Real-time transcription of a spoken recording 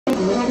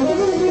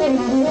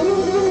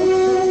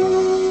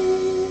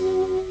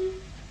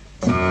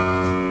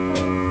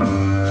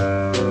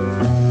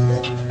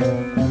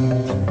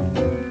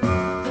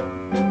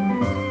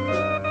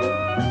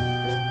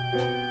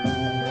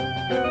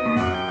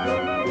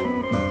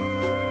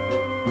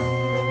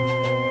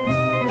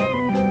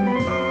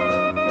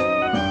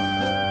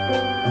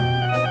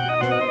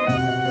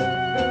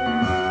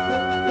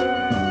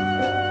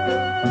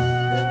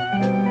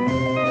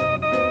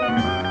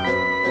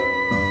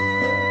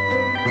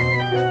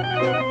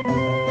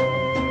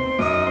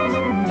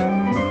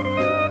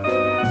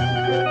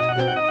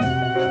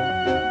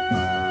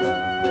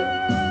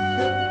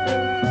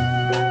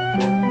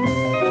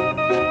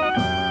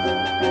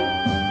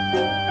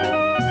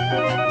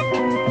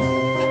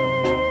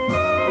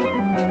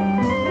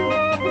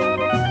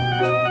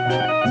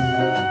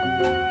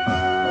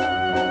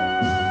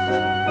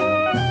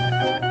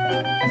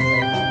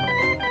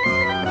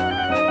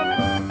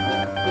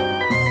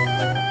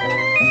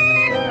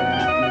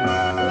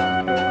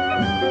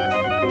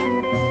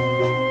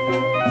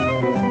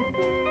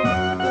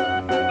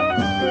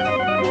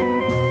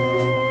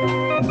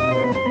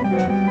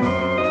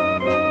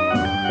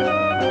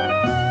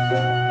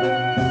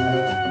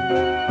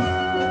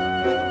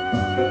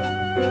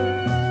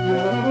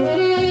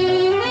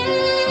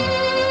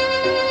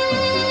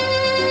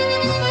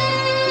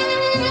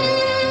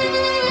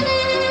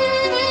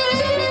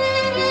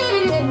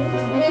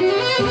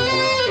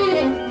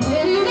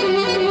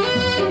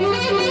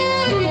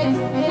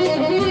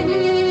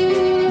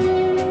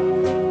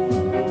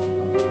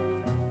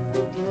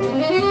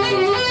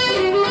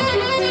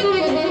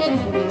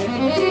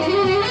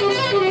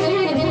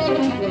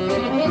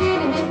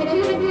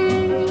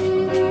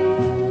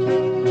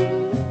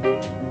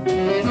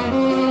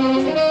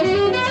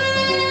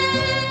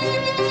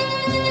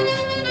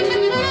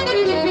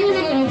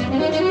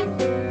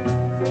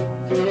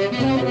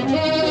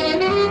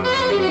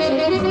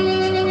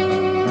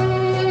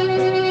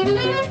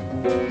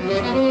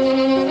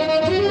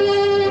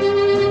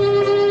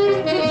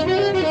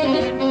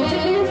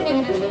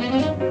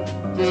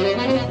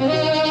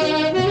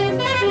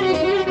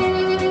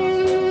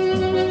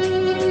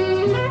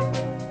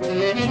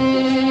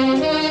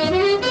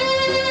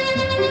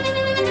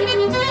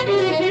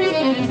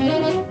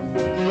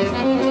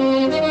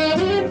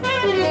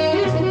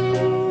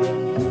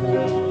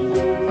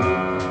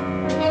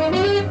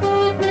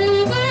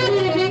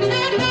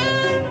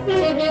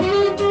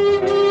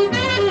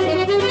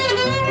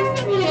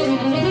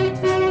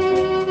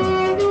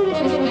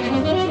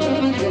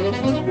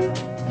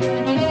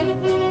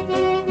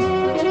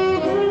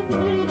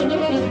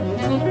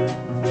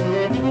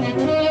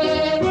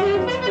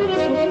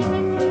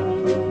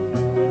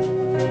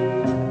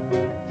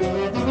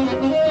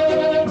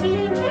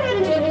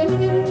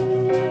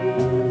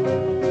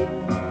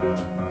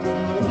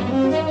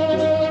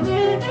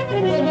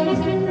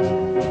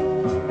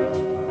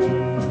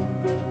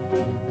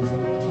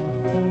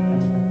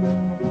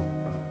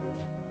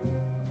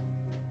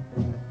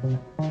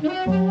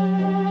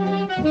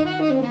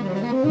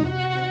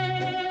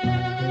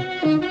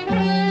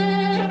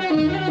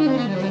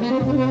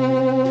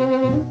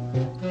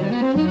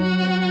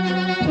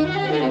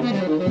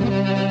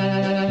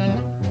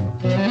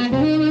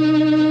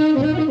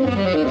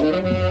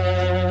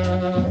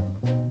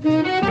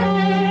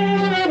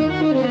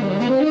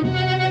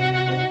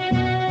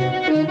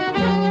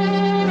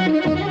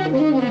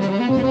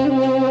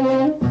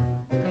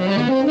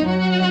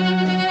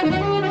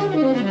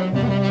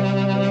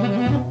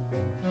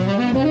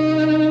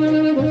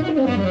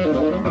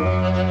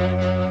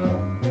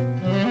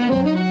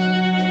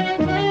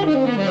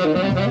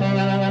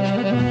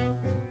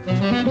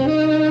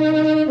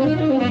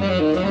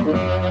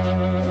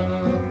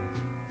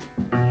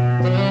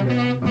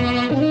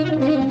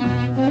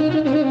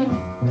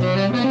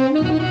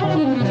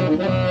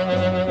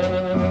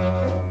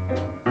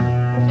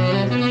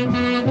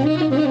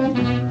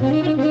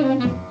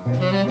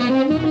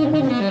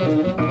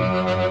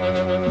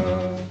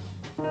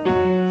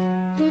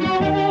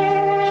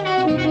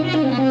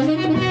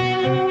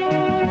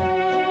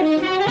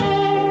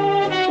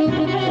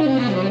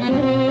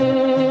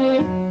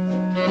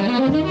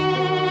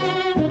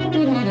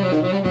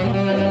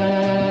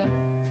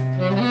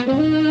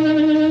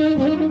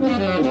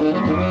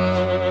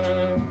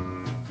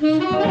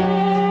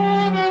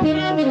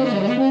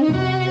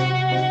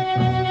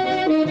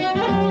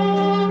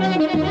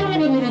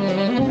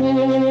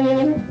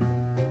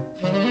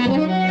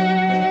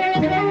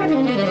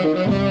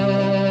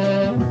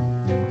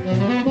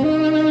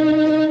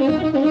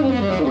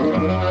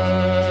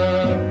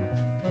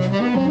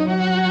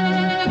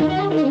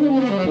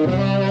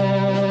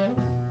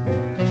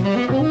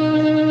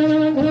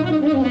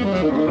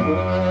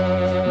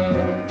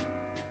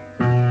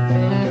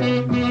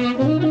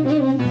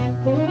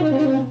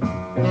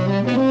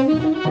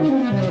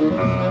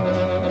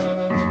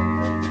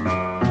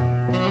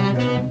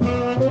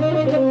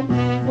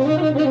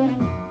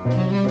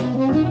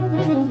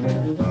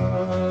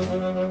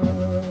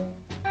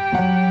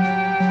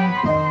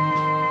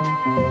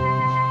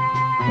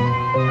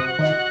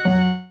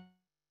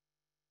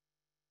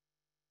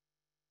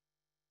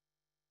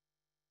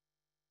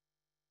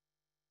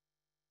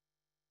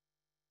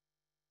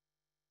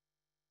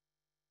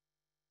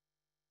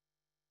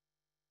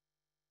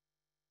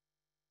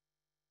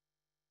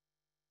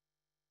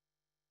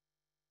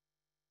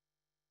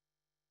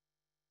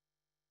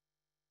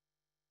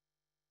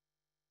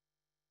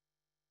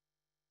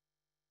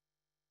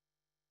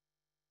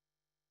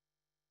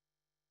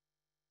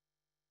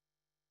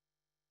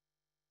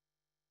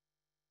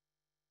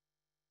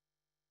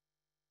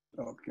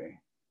Okay.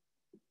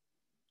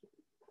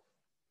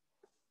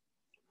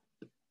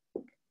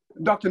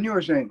 Dr.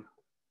 Nurzain,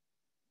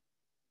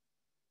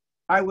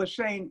 I was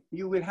saying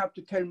you will have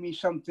to tell me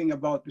something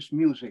about this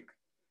music.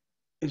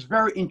 It's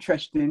very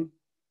interesting,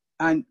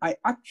 and I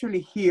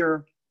actually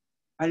hear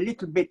a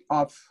little bit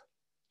of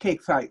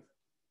Take Five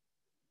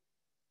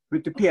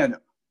with the piano.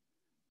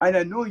 And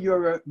I know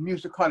you're a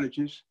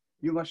musicologist.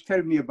 You must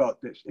tell me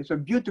about this. It's a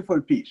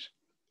beautiful piece.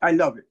 I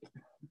love it.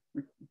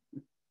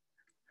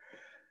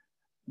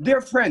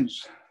 Dear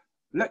friends,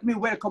 let me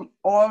welcome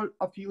all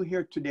of you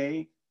here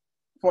today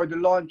for the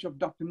launch of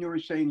Dr.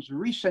 Nurzain's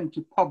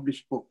recently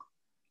published book,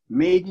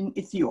 Made in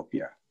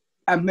Ethiopia,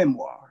 a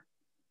memoir.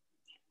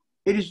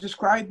 It is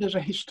described as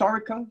a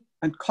historical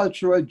and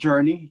cultural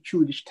journey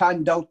through the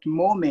standout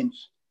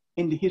moments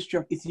in the history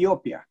of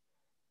Ethiopia,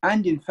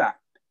 and in fact,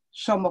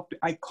 some of the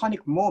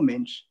iconic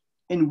moments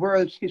in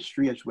world's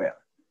history as well.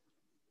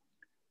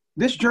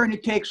 This journey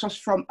takes us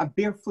from a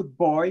barefoot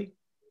boy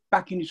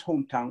back in his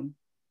hometown,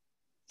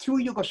 through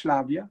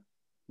Yugoslavia,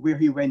 where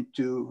he went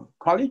to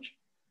college,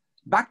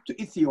 back to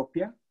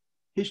Ethiopia,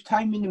 his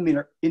time in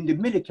the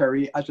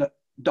military as a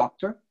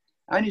doctor,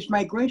 and his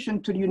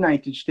migration to the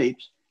United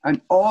States,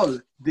 and all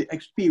the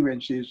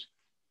experiences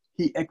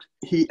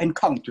he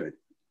encountered.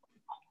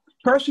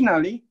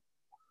 Personally,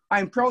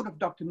 I'm proud of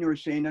Dr.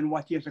 Nurzain and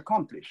what he has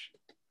accomplished.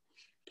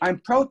 I'm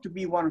proud to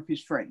be one of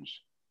his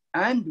friends,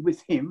 and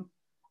with him,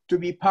 to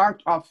be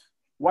part of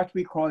what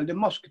we call the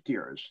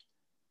Musketeers,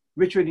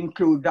 which would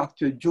include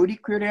Dr. Judy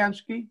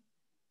Kuriansky,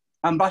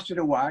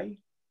 Ambassador Y,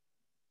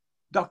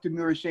 Dr.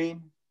 Nurzain,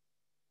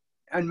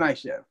 and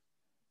myself.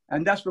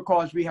 And that's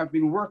because we have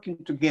been working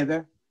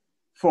together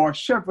for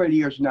several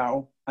years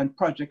now on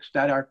projects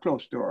that are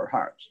close to our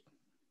hearts.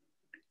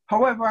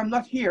 However, I'm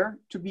not here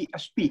to be a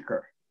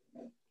speaker,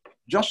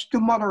 just to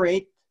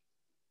moderate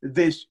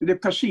the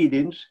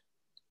proceedings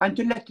and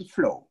to let it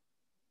flow.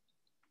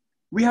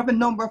 We have a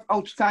number of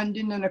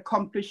outstanding and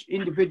accomplished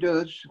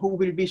individuals who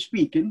will be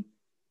speaking,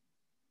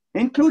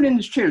 including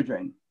his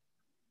children,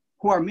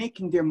 who are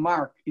making their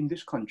mark in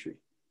this country.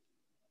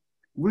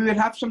 We will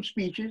have some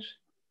speeches,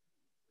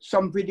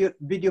 some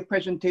video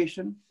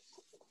presentation,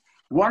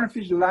 one of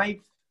his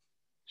life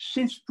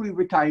since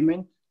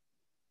pre-retirement,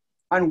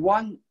 and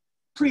one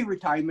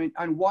pre-retirement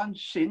and one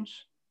since,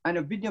 and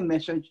a video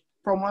message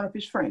from one of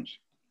his friends.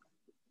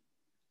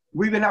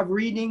 We will have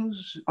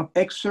readings of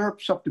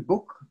excerpts of the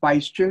book by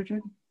his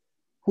children,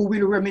 who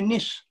will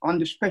reminisce on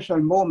the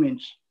special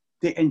moments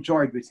they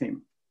enjoyed with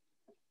him.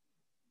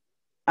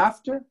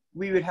 After,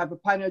 we will have a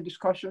panel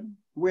discussion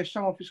where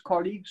some of his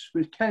colleagues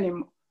will tell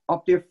him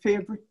of their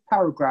favorite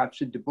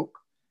paragraphs in the book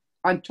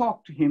and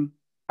talk to him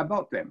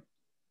about them.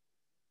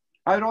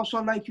 I'd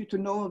also like you to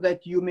know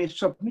that you may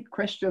submit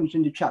questions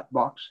in the chat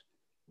box,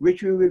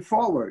 which we will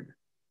forward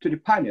to the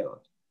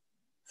panel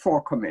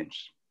for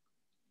comments.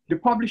 The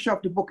publisher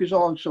of the book is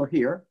also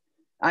here,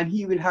 and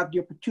he will have the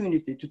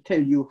opportunity to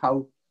tell you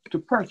how to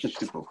purchase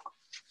the book.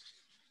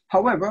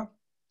 However,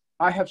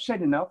 I have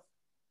said enough,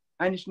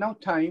 and it's now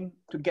time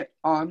to get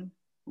on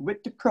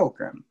with the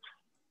program.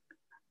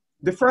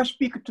 The first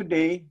speaker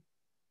today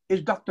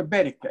is Dr.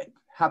 Bereket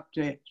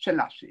Habte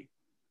Selassie.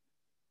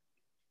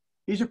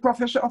 He's a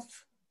professor of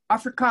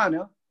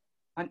Africana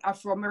and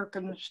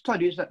Afro-American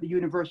Studies at the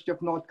University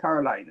of North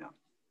Carolina.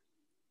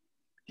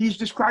 He's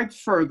described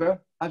further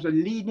as a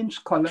leading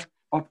scholar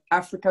of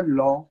African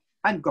law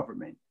and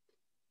government.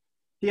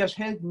 He has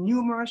held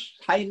numerous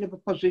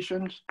high-level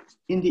positions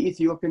in the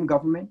Ethiopian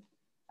government,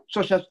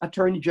 such as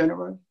Attorney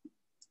General,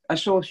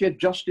 Associate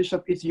Justice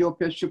of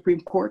Ethiopia's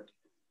Supreme Court,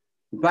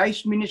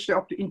 Vice Minister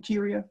of the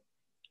Interior,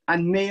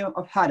 and Mayor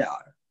of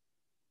Hadar.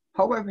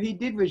 However, he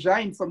did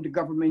resign from the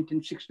government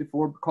in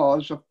 '64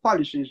 because of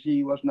policies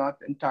he was not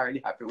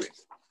entirely happy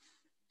with.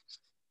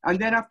 And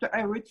then after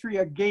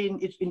Eritrea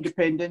gained its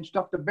independence,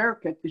 Dr.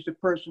 Bereket is the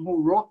person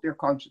who wrote their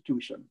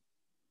constitution.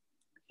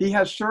 He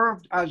has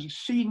served as a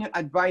senior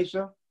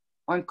advisor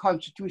on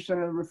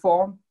constitutional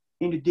reform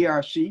in the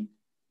DRC,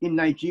 in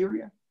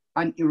Nigeria,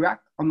 and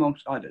Iraq,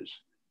 amongst others.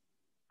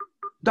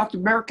 Dr.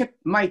 Bereket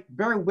might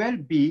very well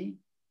be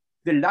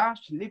the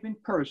last living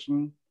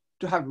person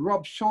to have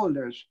rubbed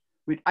shoulders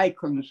with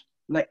icons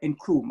like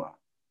Nkrumah,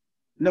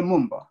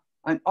 Lumumba,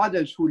 and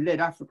others who led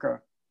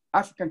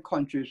African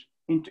countries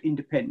into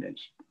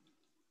independence.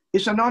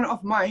 It's an honor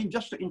of mine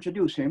just to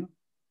introduce him,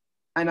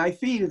 and I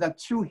feel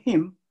that through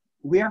him,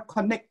 we are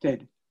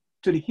connected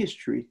to the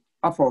history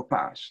of our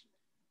past.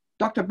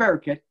 Dr.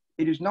 Bereket,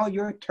 it is now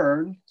your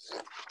turn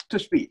to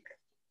speak.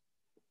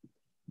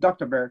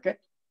 Dr. Bereket,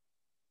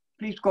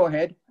 please go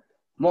ahead.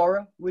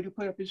 Maura, will you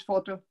put up his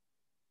photo?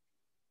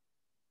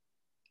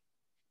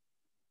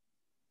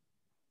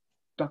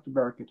 Dr.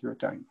 Bereket, your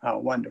time. How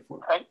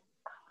wonderful. Thank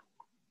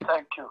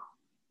you.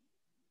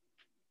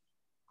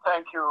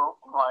 Thank you,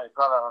 my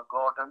brother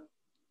Gordon,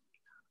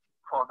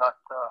 for that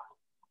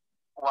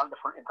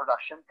wonderful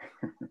introduction.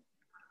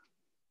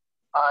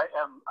 I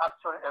am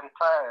actually a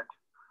retired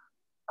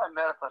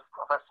emeritus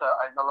professor.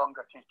 I no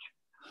longer teach.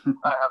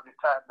 I have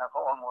retired now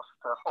for almost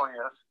 4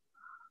 years,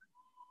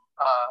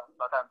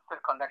 but I'm still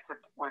connected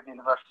with the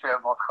University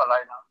of North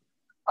Carolina.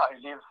 I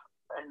live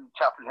in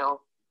Chapel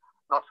Hill,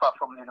 not far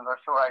from the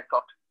university where I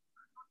taught.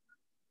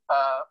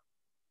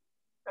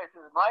 It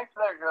is my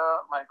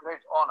pleasure, my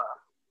great honor,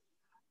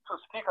 to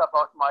speak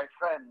about my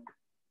friend,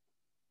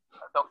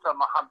 Dr.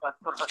 Muhammad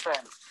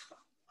Hussein,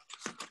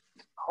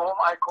 whom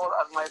I call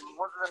as my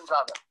Muslim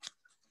brother.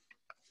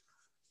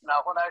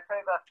 Now, when I say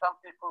that, some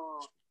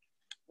people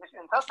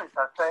misinterpret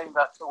as saying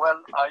that,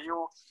 well, are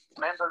you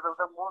members of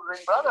the Muslim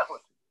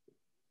Brotherhood?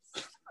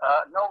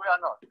 No, we are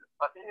not.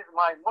 But he is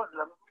my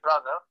Muslim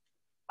brother.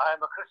 I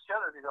am a Christian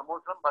and he's a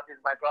Muslim, but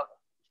he's my brother.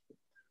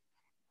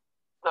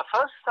 The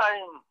first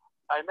time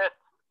I met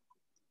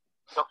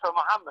Dr.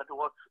 Muhammad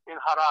was in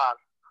Harar.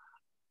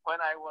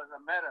 When I was a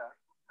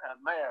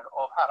mayor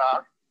of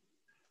Harar,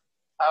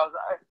 I was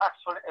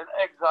actually an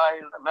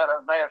exiled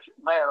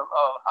mayor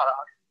of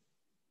Harar.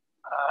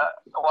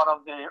 One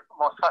of the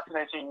most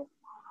fascinating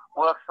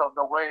works of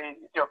the way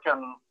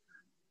Ethiopian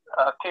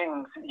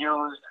kings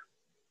used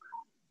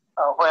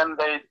when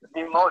they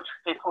demote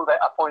people, they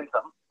appoint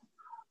them.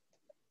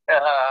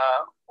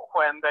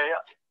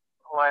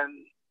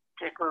 When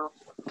people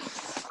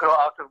grow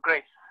out of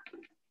grace,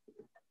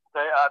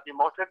 they are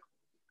demoted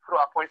through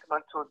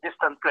appointment to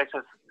distant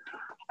places,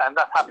 and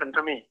that happened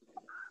to me.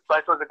 But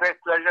it was a great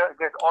pleasure, a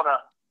great honor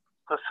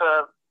to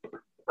serve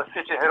the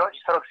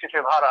historic city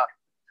of Harar.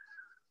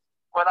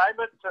 When I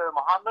met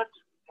Muhammad,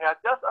 he had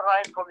just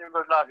arrived from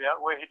Yugoslavia,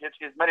 where he did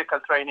his medical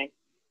training.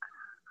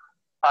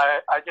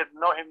 I didn't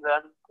know him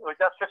then. We were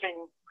just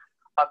sitting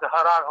at the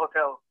Harar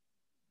Hotel,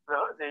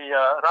 the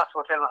Ras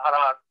Hotel in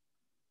Harar,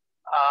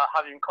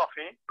 having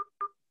coffee.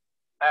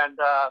 And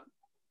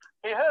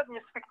he heard me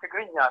speak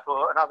Tigrinya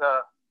to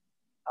another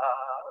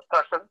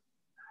person.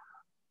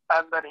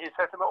 And then he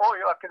said to me, "Oh,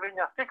 you are a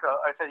Tigrinya speaker?"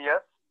 I said,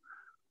 "Yes."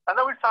 And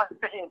then we started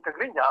speaking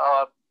Tigrinya,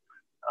 our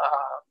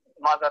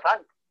mother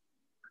tongue.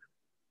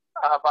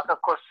 But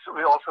of course,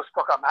 we also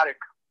spoke Amharic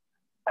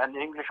and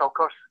English, of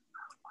course.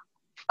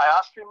 I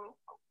asked him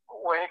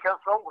where he came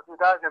from, what he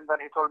does, and then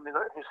he told me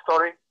his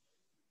story.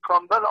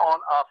 From then on,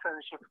 our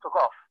friendship took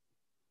off.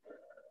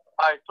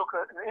 I took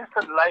an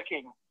instant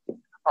liking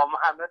of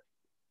Muhammad,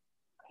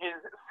 his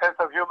sense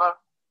of humor,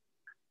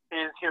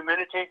 his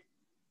humility,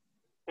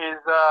 his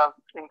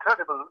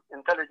incredible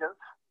intelligence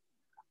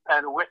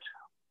and wit.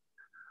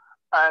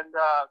 And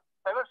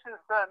ever since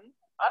then,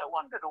 I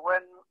wondered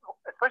when,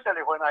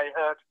 especially when I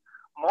heard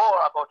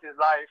more about his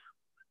life,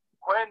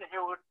 when he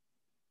would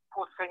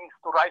put things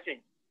to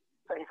writing,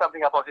 saying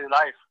something about his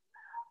life.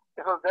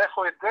 It was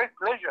therefore with great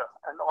pleasure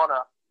and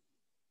honor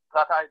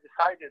that I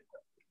decided,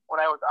 when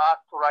I was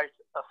asked to write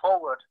a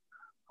foreword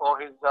for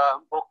his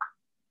book,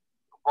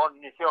 Born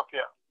in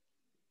Ethiopia.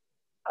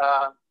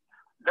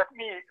 Let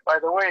me, by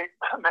the way,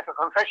 make a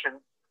confession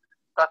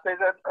that there's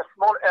a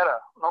small error,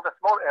 not a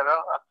small error,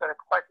 actually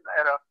quite an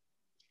error,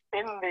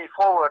 in the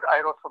foreword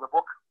I wrote for the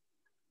book.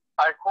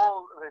 I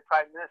call the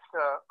Prime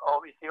Minister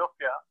of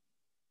Ethiopia,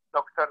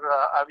 Dr.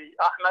 Abiy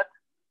Ahmed,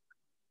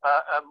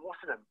 a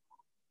Muslim.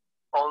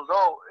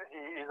 Although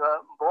he is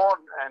born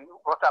and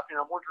brought up in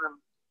a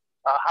Muslim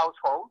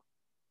household,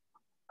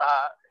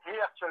 he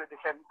actually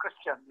became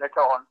Christian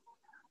later on.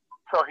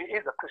 So he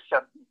is a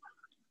Christian.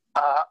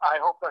 I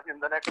hope that in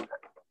the next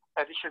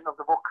edition of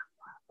the book,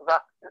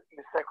 that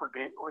mistake will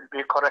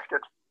be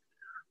corrected.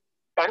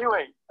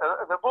 Anyway,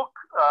 the book,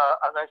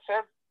 as I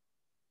said,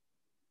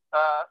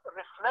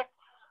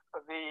 reflects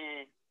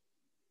the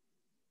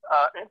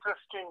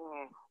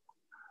interesting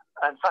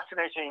and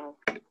fascinating,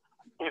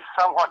 if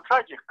somewhat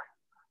tragic,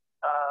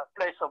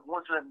 place of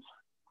Muslims,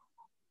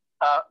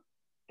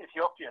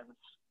 Ethiopians,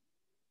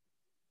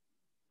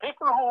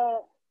 people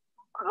who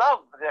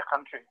love their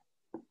country.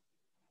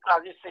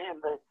 As you see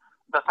in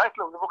the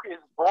title of the book is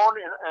Born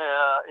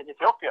in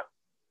Ethiopia.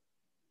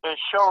 It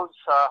shows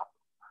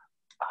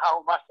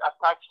how much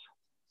attached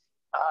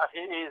he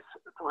is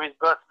to his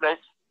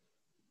birthplace.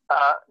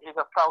 He's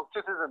a proud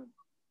citizen.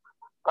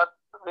 But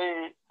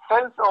the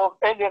sense of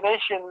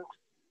alienation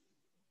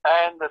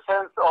and the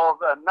sense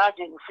of a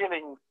nagging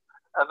feeling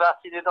that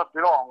he did not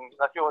belong,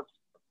 that he was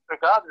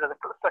regarded as a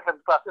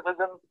second-class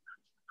citizen,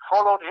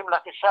 followed him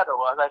like a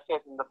shadow, as I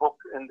said in the book,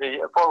 in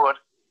the foreword,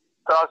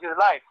 throughout his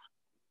life,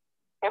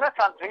 in a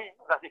country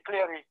that he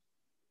clearly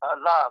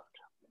loved.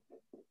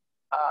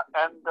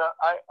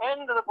 I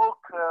end the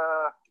book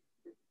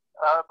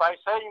by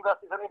saying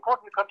that it's an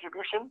important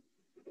contribution.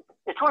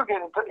 It will be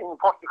an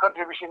important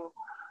contribution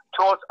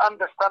towards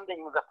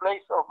understanding the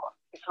place of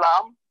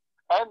Islam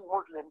and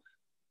Muslim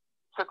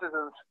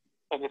citizens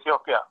in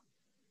Ethiopia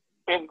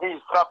in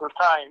these troubled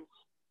times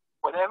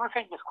when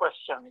everything is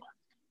questioned.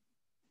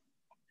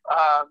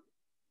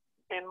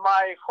 In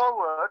my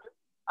foreword,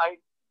 I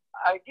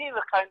give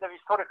a kind of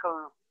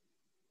historical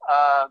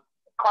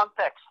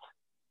context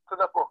to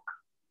the book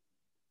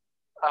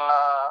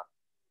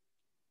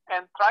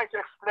and try to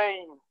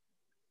explain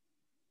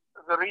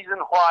the reason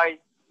why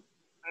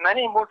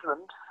many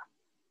Muslims,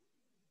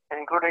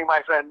 including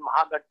my friend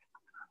Muhammad,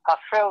 have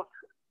felt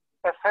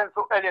a sense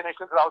of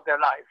alienation throughout their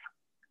life.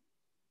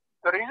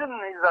 The reason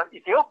is that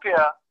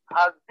Ethiopia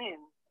has been,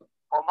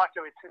 for much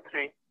of its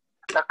history,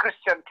 a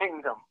Christian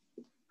kingdom.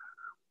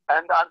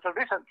 And until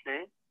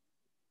recently,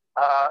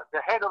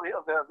 the head of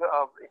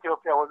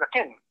Ethiopia was a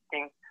king,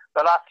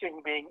 the last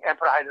king being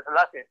Emperor Haile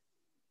Selassie,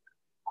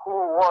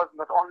 who was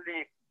not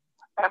only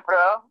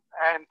emperor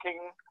and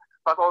king,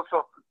 but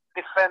also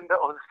defender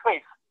of the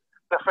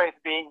faith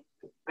being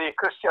the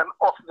Christian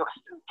Orthodox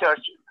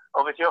Church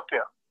of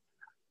Ethiopia.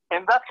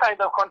 In that kind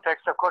of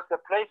context, of course, the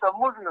place of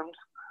Muslims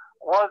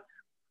was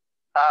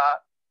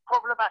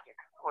problematic.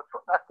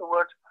 That's the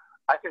word,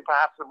 I think,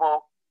 perhaps the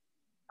more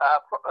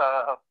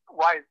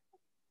wise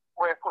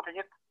way of putting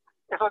it.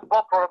 It was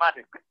more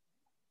problematic.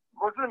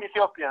 Muslim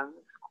Ethiopians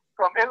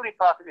from every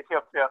part of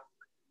Ethiopia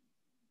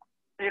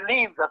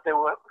believed that they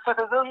were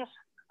citizens,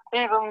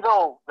 even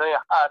though they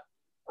had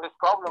this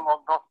problem of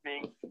not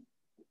being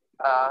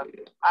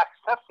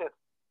accepted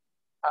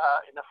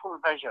in a full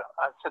measure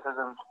as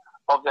citizens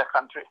of their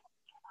country.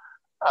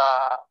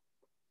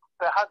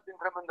 There has been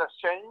tremendous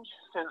change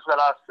in the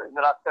last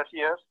 30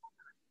 years,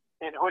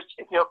 in which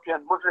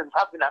Ethiopian Muslims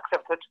have been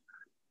accepted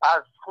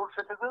as full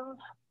citizens.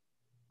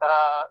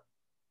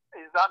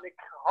 Islamic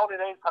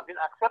holidays have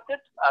been accepted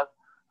as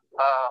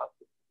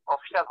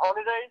official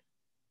holidays,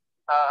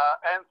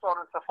 and so on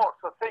and so forth.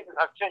 So things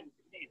have changed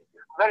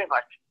very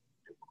much.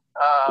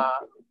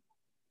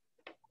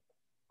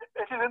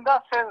 It is in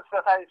that sense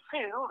that I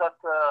feel that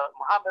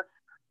Muhammad's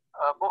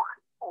book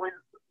will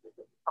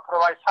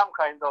provide some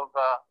kind of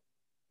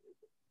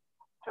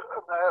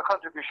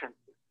contribution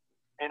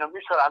in a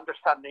mutual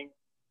understanding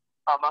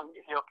among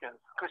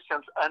Ethiopians,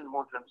 Christians and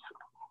Muslims.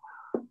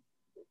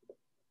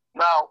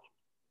 Now,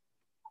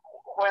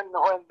 when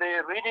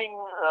the reading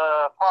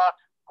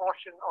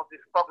portion of this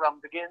program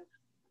begins,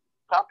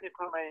 some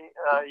people may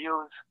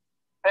use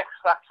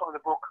extracts from the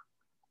book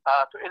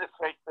to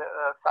illustrate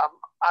some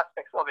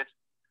aspects of it.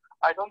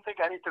 I don't think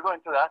I need to go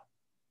into that.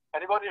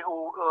 Anybody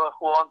who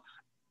wants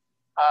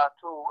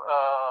to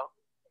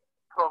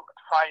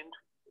find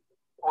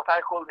what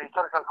I call the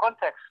historical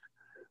context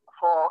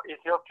for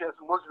Ethiopia's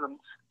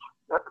Muslims,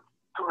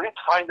 to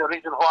find the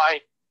reason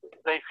why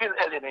they feel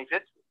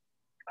alienated,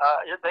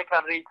 they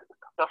can read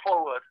the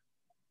foreword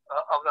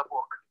of the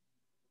book.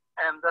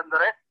 And then the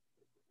rest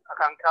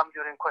can come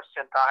during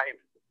question time.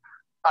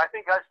 I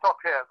think I'll stop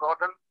here,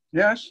 Gordon.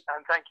 Yes.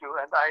 And thank you.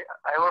 And I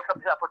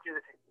welcome the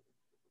opportunity.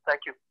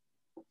 Thank you.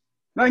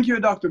 Thank you,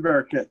 Dr.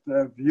 Berkett.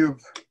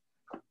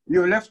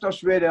 You left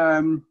us with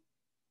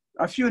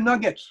a few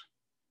nuggets.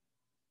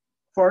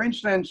 For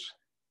instance,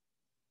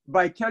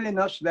 by telling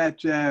us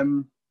that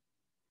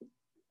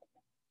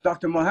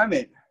Dr.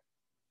 Mohammed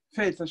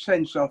felt a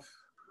sense of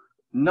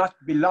not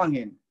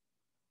belonging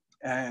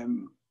at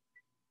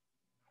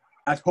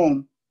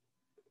home.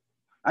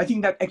 I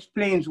think that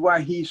explains why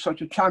he's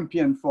such a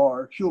champion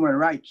for human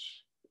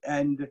rights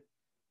and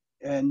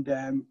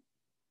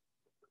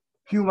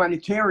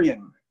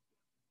humanitarian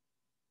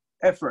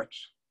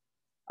efforts.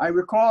 I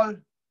recall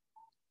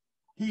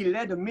he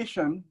led a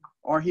mission,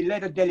 or he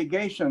led a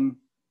delegation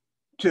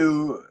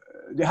to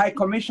the High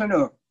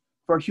Commissioner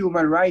for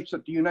Human Rights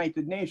at the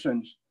United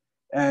Nations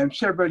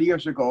several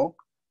years ago,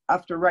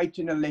 after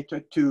writing a letter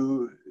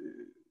to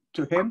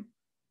him,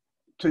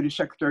 to the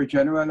Secretary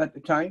General at the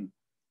time,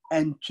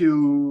 and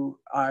to,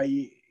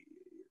 I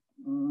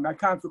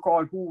can't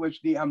recall who was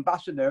the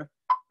ambassador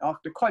of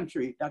the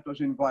country that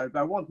was involved.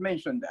 I won't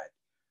mention that.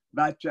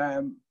 But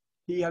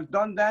he has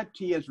done that.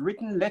 He has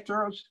written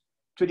letters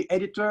to the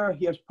editor.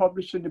 He has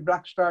published in the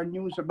Black Star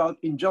News about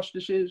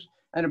injustices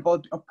and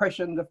about the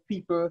oppression of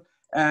people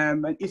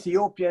and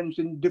Ethiopians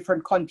in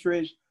different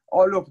countries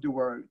all over the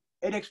world.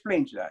 It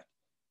explains that.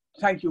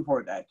 Thank you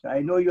for that. I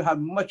know you have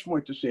much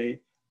more to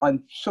say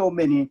on so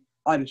many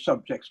other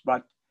subjects,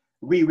 but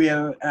we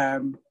will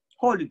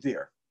hold it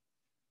there.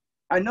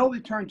 And now we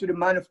turn to the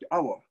man of the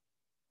hour,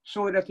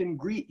 so that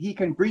he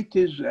can greet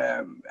his,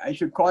 I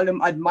should call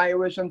them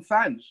admirers and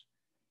fans,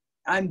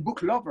 and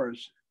book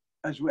lovers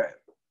as well.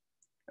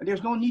 And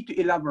there's no need to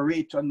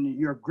elaborate on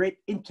your great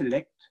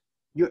intellect,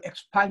 your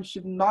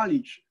expansive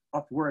knowledge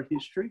of world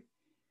history.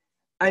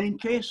 And in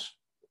case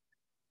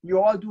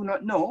you all do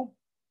not know,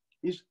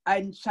 is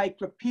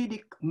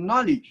encyclopedic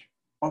knowledge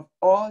of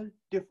all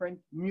different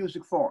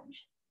music forms.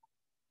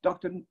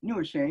 Dr. Nur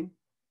Hussain,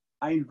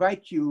 I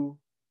invite you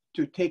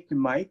to take the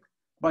mic,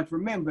 but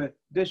remember,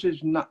 this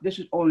is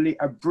only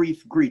a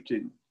brief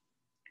greeting.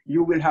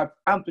 You will have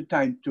ample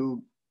time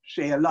to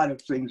say a lot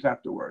of things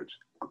afterwards.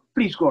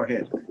 Please go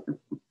ahead.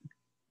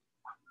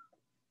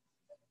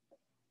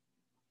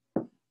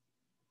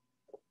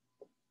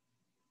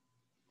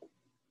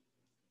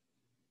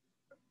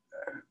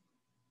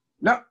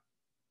 No,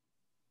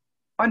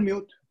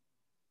 unmute.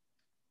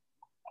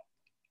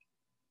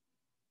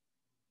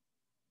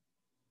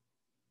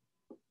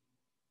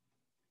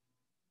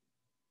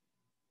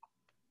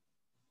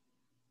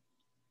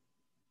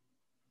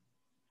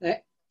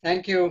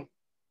 Thank you.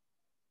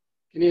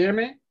 Can you hear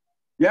me?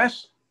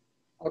 Yes.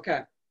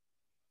 Okay.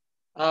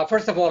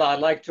 First of all, I'd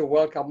like to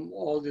welcome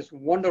all these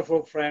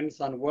wonderful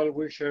friends and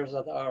well-wishers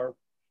that are,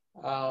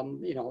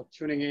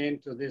 tuning in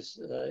to this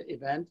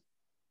event.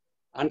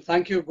 And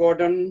thank you,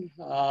 Gordon,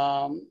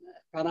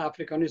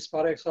 Pan-Africanist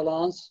par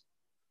excellence,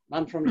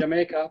 man from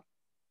Jamaica,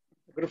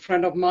 a good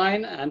friend of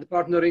mine and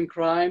partner in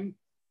crime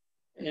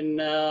in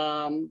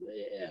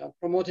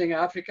promoting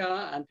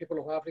Africa and people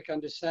of African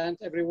descent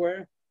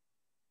everywhere.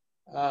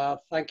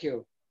 Thank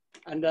you.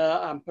 And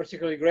I'm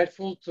particularly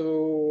grateful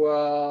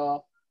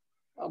to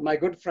my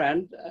good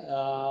friend,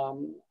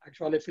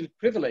 actually feel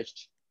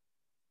privileged,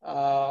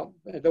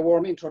 the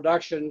warm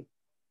introduction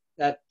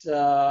that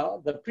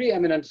the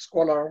preeminent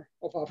scholar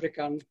of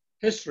African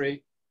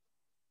history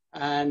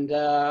and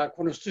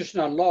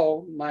constitutional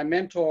law, my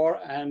mentor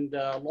and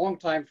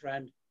longtime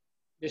friend,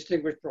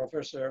 distinguished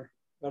Professor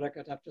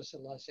Barakat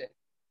Selassie.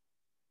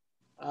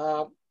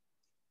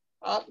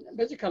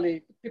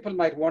 Basically, people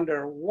might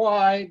wonder,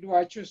 why do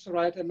I choose to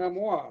write a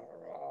memoir?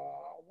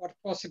 What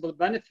possible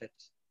benefit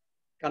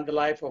can the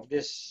life of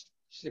this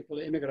simple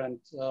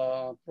immigrant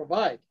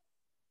provide?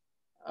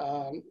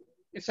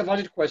 It's a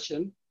valid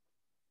question.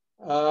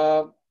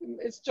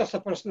 It's just a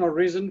personal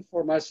reason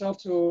for myself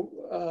to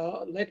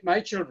let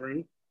my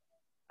children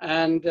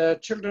and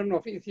children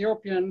of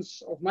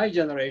Ethiopians of my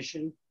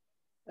generation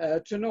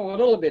to know a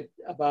little bit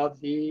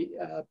about the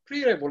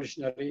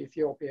pre-revolutionary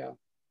Ethiopia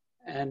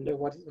and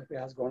what Ethiopia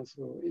has gone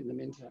through in the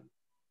meantime.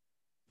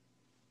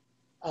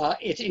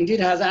 It indeed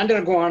has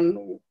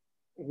undergone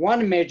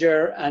one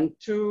major and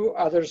two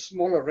other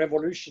smaller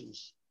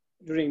revolutions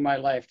during my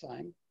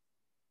lifetime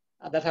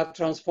that have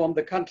transformed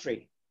the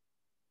country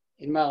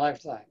in my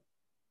lifetime.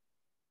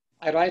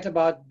 I write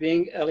about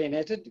being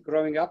alienated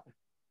growing up,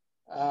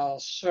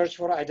 search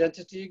for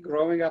identity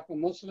growing up a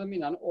Muslim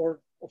in an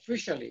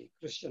officially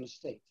Christian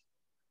state.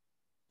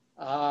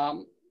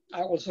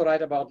 I also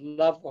write about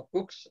love of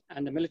books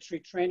and the military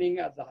training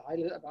at the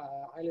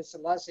Haile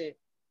Selassie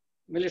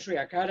Military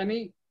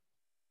Academy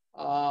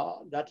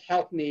that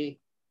helped me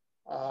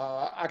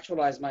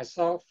actualize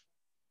myself.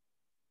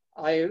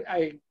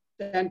 I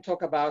then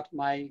talk about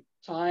my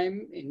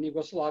time in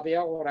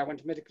Yugoslavia, where I went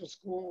to medical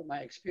school, my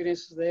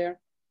experiences there,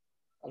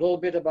 a little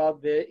bit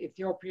about the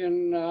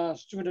Ethiopian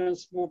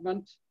students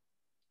movement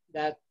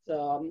that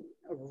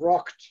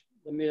rocked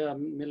the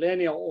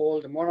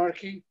millennial-old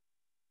monarchy.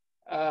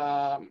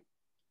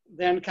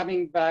 Then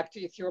coming back to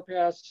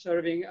Ethiopia,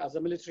 serving as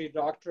a military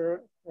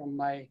doctor from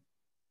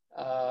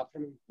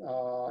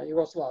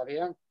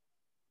Yugoslavia,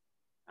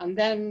 and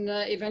then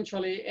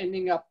eventually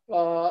ending up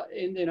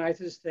in the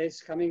United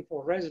States, coming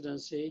for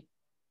residency,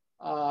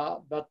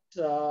 but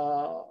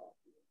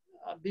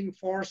being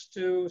forced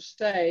to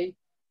stay,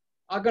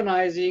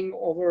 agonizing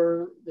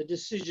over the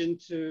decision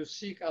to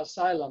seek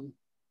asylum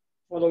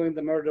following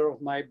the murder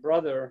of my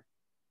brother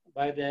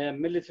by the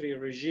military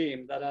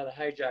regime that had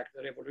hijacked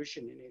the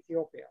revolution in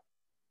Ethiopia.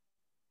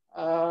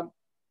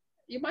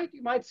 You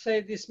might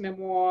say this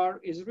memoir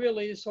is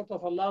really sort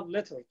of a love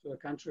letter to the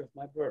country of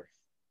my birth.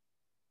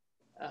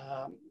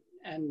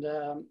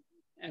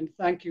 And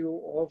thank you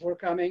all for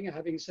coming.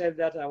 Having said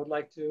that, I would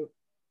like to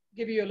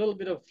give you a little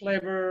bit of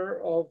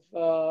flavor of,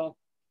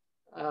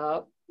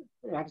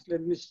 perhaps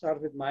let me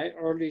start with my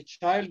early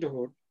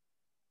childhood.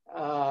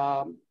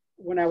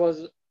 When I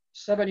was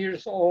 7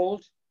 years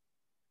old,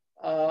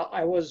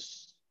 I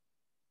was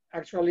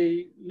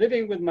actually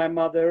living with my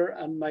mother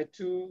and my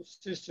two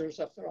sisters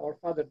after our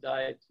father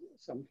died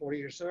some 4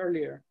 years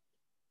earlier.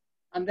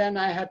 And then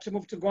I had to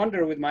move to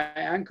Gondar with my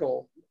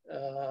uncle,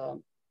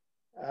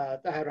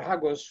 Tahir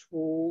Hagos,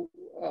 who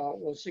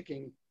was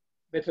seeking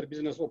better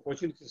business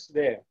opportunities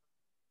there.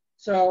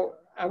 So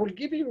I will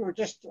give you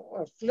just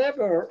a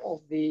flavor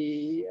of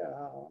the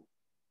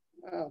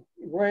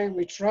way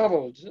we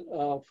traveled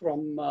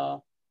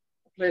from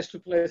place to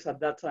place at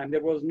that time.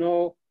 There were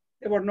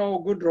no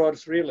good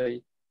roads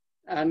really,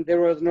 and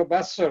there was no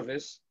bus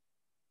service.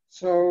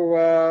 So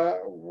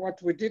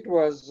what we did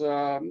was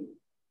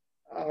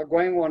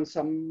going on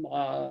some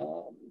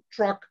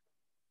truck.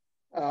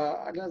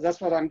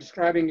 That's what I'm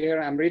describing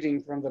here. I'm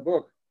reading from the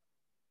book.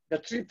 The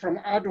trip from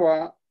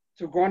Adwa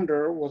to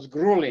Gondar was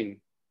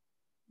grueling.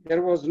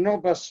 There was no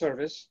bus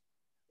service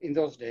in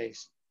those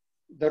days.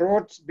 The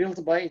roads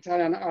built by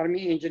Italian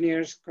army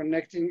engineers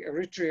connecting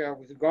Eritrea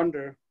with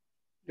Gondar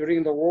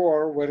during the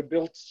war were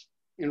built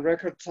in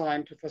record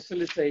time to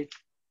facilitate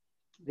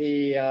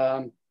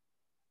the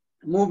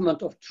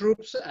movement of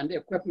troops and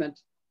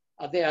equipment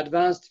as they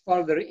advanced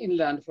farther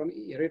inland from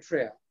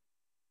Eritrea.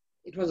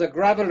 It was a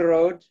gravel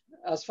road,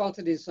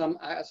 asphalted in some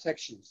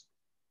sections.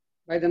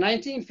 By the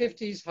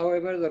 1950s,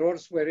 however, the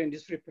roads were in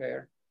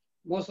disrepair.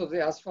 Most of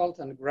the asphalt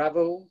and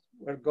gravel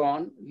were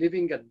gone,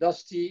 leaving a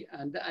dusty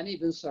and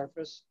uneven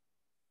surface,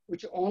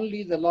 which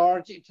only the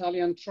large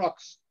Italian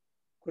trucks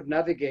could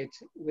navigate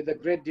with a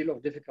great deal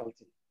of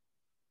difficulty.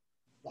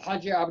 The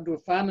Haji Abdul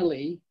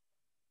family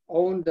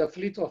owned a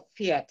fleet of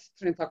Fiat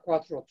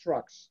 34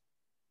 trucks.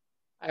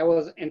 I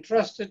was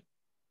entrusted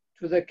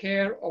to the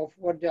care of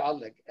Wadi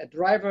Aleg, a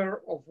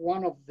driver of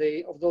one of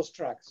those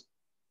trucks,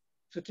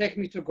 to take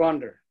me to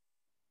Gondar.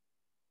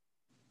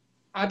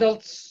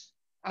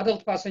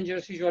 Adult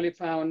passengers usually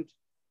found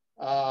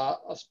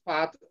a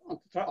spot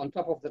on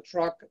top of the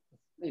truck,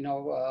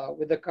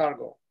 with the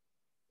cargo.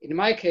 In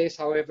my case,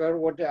 however,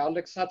 Wadi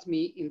Aleg sat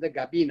me in the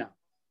gabina,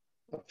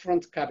 the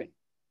front cabin,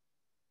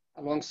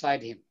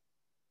 alongside him.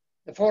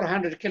 The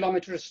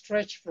 400-kilometer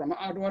stretch from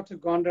Adwa to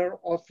Gondar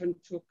often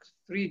took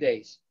 3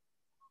 days.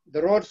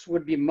 The roads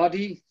would be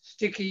muddy,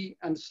 sticky,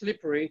 and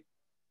slippery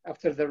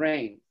after the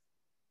rain.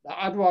 The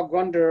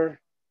Adwa-Gondar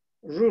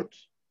route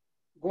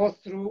goes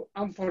through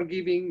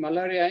unforgiving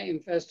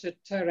malaria-infested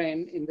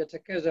terrain in the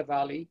Tekeza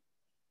Valley,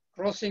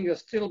 crossing a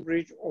steel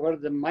bridge over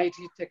the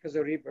mighty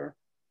Tekeza River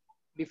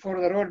before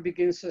the road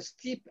begins a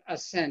steep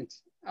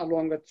ascent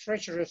along a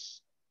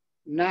treacherous,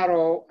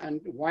 narrow,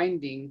 and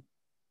winding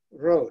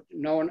road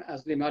known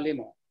as Lima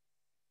Limo,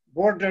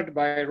 bordered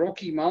by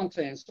rocky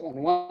mountains on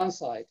one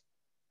side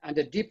and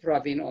a deep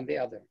ravine on the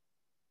other.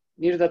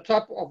 Near the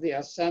top of the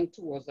ascent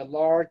was a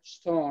large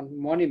stone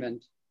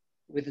monument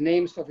with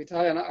names of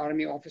Italian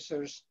army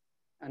officers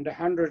and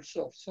hundreds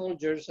of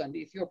soldiers and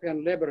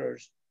Ethiopian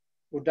laborers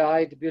who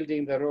died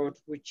building the road,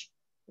 which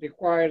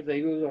required the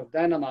use of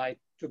dynamite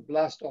to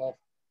blast off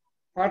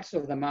parts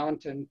of the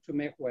mountain to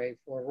make way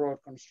for road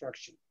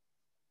construction.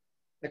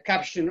 The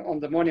caption on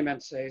the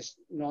monument says,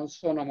 "Non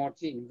sono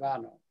morti in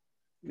vano,"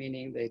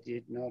 meaning they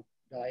did not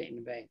die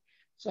in vain.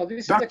 So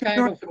this is the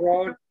kind of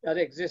road that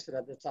existed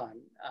at the time.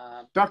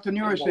 Dr.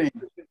 Nursin,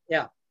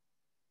 yeah,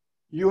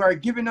 you are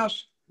giving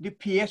us the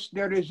pièce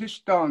de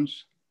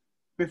résistance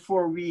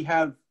before we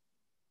have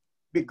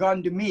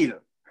begun the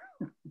meal.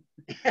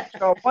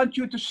 So I want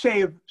you to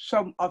save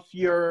some of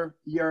your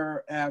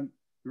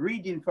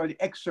reading for the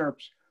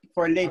excerpts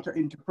for later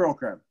in the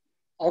program.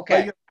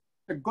 Okay. So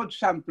a good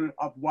sample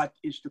of what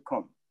is to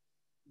come.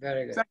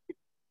 Very good. Thank you.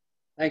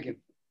 Thank you.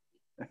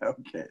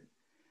 Okay.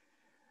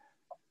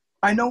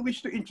 I now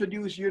wish to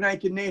introduce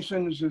United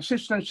Nations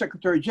Assistant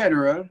Secretary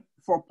General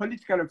for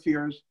Political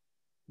Affairs,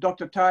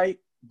 Dr. Tai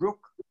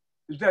Brooke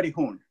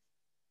Zerihun.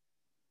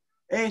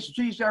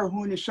 ASG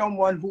Zerihun is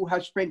someone who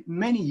has spent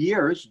many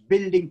years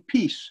building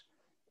peace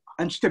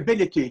and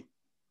stability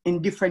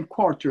in different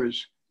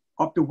quarters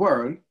of the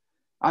world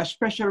as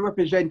Special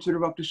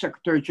Representative of the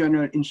Secretary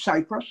General in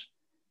Cyprus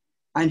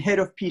and Head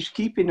of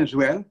Peacekeeping as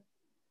well.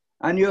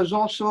 And he has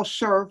also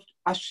served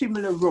a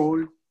similar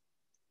role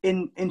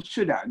in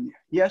Sudan.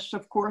 Yes,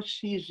 of course,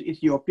 he's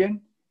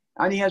Ethiopian,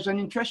 and he has an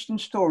interesting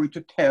story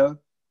to tell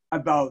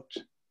about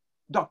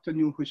Dr.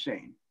 Nur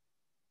Hussein.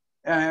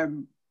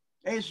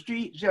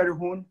 ASG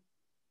Zerihun,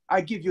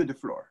 I give you the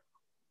floor.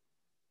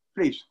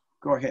 Please,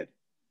 go ahead.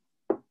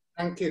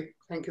 Thank you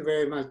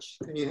very much.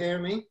 Can you hear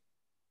me?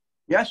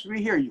 Yes,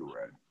 we hear you,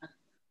 Red.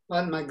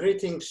 Well, my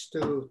greetings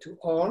to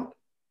all,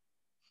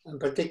 and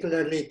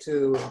particularly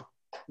to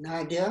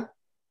Nadia,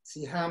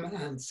 Siham,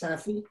 and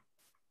Safi,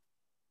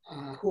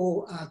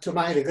 who, to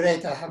my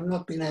regret, I have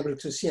not been able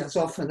to see as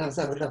often as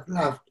I would have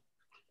loved.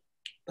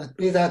 But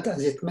be that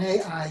as it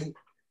may, I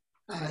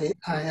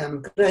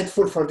am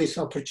grateful for this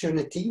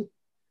opportunity,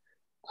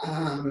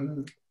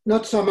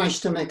 not so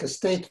much to make a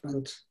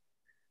statement,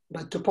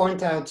 but to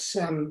point out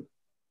some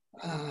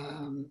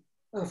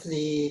of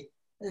the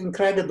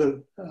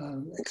incredible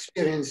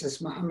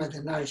experiences Mohammed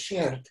and I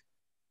shared,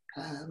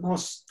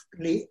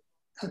 mostly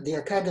at the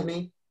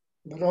academy,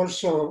 but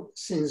also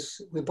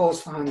since we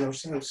both found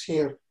ourselves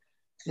here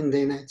in the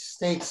United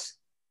States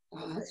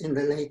in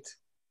the late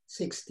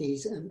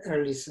 60s and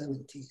early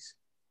 70s.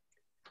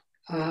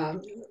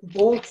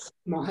 Both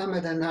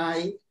Mohammed and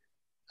I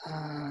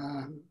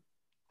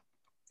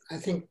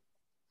think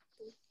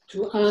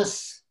to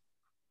us,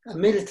 a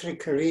military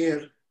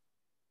career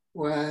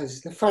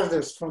was the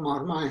furthest from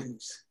our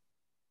minds.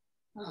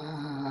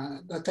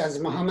 But as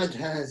Mohammed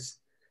has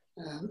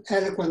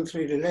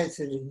eloquently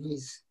related in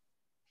his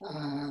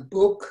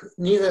book,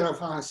 neither of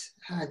us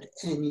had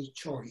any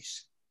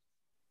choice.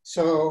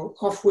 So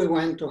off we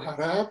went to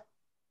Harar,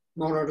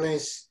 more or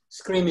less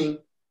screaming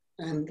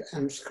and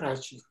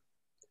scratching.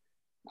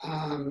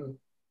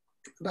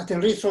 But in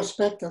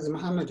retrospect, as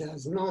Mohammed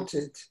has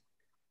noted,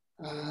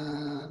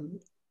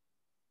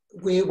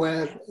 we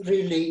were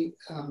really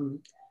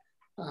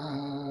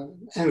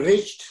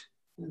enriched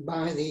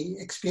by the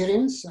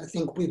experience. I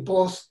think we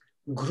both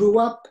grew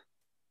up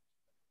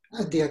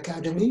at the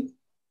academy.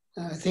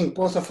 I think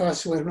both of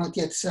us were not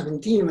yet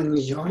 17 when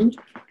we joined.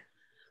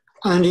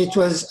 And it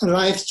was a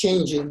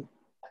life-changing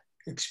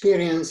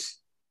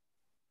experience,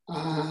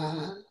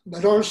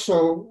 but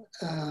also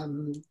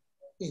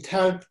it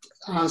helped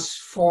us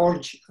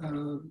forge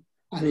an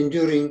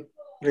enduring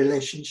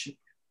relationship.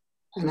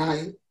 And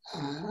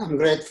I'm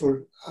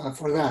grateful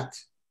for that.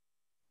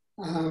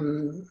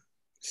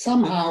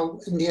 Somehow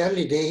in the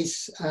early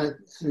days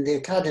in the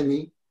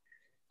academy,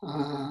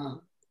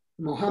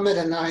 Mohammed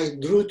and I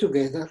drew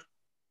together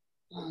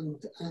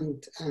and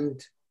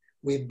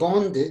we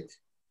bonded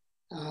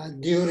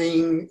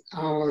during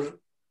our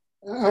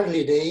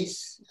early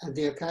days at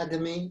the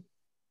academy.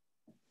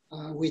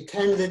 We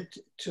tended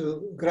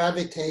to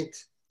gravitate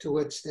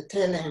towards the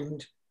tail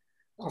end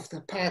of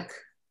the pack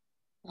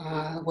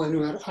when we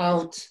were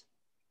out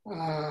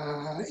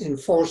in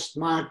forced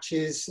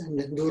marches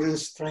and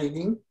endurance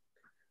training.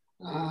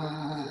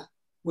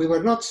 We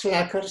were not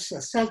slackers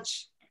as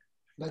such,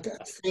 but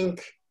I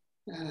think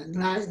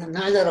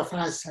neither of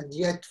us had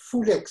yet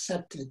fully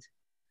accepted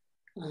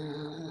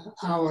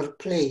our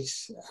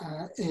place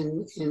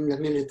in the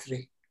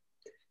military.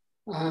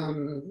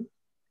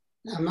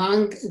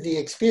 Among the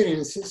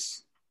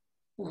experiences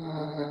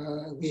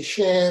we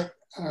share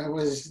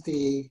was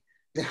the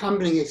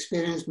humbling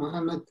experience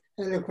Mohammed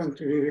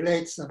eloquently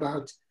relates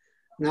about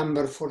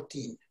number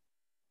 14.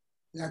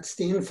 That's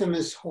the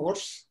infamous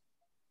horse.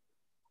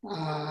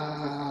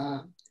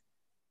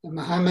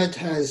 Mohammed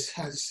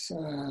has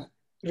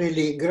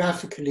really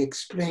graphically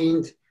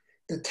explained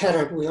the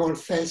terror we all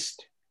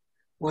faced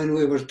when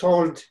we were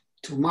told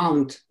to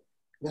mount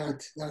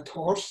that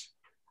horse.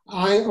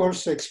 I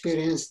also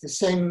experienced the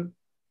same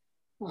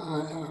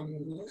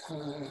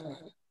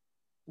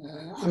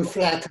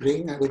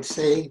unflattering, I would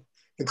say,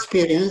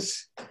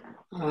 experience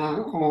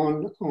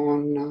on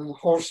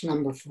horse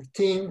number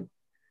 14.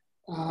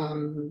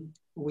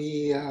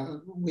 We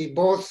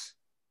both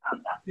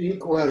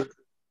were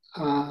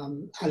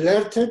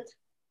alerted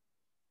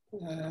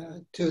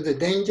to the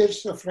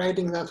dangers of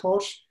riding that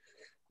horse,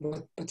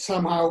 but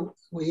somehow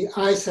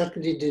I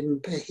certainly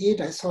didn't pay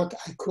heed. I thought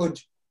I could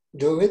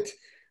do it,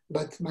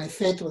 but my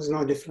fate was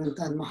no different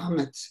than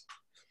Mohammed's.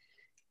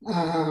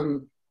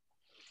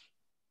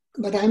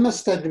 But I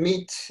must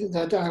admit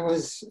that I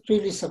was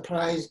really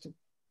surprised,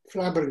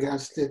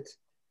 flabbergasted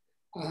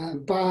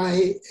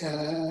by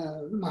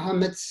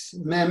Mohammed's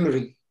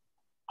memory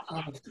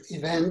of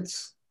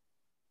events,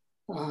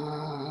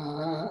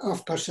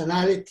 of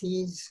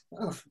personalities,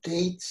 of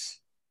dates,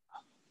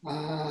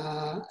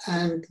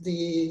 and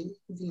the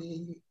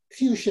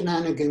few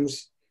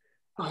shenanigans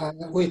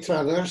we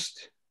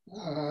traversed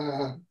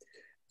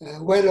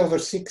well over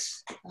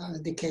 6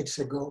 decades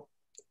ago.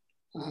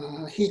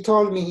 He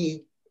told me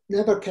he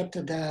never kept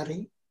a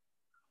diary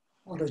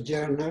or a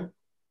journal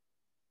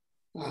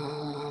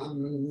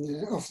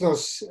of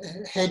those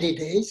heady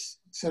days,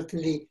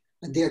 certainly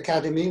at the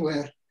academy,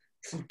 where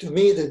to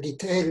me the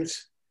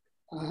details,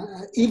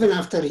 even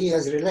after he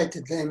has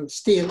related them,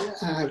 still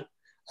are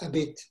a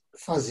bit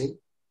fuzzy.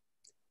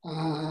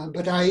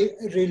 But I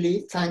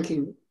really thank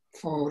him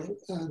for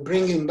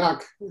bringing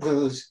back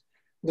those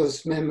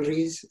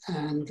memories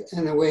and,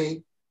 in a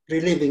way,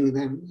 reliving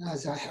them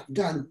as I have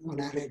done when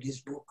I read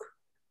his book.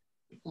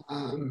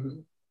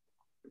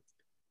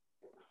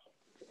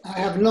 I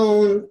have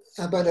known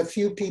about a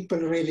few people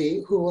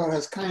really who are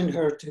as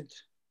kind-hearted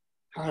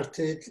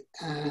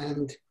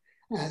and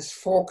as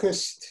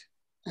focused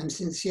and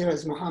sincere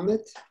as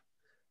Mohammed.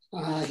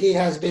 He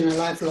has been a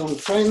lifelong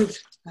friend,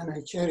 and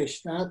I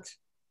cherish that.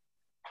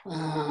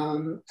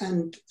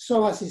 And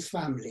so has his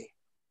family.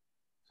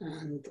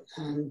 And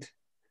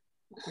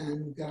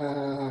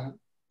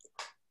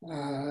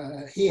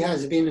he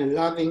has been a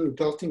loving,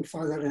 doting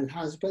father and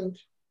husband,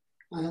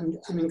 and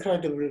an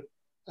incredibly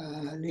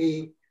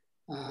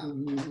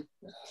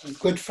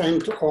good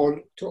friend to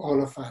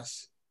all of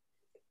us.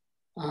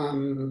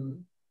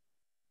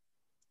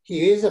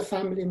 He is a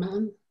family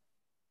man.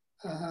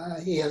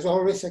 He has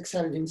always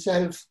excelled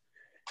himself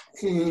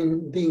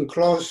in being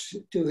close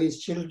to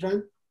his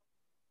children,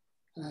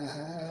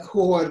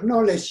 who are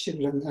no less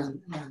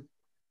children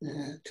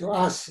to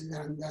us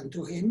than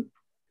to him.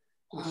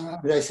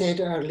 As I said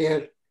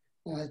earlier,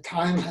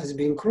 time has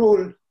been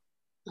cruel,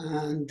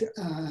 and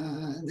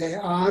they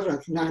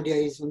are, Nadia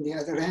is on the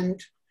other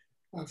end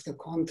of the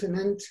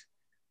continent.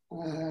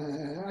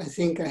 I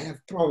think I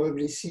have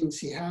probably seen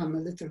Siham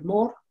a little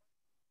more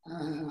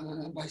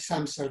by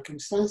some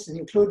circumstances,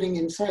 including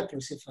in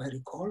Cyprus, if I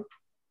recall.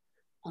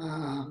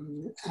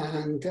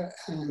 And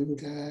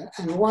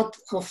what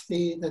of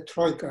the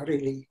Troika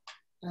really,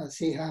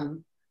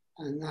 Siham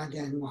and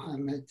Nadia and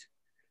Mohammed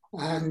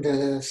and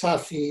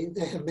Safi,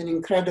 they have been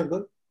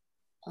incredible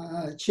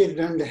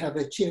children. They have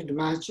achieved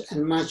much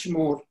and much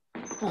more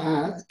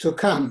to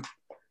come.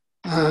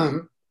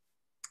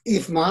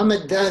 If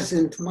Mohammed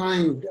doesn't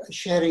mind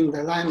sharing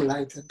the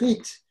limelight a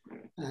bit,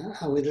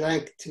 I would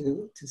like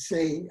to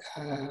say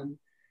a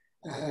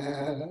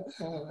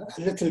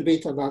little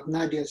bit about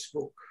Nadia's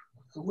book,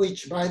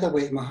 which, by the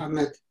way,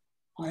 Mohammed,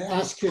 I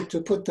ask you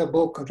to put the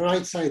book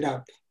right side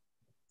up.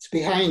 It's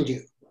behind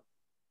you.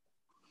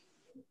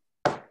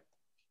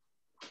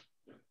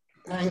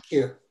 Thank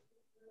you.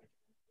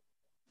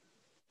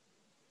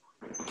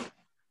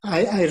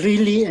 I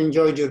really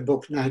enjoyed your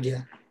book,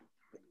 Nadia.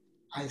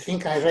 I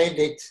think I read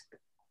it.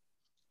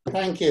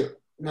 Thank you.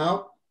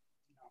 No?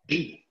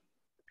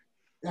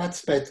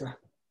 That's better.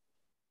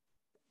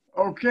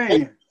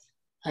 Okay.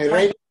 I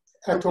read it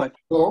at one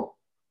go,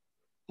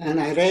 and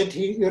I read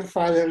your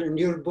father and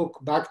your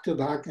book back to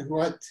back, and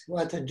what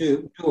a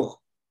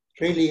duo.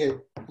 Really a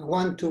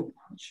one-two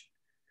punch.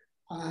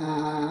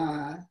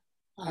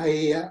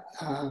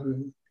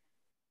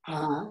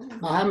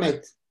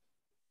 Mohammed.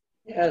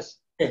 Yes.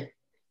 Okay.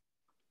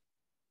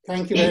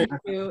 Thank you very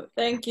much.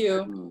 Thank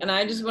you. And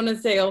I just want to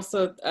say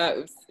also,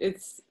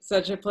 it's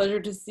such a pleasure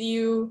to see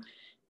you.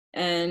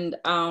 And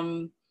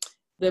my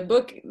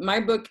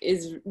book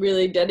is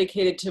really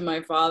dedicated to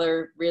my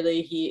father.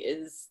 Really, he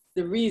is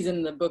the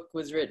reason the book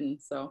was written.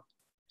 So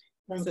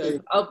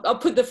I'll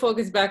put the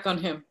focus back on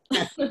him.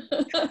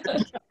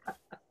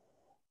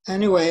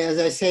 Anyway, as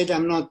I said,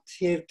 I'm not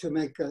here to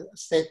make a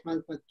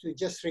statement, but to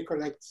just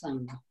recollect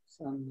some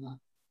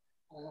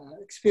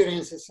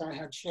experiences I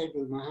had shared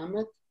with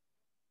Mohammed.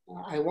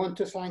 I want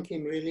to thank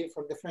him really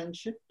for the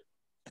friendship,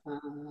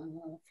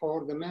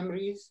 for the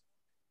memories,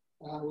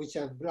 which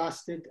have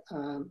lasted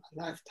a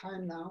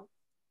lifetime now.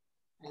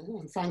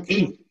 And thank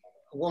him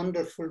for a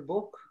wonderful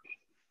book,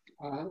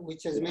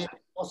 which has made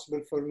it possible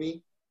for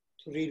me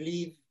to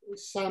relive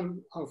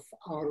some of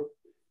our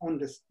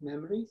fondest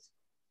memories.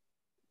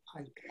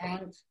 I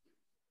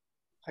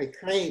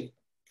crave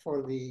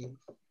for the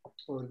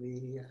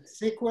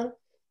sequel.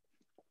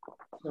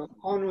 So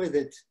on with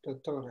it,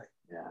 Dottore.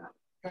 Yeah.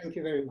 Thank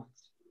you very much.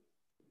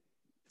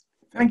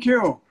 Thank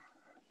you,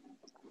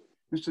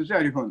 Mr.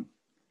 Zarifun.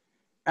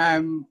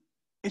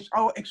 It's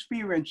our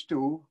experience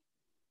too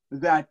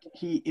that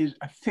he is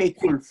a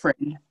faithful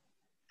friend,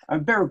 a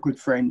very good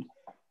friend,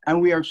 and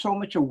we are so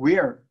much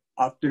aware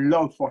of the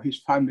love for his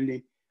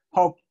family,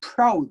 how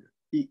proud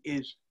he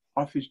is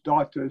of his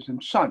daughters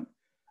and son,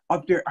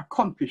 of their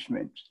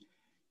accomplishments.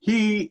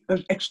 He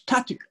was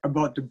ecstatic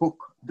about the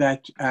book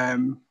that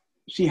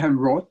Siham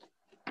wrote,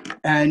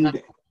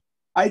 and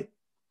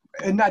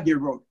Nadia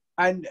wrote,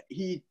 and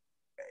he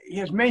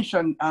has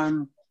mentioned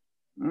at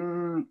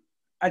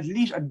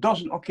least a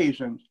dozen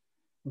occasions.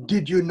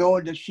 Did you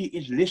know that she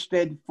is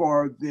listed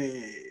for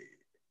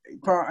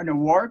an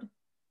award?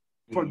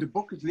 For the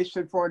book is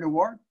listed for an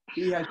award?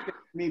 He has said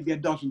maybe a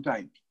dozen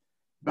times.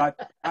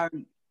 But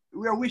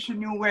we are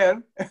wishing you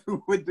well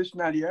with this,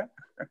 Nadia.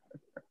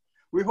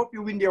 We hope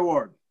you win the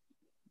award.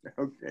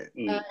 Okay.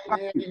 May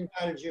I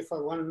indulge you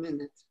for 1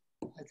 minute?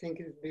 I think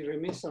it would be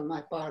remiss on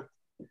my part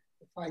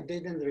if I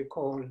didn't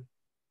recall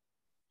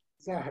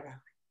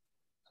Zahra,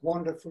 a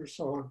wonderful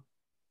soul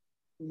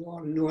we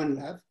all knew and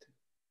loved,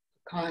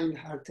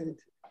 kind-hearted,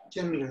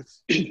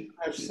 generous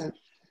person,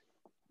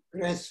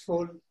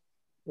 graceful,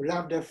 who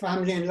loved her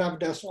family and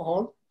loved us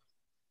all.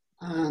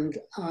 And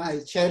I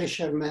cherish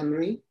her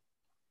memory.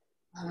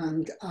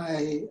 And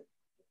I,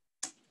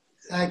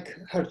 like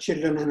her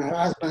children and her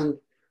husband,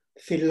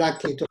 feel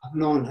lucky to have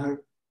known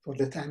her for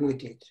the time we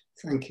did.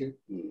 Thank you.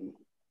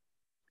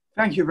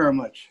 Thank you very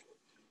much.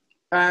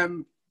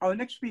 Our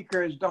next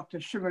speaker is Dr.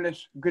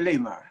 Shimelis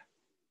Gulema.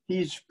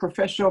 He's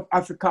Professor of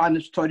Africana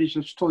Studies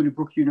at Stony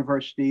Brook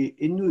University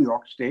in New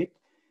York State,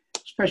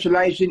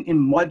 specializing in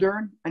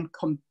modern and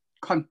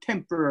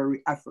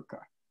contemporary Africa,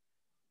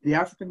 the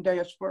African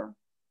diaspora,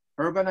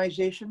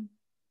 urbanization,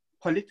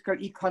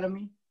 political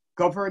economy,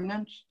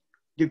 governance,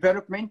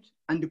 development,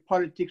 and the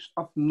politics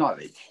of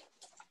knowledge.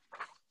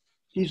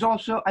 He's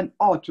also an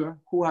author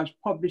who has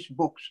published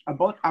books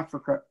about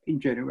Africa in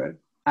general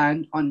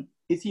and on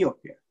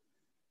Ethiopia.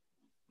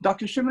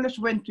 Dr. Similis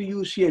went to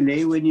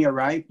UCLA when he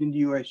arrived in the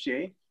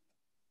USA,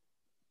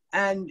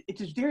 and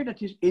it is there that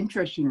his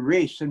interest in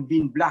race and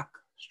being Black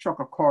struck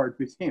a chord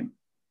with him.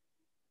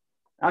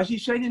 As he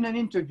said in an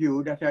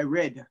interview that I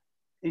read,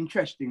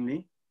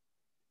 interestingly,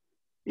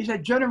 he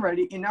said,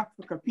 generally in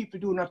Africa, people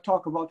do not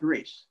talk about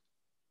race.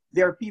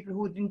 There are people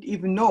who didn't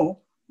even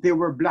know they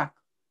were Black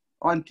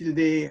until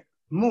they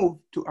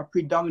moved to a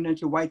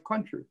predominantly white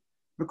country,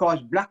 because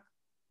Black,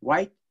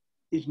 white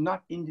is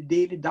not in the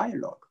daily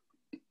dialogue.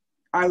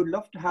 I would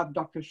love to have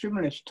Dr.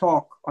 Similis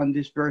talk on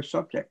this very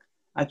subject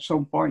at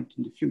some point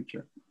in the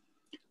future.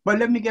 But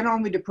let me get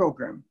on with the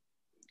program.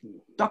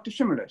 Dr.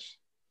 Similis,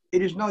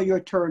 it is now your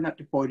turn at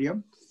the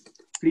podium.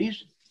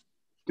 Please,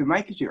 the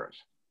mic is yours.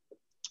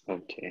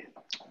 Okay.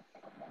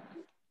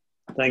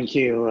 Thank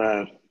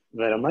you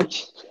very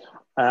much.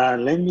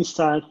 Let me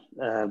start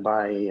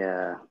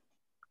by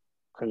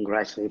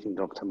congratulating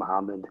Dr.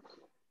 Mohammed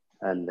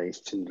and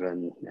his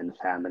children and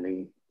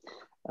family.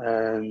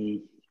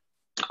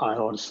 I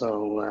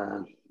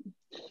also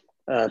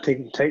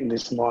take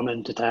this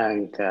moment to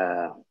thank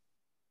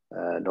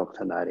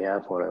Dr.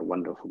 Nadia for a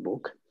wonderful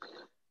book,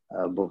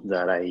 a book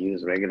that I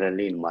use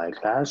regularly in my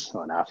class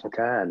on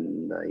Africa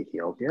and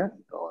Ethiopia.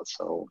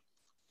 Also,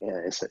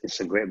 it's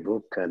a great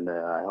book, and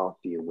I hope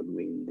you will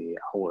win the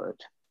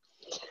award.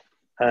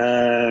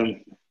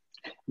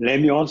 Let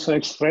me also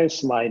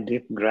express my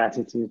deep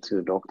gratitude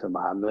to Dr.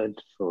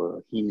 Mohammed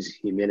for his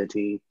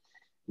humility,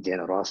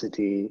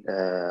 generosity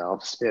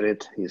of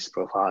spirit, his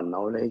profound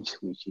knowledge,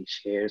 which he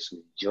shares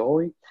with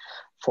joy,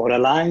 for a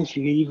life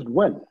lived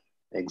well,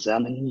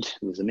 examined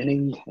with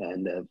meaning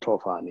and a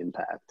profound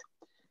impact.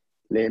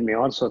 Let me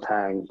also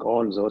thank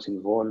all those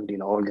involved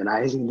in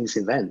organizing this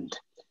event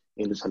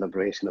in the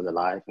celebration of the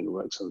life and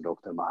works of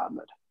Dr.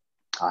 Mohammed.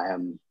 I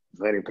am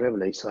very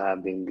privileged to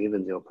have been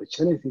given the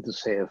opportunity to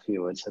say a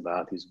few words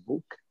about his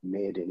book,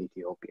 Made in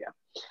Ethiopia.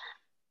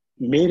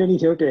 Made in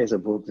Ethiopia is a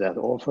book that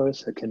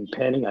offers a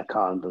compelling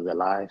account of the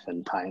life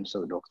and times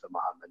of Dr.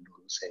 Mohammed Nur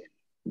Hussein,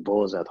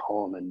 both at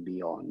home and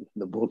beyond.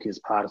 The book is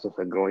part of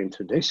a growing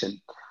tradition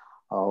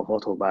of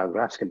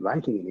autobiographical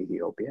writing in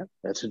Ethiopia,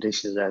 a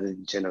tradition that is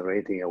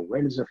generating a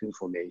wealth of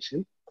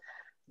information,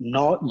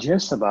 not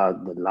just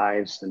about the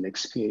lives and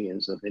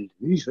experience of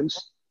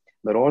individuals,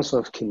 but also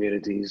of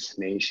communities,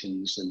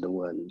 nations, and the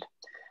world.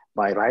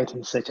 By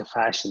writing such a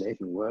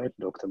fascinating work,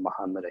 Dr.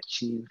 Mohammed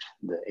achieved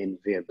the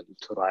enviable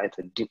to write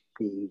a deeply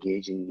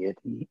engaging yet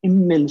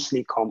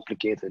immensely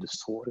complicated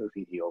story of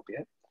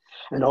Ethiopia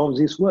and of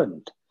this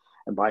world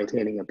by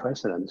telling a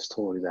personal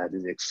story that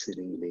is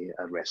exceedingly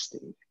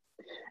arresting.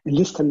 In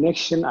this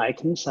connection,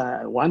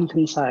 one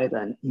can cite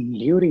an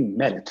enduring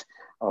merit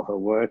of a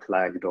work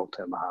like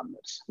Dr.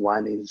 Mohammed's.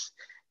 One is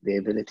the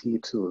ability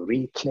to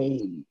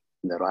reclaim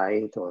the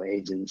right or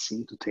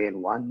agency to tell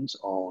one's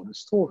own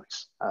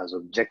stories as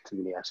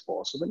objectively as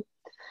possible,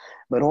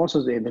 but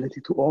also the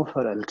ability to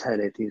offer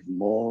alternative,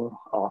 more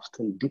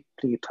often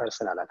deeply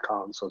personal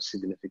accounts of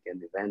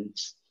significant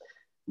events,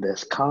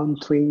 thus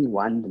countering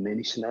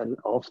one-dimensional,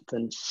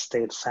 often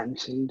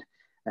state-sanctioned,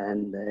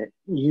 and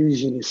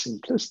usually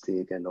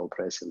simplistic and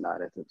oppressive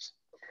narratives.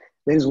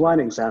 There is one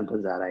example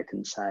that I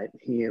can cite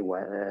here,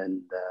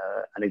 and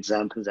an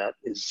example that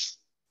is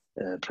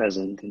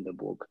present in the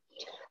book.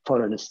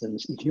 For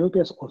instance,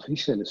 Ethiopia's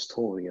official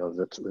story of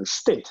the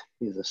state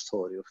is a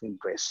story of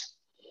embrace,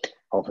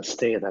 of a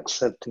state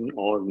accepting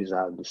all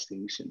without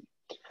distinction.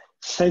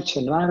 Such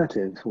a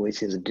narrative,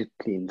 which is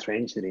deeply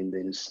entrenched in the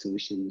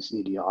institutions,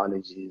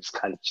 ideologies,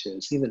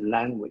 cultures, even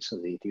language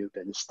of the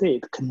Ethiopian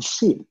state,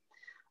 conceal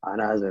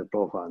another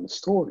profound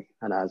story,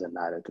 another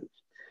narrative,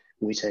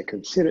 which I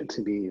consider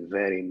to be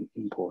very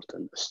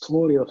important. A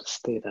story of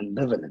state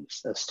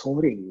ambivalence, a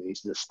story in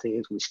which the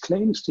state, which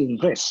claims to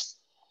embrace,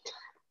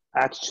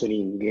 actually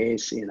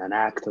engage in an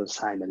act of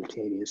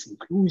simultaneous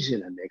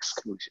inclusion and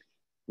exclusion,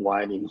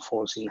 while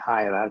enforcing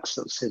hierarchies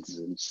of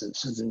citizens and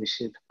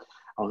citizenship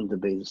on the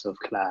basis of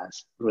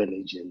class,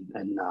 religion,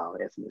 and now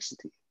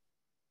ethnicity.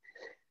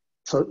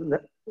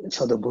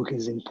 So the book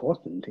is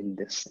important in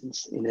this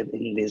sense,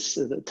 in this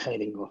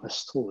telling of a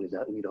story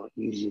that we don't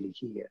usually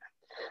hear.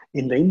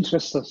 In the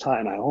interest of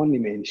time, I only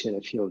mention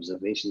a few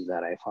observations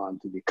that I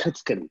found to be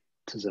critical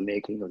to the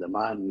making of the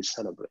man we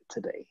celebrate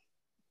today.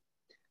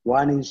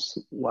 One is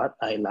what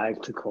I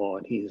like to call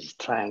his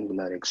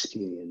triangular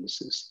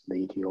experiences: the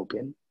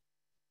Ethiopian,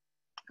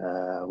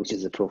 which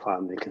is a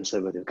profoundly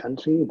conservative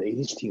country, the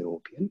East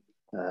European,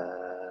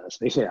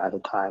 especially at the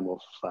time of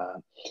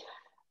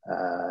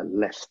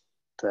left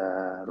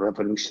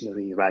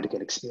revolutionary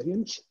radical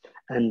experience,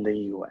 and the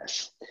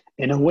US.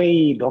 In a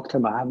way, Dr.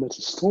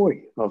 Mohammed's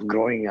story of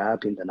growing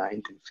up in the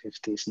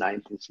 1950s,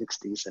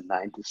 1960s, and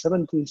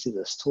 1970s is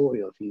a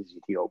story of his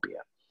Ethiopia,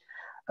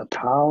 a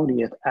proud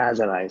yet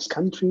Azerized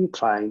country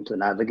trying to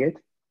navigate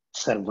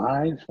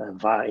survive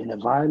in a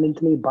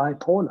violently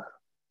bipolar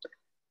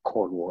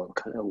Cold War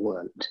kind of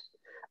world.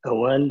 A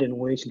world in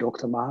which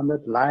Dr.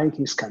 Mohammed, like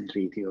his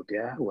country,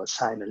 Ethiopia, was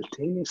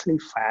simultaneously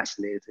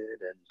fascinated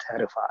and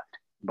terrified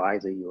by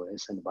the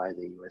US and by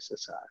the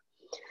USSR.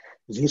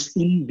 This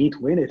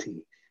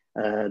in-betweenity,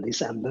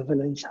 this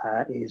ambivalence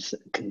is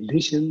a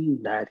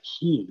condition that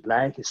he,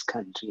 like his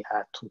country,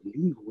 had to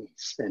live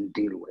with and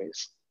deal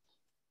with.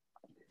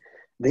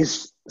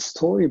 This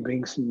story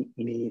brings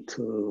me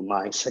to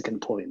my second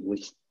point,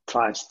 which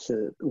ties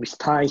to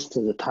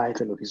the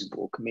title of his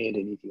book, Made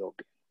in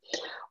Ethiopia.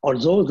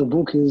 Although the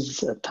book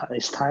is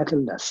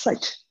titled as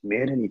such,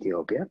 Made in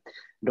Ethiopia,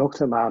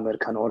 Dr. Mohammed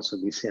can also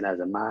be seen as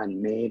a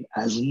man made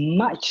as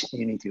much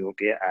in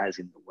Ethiopia as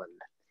in the world.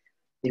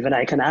 Even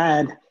I can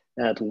add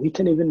that we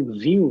can even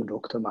view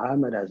Dr.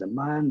 Mohammed as a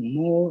man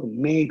more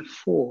made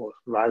for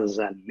rather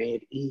than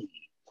made in,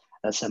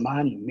 as a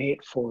man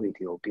made for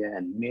Ethiopia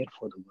and made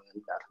for the world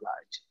at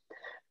large.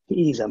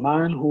 He is a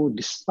man who,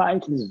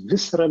 despite his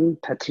visceral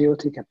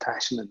patriotic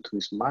attachment to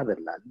his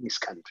motherland, his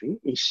country,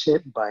 is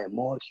shaped by a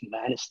more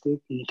humanistic,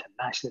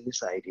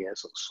 internationalist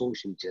ideas of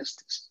social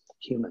justice,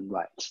 human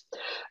rights.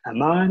 A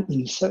man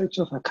in search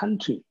of a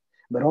country,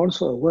 but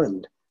also a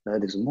world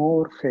that is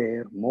more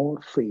fair,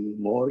 more free,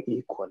 more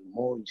equal,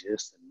 more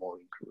just, and more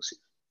inclusive.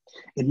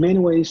 In many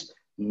ways,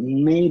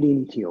 Made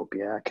in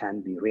Ethiopia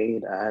can be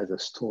read as a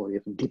story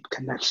of deep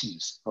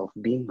connections, of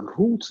being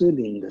rooted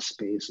in the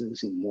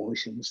spaces,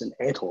 emotions, and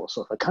ethos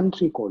of a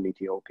country called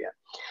Ethiopia.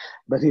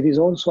 But it is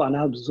also an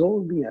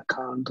absorbing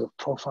account of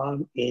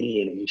profound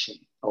alienation,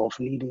 of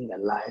leading a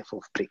life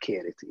of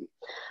precarity,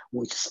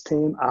 which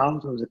stem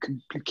out of the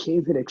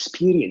complicated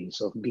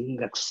experience of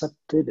being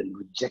accepted and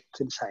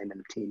rejected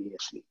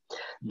simultaneously,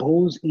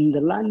 both in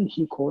the land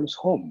he calls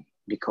home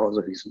because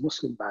of his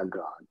Muslim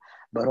background,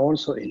 but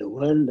also in a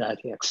world that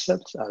he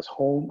accepts as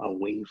home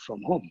away from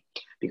home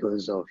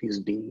because of his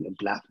being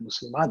a Black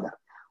Muslim mother,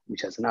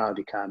 which has now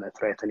become a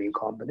threatening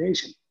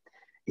combination.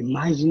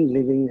 Imagine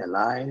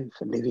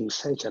living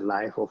such a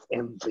life of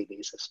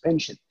everyday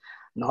suspension,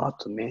 not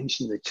to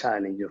mention the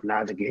challenge of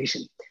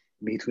navigation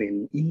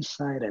between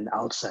inside and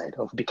outside,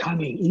 of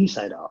becoming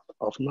inside out,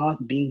 of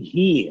not being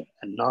here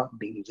and not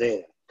being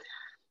there,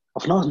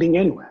 of not being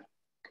anywhere.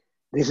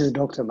 This is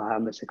Dr.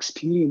 Mohammed's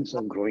experience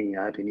of growing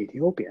up in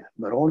Ethiopia,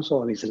 but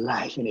also of his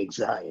life in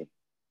exile,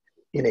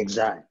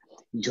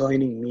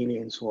 joining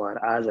millions who are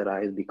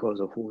Azeris because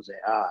of who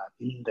they are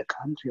in the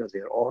country of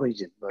their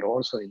origin, but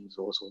also in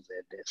those of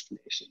their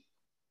destination.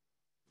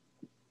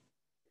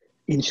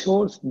 In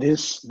short,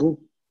 this book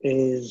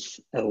is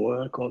a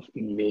work of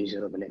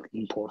immeasurable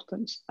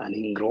importance, an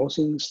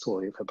engrossing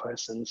story of a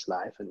person's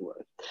life and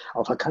work,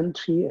 of a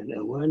country and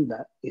a world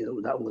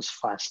that was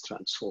fast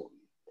transformed.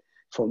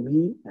 For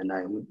me, and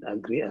I would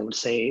agree, I would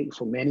say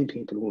for many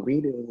people who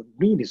read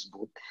this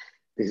book,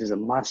 this is a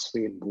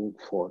must-read book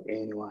for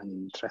anyone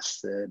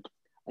interested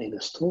in a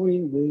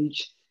story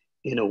which,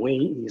 in a way,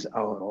 is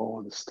our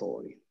own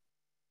story.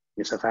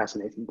 It's a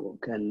fascinating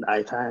book, and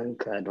I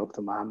thank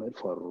Dr. Mohammed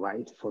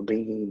for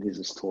bringing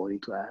this story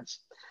to us.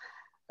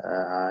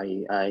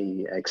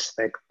 I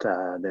expect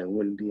there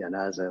will be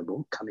another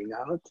book coming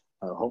out,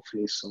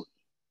 hopefully soon.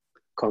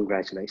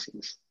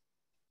 Congratulations.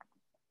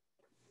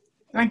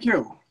 Thank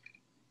you.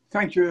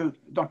 Thank you,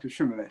 Dr.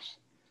 Shimeles.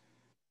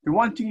 The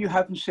one thing you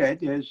haven't said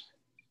is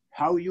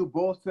how you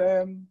both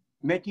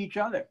met each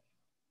other.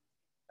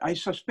 I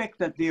suspect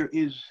that there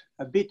is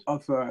a bit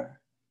of a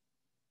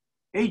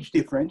age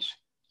difference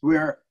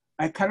where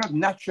I cannot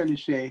naturally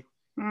say,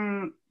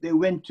 they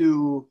went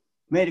to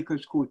medical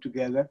school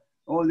together,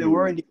 or they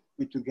were in the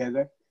Army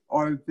together,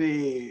 or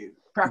they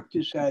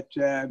practice at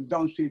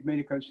Downstate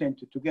Medical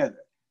Center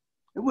together.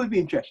 It would be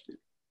interesting.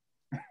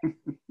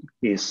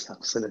 Yes,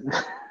 absolutely.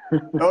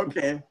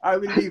 Okay, I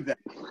will leave that.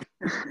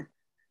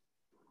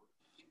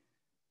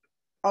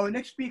 Our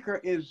next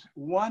speaker is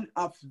one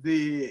of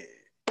the... is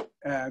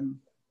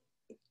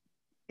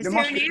there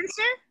an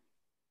answer?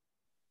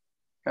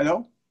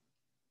 Hello?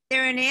 Is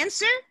there an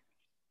answer?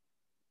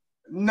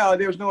 No,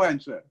 there's no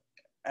answer.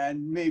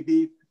 And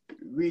maybe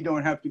we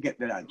don't have to get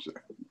that answer.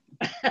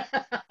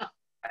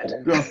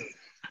 So,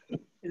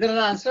 is there an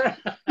answer?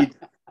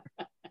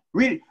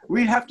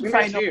 We'll have to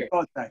find out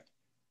about that.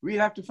 We'll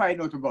have to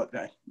find out about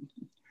that.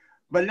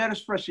 But let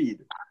us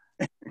proceed.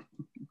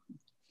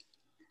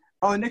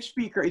 Our next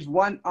speaker is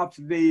one of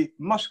the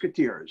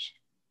Musketeers.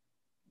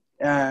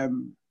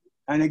 And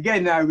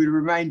again, I will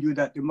remind you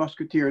that the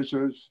Musketeers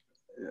was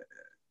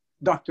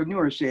Dr.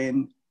 Nur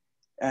Hussein,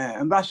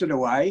 Ambassador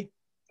Y,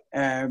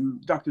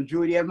 Dr.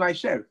 Judy, and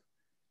myself.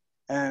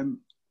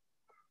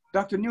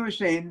 Dr. Nur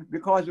Hussein,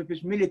 because of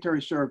his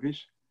military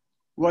service,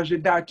 was the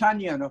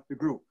D'Artagnan of the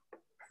group.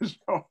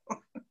 So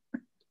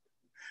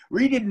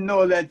we didn't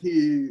know that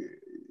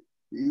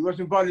he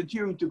wasn't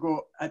volunteering to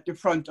go at the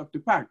front of the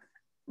pack.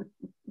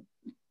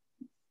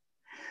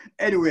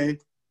 Anyway,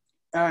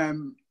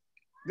 the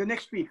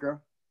next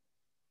speaker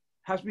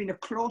has been a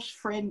close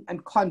friend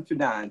and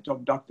confidant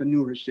of Dr.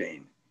 Nur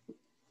Hussein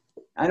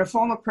and a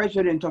former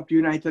president of the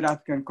United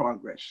African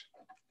Congress.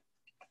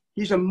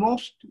 He's a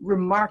most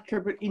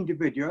remarkable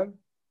individual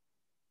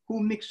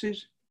who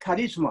mixes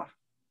charisma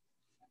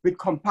with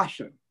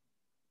compassion.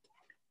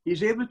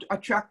 He's able to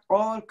attract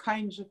all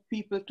kinds of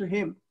people to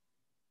him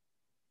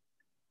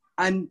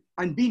and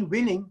being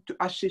willing to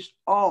assist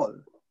all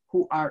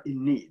who are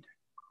in need.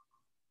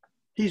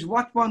 He's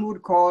what one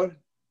would call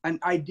an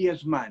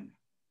ideas man,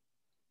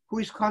 who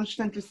is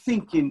constantly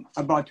thinking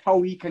about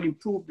how he can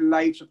improve the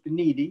lives of the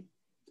needy,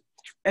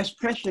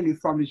 especially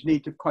from his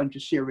native country,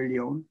 Sierra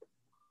Leone,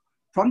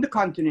 from the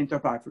continent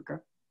of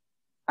Africa,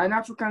 and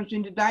Africans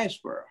in the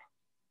diaspora.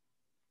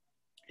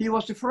 He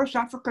was the first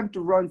African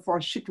to run for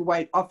a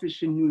citywide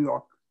office in New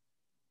York.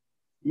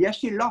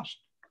 Yes, he lost,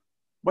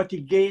 but he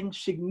gained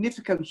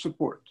significant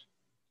support,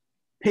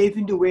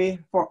 paving the way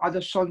for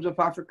other sons of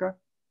Africa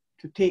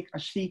to take a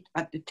seat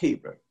at the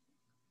table.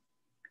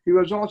 He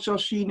was also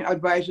senior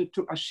advisor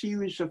to a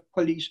series of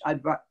police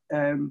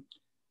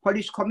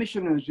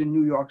commissioners in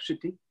New York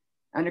City,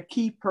 and a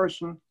key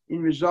person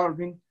in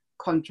resolving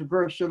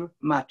controversial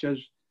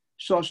matters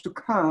so as to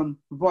calm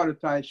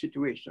volatile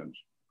situations.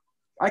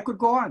 I could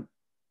go on,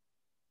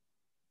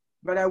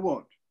 but I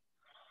won't.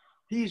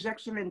 His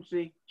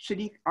Excellency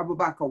Sadiq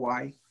Abubakar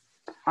Y,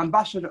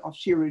 Ambassador of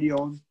Sierra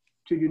Leone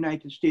to the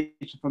United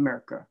States of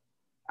America.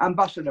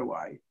 Ambassador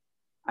Y,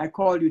 I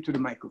call you to the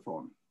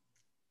microphone.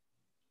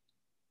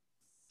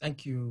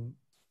 Thank you.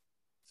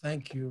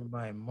 Thank you,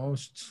 my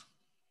most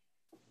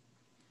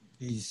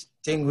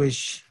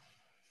distinguished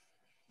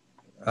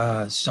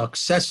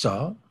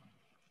successor,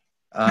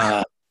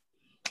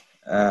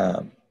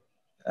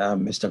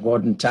 Mr.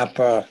 Gordon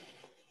Tapper.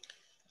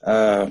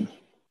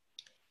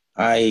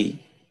 I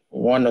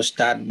want to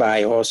start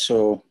by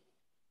also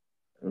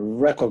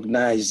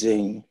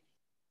recognizing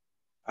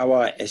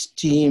our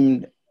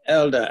esteemed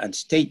elder and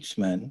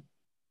statesman,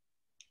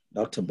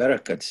 Dr.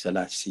 Barakat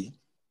Selassie.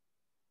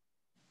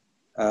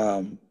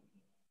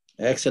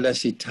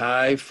 Excellency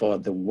Tai, for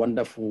the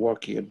wonderful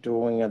work you're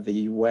doing at the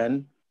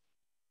UN,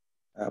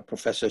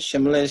 Professor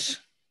Shimlis,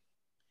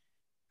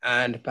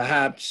 and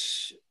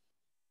perhaps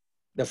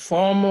the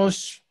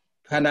foremost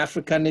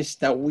Pan-Africanist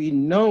that we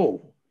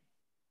know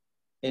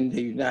in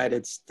the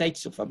United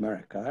States of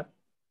America,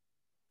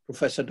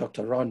 Professor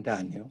Dr. Ron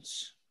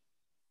Daniels.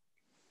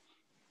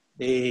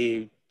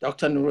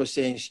 Dr. Nur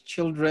Hussein's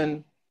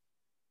children,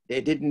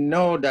 they didn't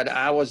know that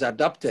I was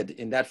adopted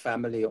in that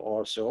family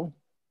also.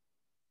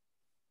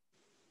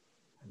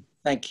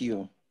 Thank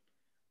you.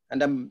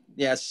 And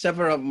there are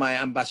several of my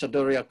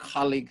ambassadorial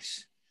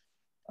colleagues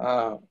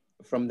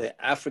from the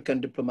African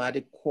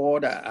Diplomatic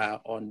Corps that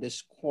are on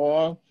this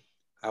call.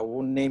 I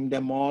won't name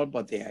them all,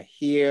 but they are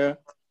here.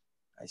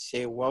 I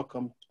say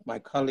welcome to my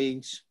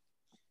colleagues.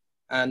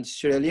 And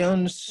Sierra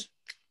Leone's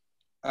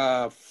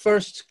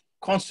first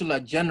Consular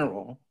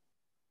General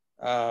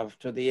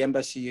to the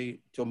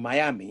embassy to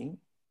Miami,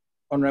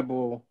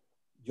 Honorable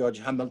George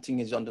Hamilton,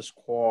 is on this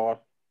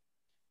call.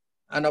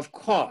 And of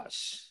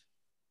course,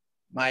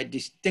 my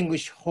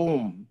distinguished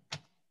home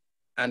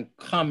and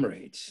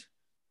comrades,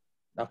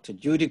 Dr.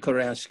 Judy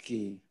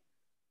Koransky,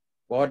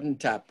 Gordon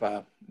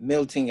Tapper,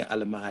 Milton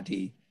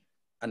Alamadi,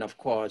 and of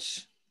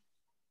course,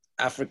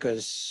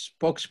 Africa's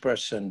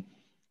spokesperson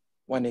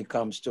when it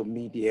comes to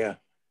media,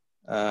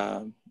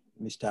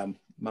 Mr.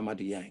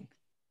 Mamadou Yang.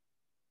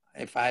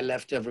 If I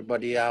left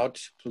everybody out,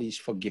 please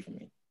forgive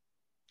me.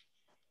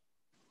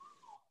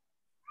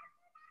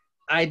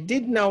 I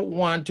did not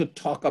want to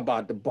talk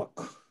about the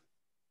book,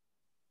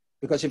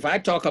 because if I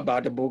talk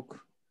about the book,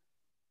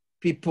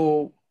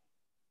 people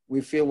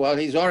will feel, well,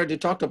 he's already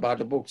talked about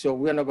the book, so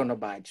we're not going to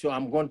buy it. So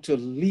I'm going to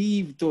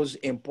leave those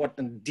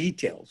important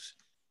details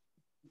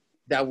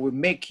that will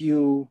make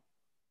you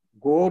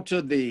go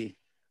to the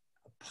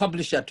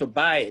publisher to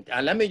buy it.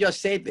 And let me just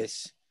say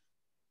this.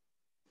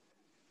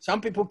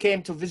 Some people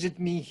came to visit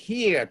me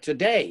here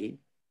today,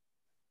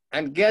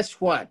 and guess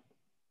what?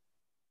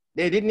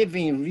 They didn't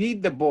even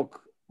read the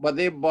book, but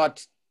they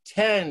bought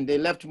 10, they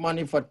left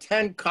money for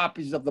 10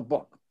 copies of the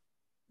book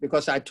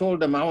because I told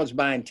them I was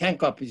buying 10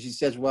 copies. He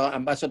says, well,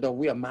 Ambassador,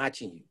 we are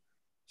matching you.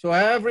 So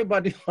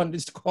everybody on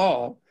this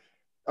call,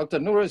 Dr.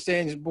 Nur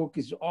Hussein's book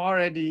is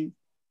already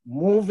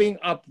moving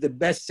up the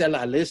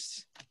bestseller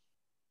list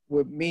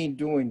with me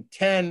doing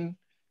 10,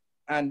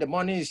 and the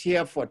money is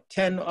here for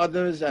 10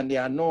 others, and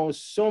there are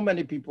so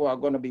many people are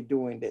going to be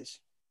doing this.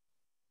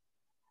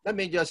 Let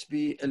me just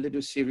be a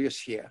little serious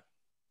here,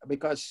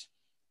 because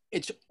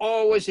it's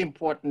always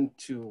important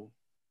to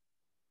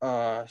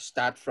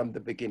start from the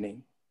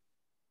beginning.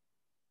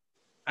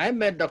 I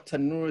met Dr.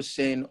 Nur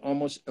Hussein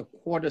almost a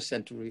quarter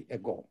century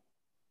ago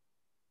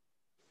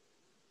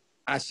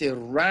as a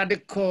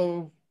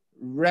radical,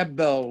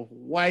 rebel,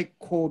 white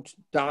coat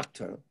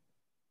doctor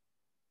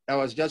that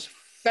was just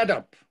fed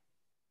up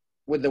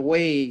with the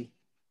way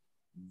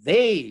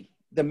the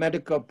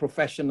medical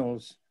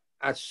professionals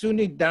at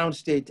SUNY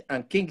Downstate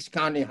and Kings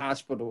County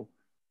Hospital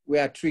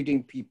were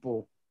treating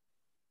people.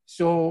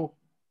 So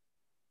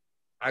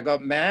I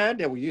got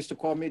mad, and we used to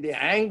call me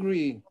the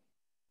angry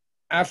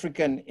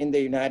African in the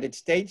United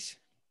States,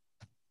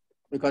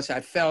 because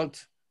I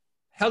felt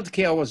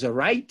healthcare was a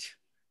right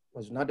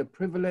was not a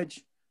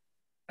privilege,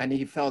 and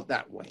he felt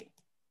that way.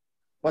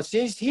 But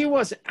since he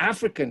was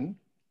African,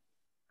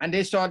 and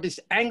they saw this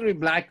angry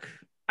Black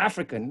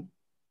African,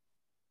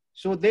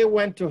 so they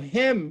went to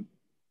him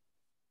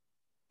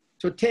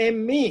to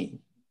tame me,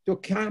 to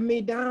calm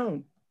me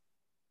down.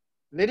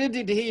 Little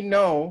did they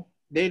know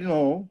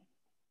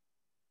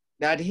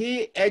that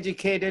he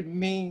educated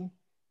me,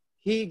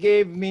 he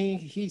gave me,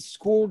 he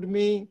schooled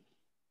me,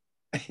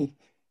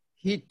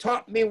 he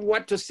taught me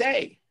what to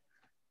say.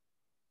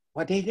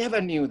 But they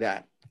never knew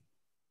that.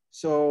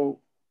 So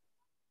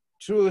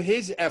through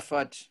his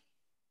effort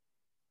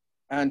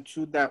and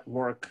through that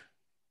work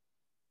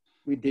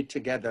we did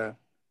together,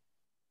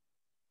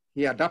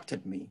 he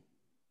adopted me.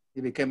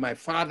 He became my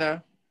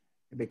father,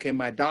 he became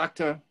my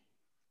doctor,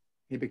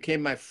 he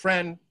became my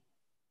friend,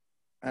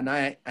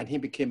 and he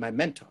became my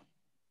mentor.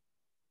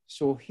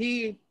 So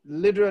he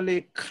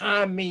literally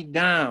calmed me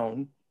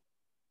down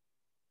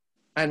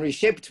and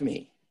reshaped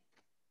me.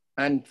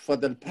 And for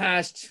the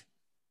past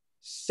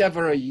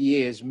several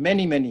years,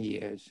 many, many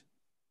years,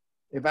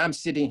 if I'm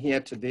sitting here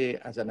today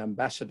as an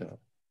ambassador,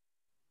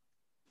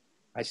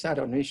 I sat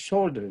on his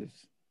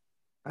shoulders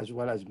as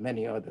well as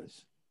many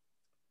others.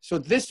 So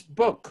this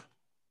book,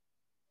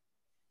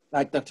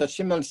 like Dr.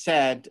 Shimel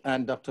said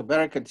and Dr.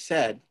 Barakat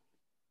said,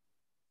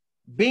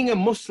 being a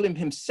Muslim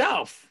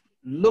himself,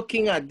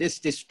 looking at this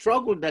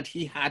struggle that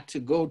he had to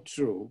go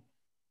through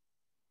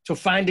to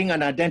finding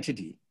an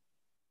identity,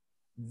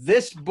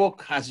 this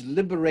book has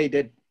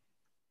liberated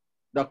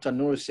Dr.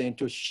 Nur Hussein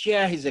to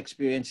share his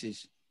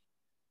experiences.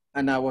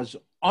 And I was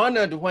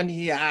honored when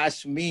he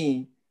asked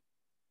me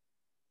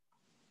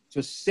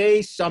to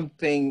say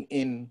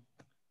something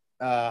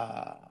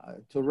to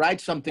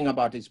write something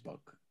about his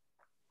book.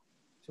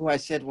 So I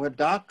said, well,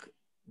 Doc,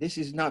 this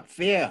is not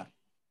fair.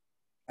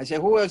 I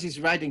said, who else is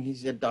writing? He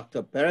said,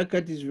 Dr.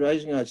 Barakat is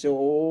writing. I said,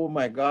 oh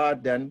my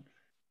God, then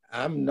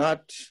I'm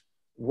not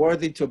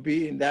worthy to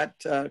be in that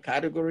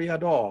category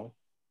at all.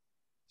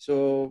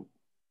 So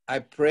I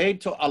prayed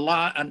to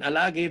Allah, and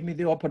Allah gave me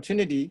the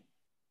opportunity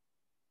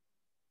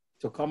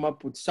to come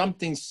up with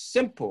something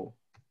simple.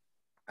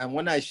 And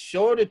when I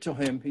showed it to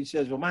him, he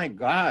says, oh my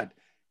God,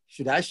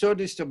 should I show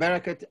this to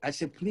Barakat? I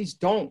said, please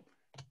don't.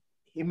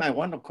 He might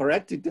want to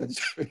correct it,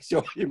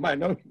 so he might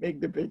not make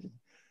the page.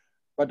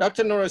 But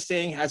Dr. Nur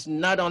Hussein has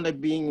not only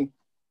been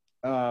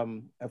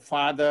a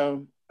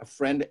father, a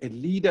friend, a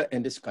leader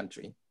in this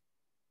country,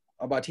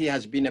 but he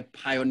has been a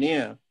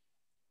pioneer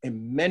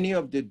in many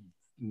of the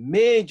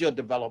major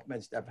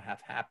developments that have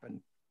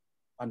happened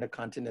on the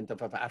continent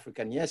of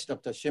Africa. And yes,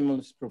 Dr.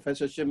 Shimels,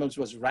 Professor Shimels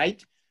was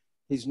right.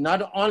 He's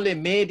not only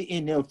made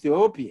in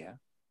Ethiopia,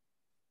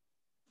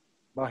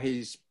 but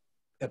he's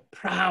a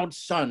proud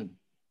son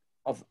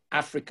of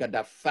Africa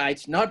that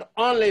fights not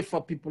only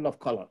for people of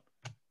color,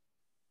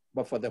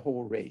 but for the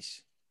whole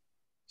race.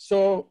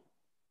 So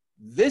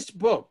this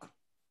book,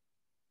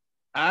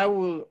 I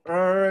will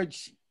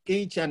urge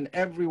each and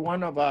every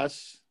one of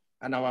us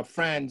and our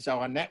friends,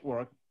 our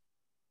network,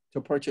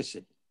 to purchase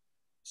it.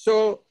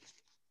 So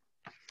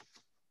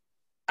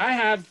I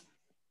have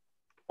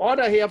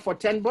order here for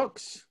 10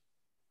 books.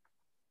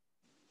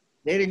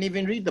 They didn't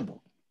even read the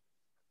book.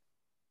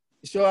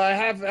 So I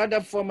have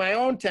order for my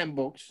own 10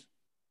 books.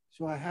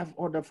 So I have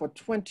order for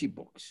 20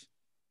 books.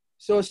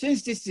 So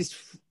since this is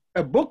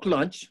a book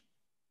launch,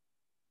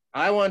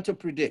 I want to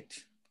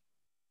predict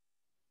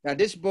that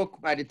this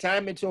book, by the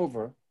time it's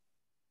over,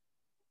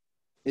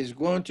 is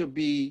going to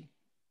be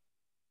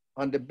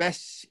on the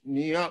best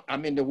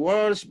the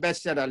world's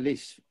bestseller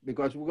list,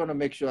 because we're going to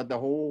make sure the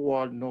whole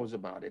world knows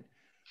about it.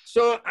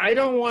 So I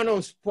don't want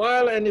to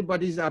spoil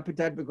anybody's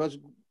appetite, because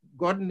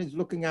Gordon is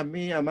looking at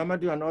me and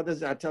Mamadou and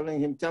others are telling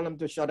him, tell him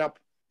to shut up.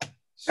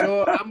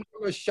 So I'm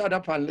going to shut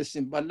up and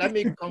listen, but let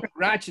me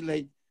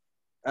congratulate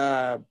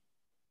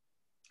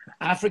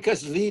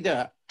Africa's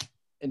leader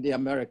in the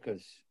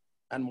Americas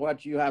and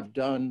what you have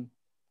done,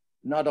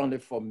 not only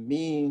for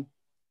me,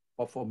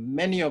 but for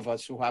many of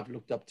us who have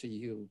looked up to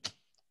you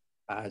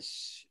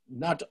as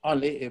not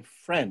only a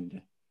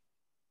friend,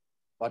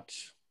 but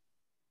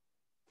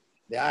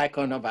the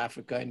icon of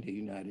Africa in the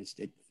United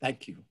States.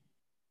 Thank you.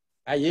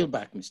 I yield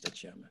back, Mr.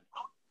 Chairman.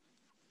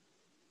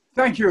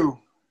 Thank you,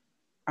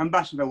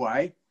 Ambassador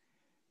Y.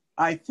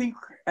 I think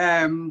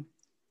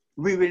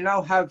we will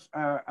now have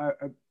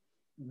a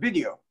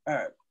video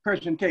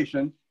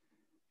presentation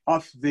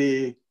of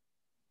the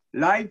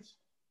life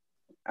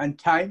and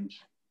times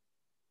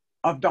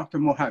of Dr.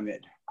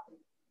 Mohammed.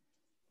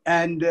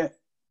 And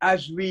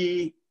as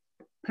we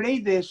play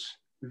this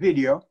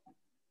video,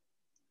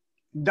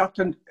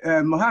 Dr.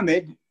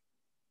 Mohammed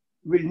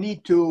will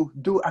need to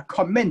do a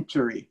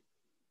commentary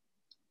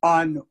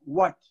on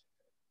what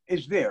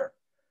is there.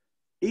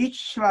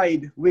 Each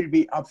slide will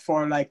be up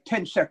for like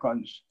 10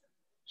 seconds.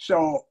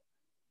 So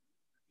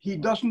he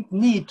doesn't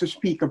need to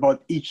speak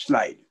about each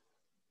slide.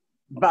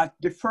 But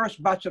the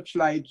first batch of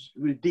slides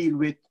will deal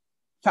with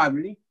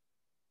family.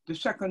 The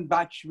second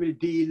batch will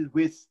deal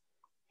with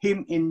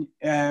him in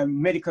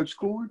medical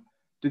school.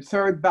 The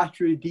third batch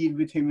will deal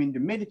with him in the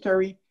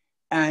military.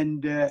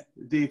 And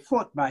the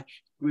fourth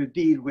match will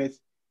deal with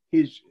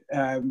his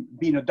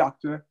being a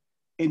doctor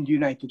in the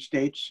United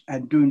States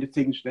and doing the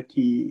things that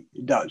he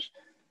does.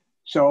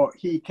 So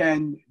he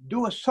can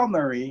do a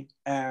summary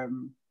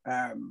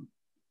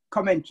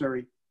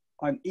commentary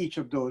on each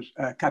of those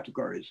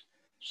categories.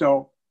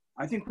 So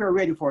I think we're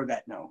ready for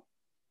that now.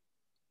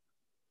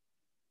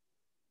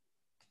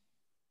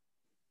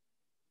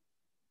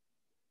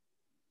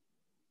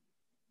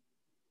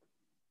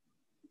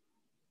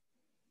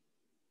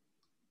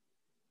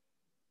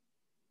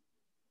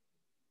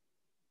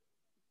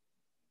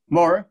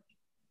 More?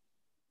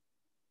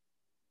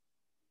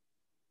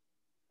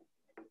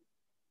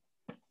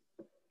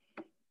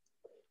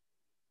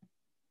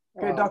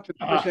 Okay, Dr.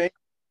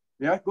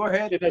 Yeah, go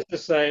ahead. Let's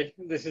just say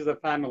this is a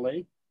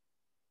family.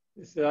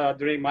 This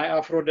during my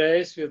Afro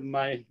days with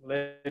my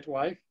late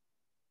wife.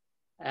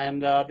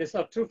 And these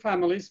are two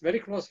families, very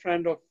close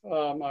friend of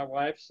my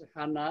wife's,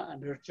 Hannah,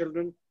 and her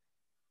children.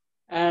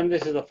 And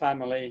this is the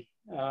family,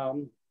 a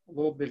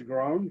little bit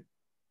grown.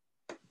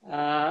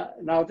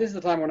 Now, this is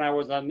the time when I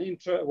was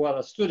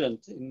a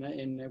student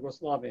in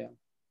Yugoslavia.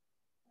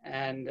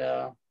 And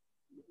of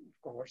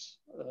course,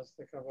 that's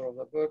the cover of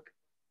the book.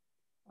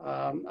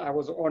 I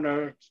was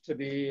honored to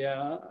be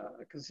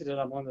considered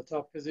among the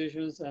top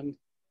physicians, and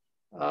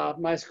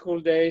my school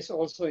days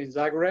also in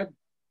Zagreb.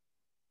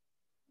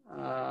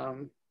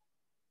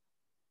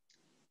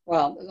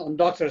 Well, on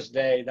Doctor's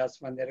Day,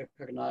 that's when they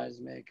recognize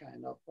me,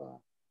 kind of.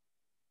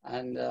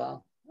 And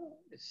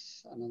this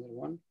is another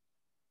one.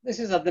 This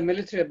is at the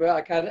military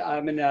academy, I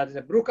mean, at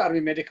the Brook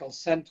Army Medical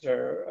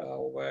Center,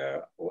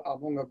 where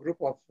among a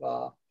group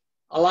of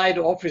Allied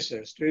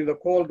officers during the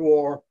Cold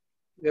War,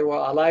 they were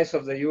allies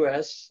of the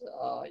U.S.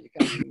 You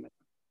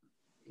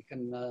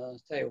can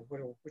say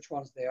which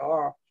ones they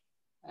are.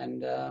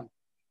 And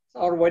it's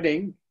our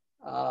wedding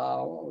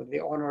with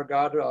the honor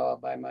guard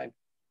by my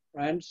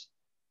friends.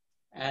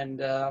 And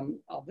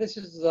this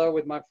is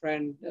with my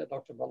friend,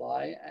 Dr.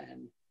 Balai.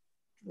 And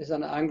this is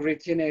an angry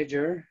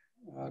teenager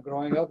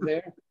growing up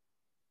there.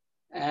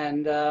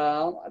 And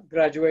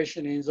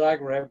graduation in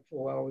Zagreb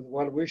with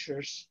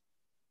well-wishers.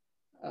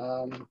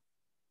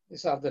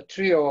 These are the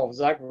trio of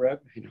Zagreb,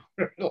 you know,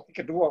 like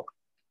a dwarf.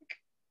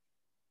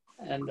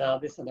 And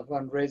this is the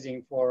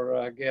fundraising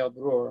for Gail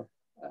Brewer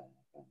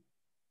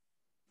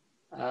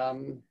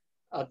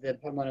at the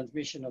permanent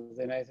mission of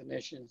the United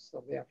Nations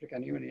of the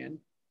African Union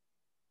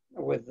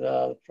with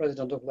the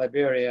president of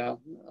Liberia,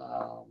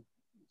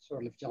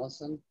 Sirleaf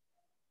Johnson.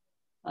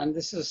 And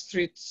this is a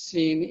street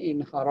scene in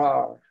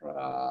Harar.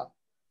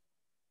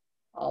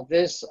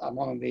 This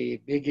among the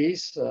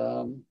biggies,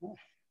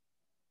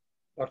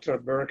 Dr.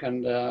 Burke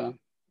and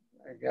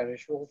Gary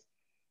Schultz.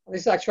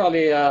 This is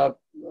actually a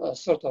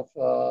sort of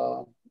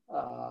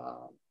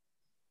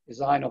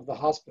design of the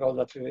hospital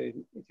that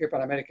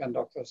Ethiopian American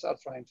doctors are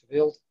trying to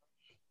build.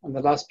 And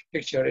the last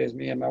picture is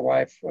me and my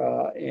wife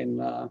in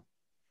a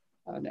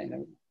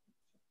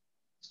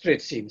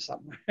street scene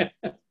somewhere.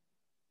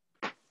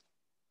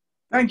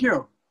 Thank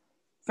you.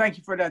 Thank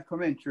you for that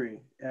commentary,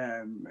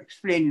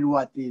 explaining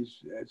what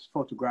these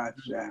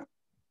photographs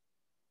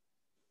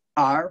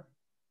are.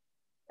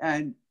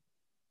 And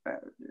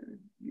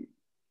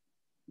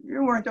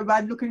you weren't a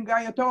bad looking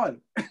guy at all.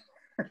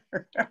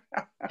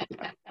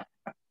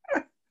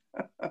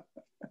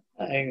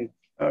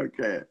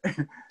 Okay,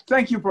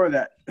 thank you for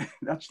that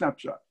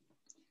snapshot.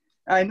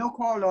 I now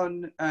call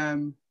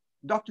on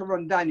Dr.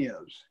 Ron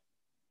Daniels.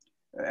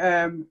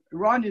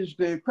 Ron is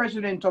the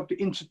president of the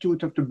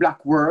Institute of the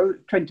Black World,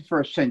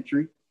 21st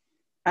Century,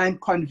 and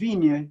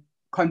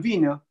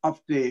convener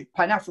of the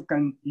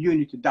Pan-African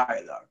Unity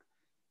Dialogue.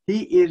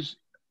 He is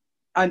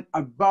an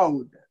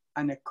avowed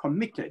and a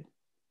committed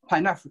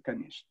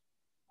Pan-Africanist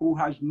who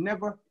has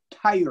never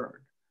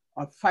tired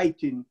of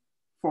fighting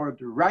for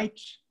the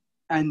rights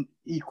and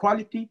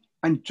equality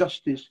and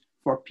justice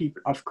for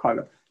people of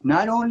color,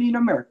 not only in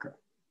America,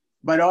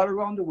 but all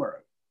around the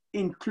world,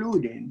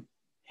 including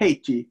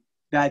Haiti,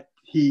 that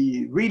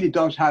he really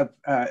does have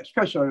a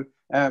special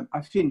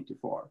affinity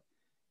for.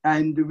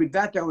 And with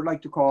that, I would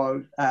like to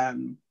call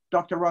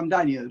Dr. Ron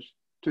Daniels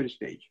to the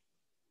stage.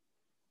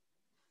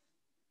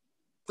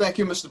 Thank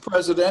you, Mr.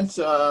 President.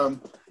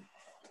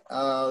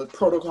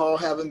 Protocol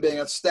having been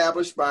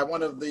established by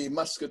one of the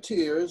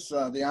Musketeers,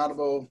 the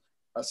Honorable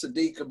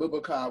Sadiq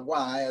Abubakar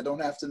Y. I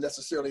don't have to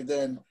necessarily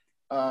then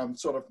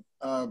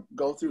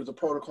go through the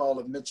protocol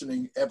of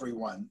mentioning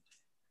everyone.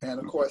 And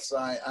of course,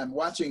 I'm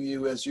watching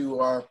you as you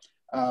are,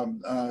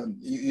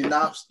 you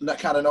now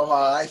kind of know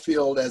how I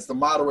feel as the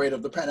moderator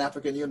of the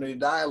Pan-African Unity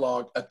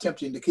Dialogue,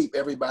 attempting to keep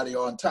everybody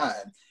on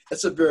time.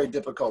 It's a very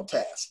difficult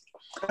task.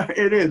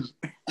 It is.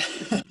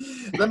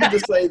 Let me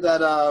just say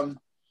that,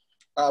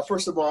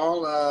 first of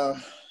all,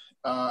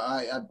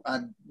 I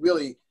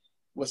really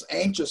was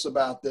anxious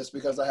about this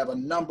because I have a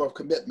number of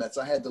commitments.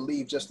 I had to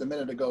leave just a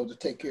minute ago to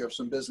take care of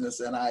some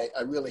business, and I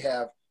really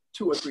have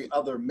 2 or 3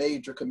 other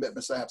major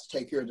commitments I have to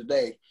take care of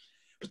today,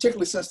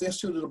 particularly since the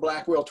Institute of the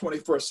Black World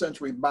 21st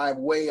Century, by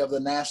way of the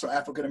National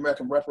African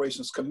American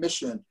Reparations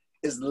Commission,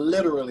 is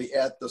literally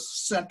at the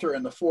center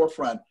and the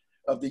forefront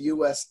of the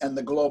US and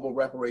the global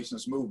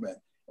reparations movement.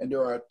 And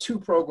there are 2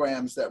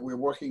 programs that we're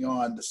working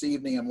on this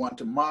evening and one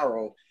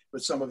tomorrow,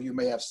 which some of you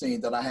may have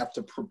seen, that I have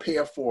to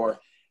prepare for.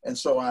 And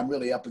so I'm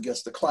really up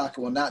against the clock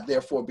and will not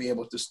therefore be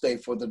able to stay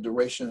for the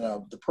duration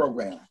of the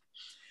program.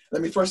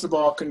 Let me first of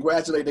all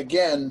congratulate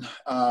again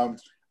our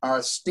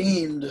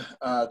esteemed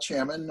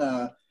chairman,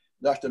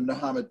 Dr.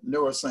 Mohammed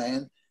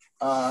Nur-Hussein.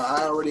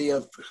 I already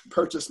have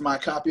purchased my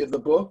copy of the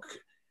book.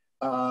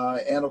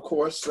 And of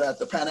course, at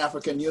the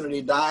Pan-African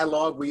Unity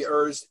Dialogue, we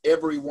urged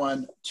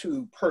everyone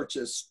to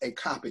purchase a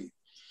copy.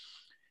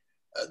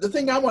 The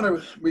thing I want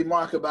to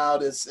remark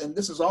about is, and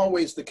this is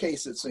always the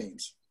case, it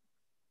seems,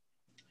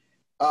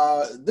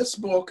 this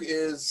book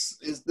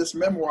this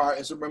memoir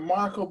is a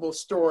remarkable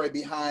story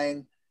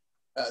behind,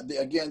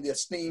 again, the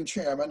esteemed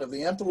chairman of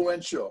the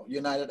influential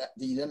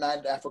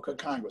United Africa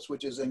Congress,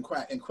 which is an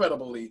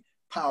incredibly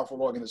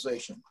powerful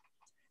organization.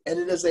 And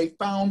it is a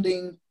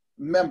founding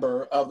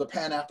member of the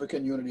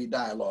Pan-African Unity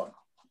Dialogue.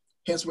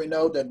 Hence, we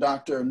know that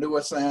Dr.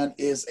 Nur-Hussein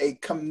is a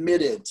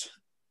committed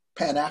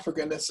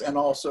Pan-Africanist and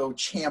also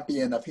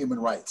champion of human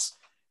rights.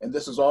 And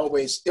this is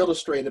always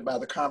illustrated by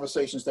the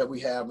conversations that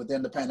we have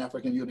within the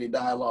Pan-African Unity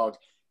Dialogue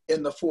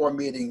in the 4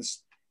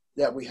 meetings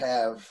that we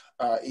have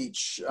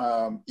each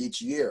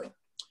year.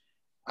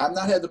 I've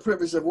not had the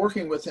privilege of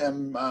working with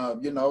him,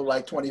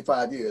 like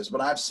 25 years,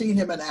 but I've seen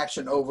him in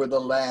action over the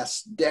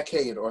last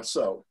decade or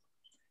so.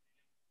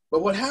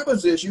 But what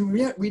happens is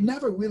we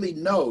never really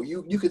know.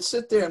 You could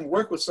sit there and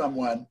work with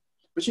someone,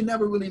 but you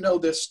never really know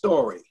their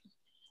story.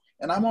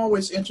 And I'm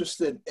always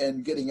interested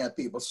in getting at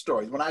people's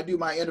stories. When I do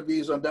my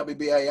interviews on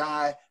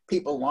WBAI,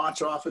 people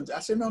launch off and I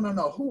say, no,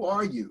 who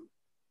are you?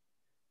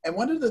 And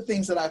one of the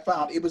things that I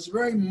found, it was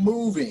very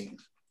moving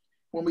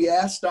when we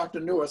asked Dr.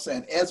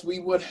 Nur-Hussein, as we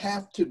would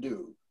have to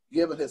do,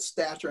 given his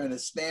stature and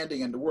his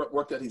standing and the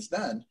work that he's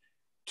done,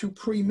 to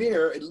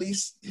premiere at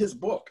least his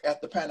book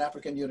at the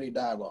Pan-African Unity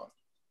Dialogue.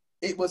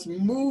 It was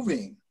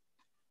moving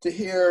to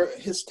hear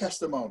his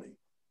testimony,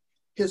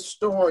 his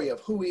story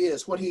of who he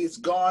is, what he's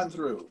gone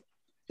through,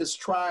 his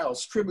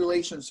trials,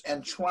 tribulations,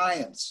 and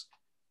triumphs,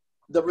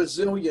 the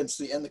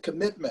resiliency and the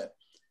commitment,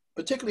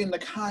 particularly in the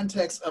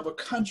context of a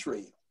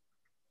country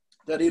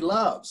that he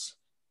loves,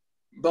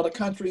 but a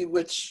country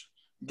which,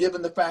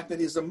 given the fact that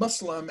he's a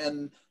Muslim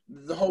and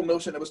the whole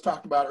notion that was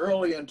talked about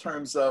earlier in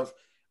terms of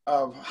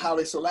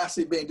Haile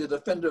Selassie being the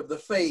defender of the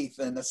faith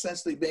and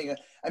essentially being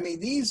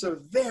these are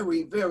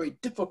very, very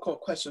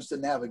difficult questions to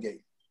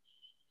navigate.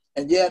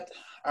 And yet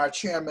our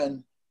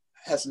chairman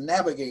has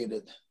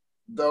navigated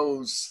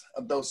those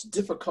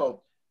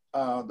difficult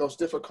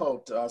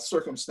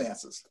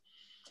circumstances.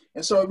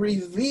 And so it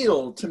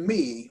revealed to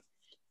me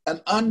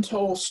an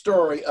untold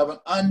story of an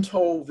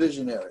untold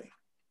visionary.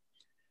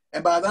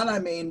 And by that I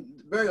mean,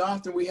 very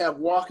often we have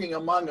walking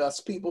among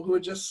us people who are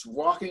just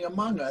walking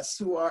among us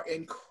who are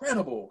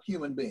incredible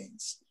human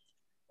beings.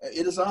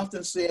 It is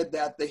often said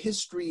that the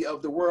history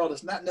of the world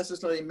is not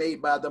necessarily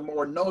made by the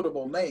more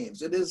notable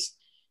names. It is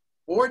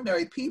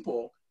ordinary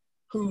people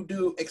who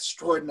do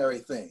extraordinary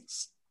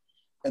things.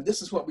 And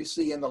this is what we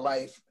see in the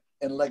life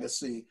and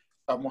legacy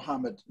of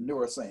Mohammed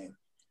Nur-Hussein.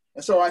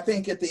 And so I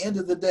think at the end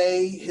of the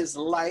day, his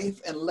life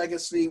and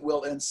legacy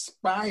will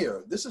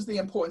inspire. This is the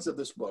importance of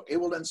this book. It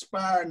will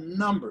inspire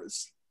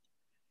numbers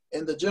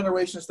in the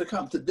generations to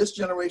come, to this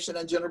generation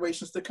and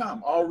generations to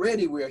come.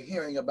 Already we're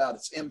hearing about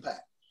its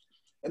impact.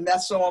 And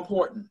that's so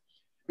important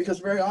because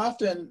very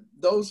often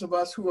those of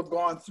us who have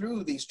gone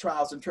through these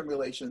trials and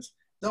tribulations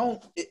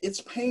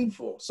it's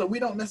painful. So we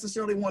don't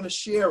necessarily want to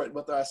share it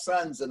with our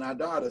sons and our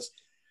daughters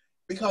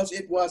because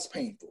it was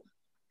painful.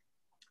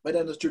 But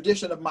in the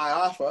tradition of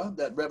Ma'afa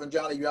that Reverend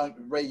Johnny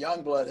Ray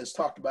Youngblood has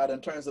talked about in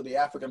terms of the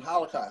African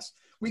Holocaust,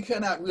 we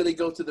cannot really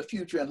go to the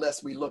future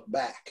unless we look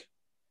back.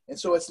 And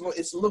so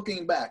it's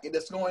looking back and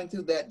it's going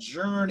through that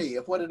journey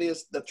of what it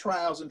is, the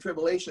trials and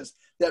tribulations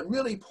that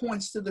really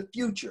points to the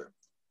future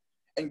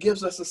and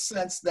gives us a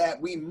sense that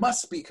we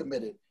must be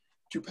committed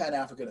to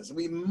Pan-Africanism.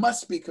 We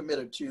must be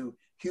committed to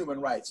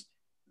human rights,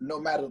 no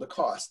matter the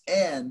cost.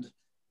 And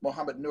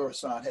Mohammed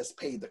Nur-Hussein has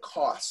paid the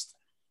cost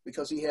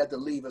because he had to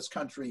leave his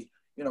country,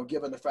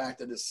 given the fact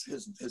that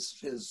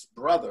his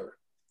brother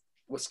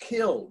was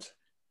killed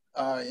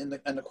in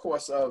the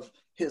course of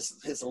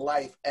his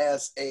life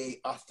as a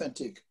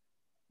authentic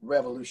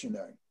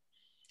revolutionary.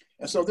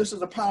 And so this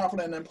is a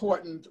powerful and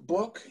important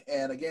book.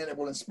 And again, it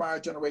will inspire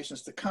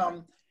generations to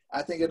come.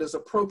 I think it is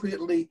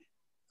appropriately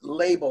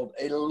labeled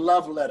a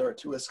love letter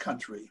to his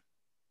country.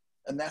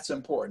 And that's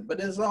important. But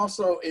it is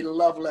also a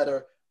love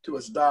letter to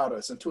his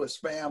daughters and to his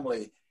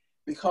family,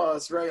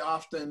 because very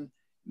often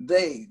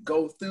they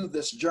go through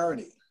this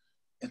journey.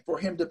 And for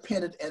him to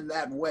pin it in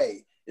that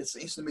way, it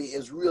seems to me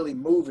is really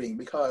moving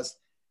because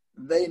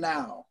they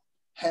now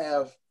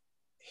have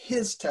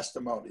his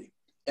testimony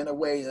in a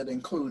way that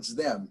includes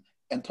them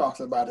and talks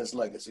about his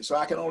legacy. So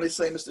I can only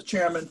say, Mr.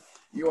 Chairman,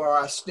 you are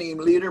our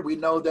esteemed leader. We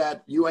know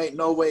that you ain't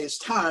no ways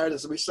tired,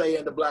 as we say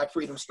in the Black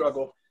freedom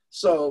struggle.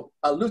 So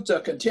a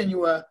luta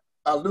continua,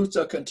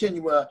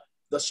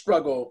 the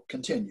struggle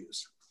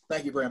continues.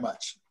 Thank you very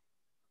much.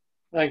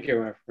 Thank you,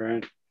 my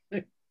friend.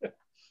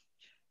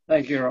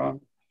 Thank you, Ron.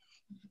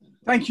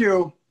 Thank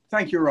you.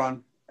 Thank you,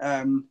 Ron.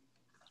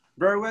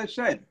 Very well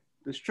said.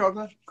 The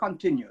struggle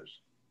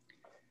continues.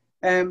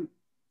 I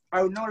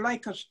would now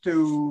like us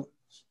to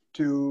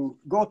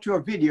go to a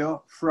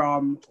video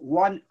from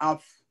one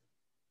of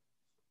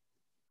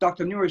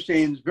Dr. Nur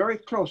Hussein's very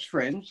close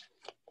friends,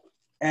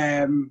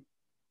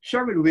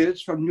 Cheryl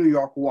Wills from New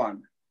York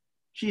One.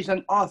 She's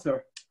an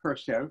author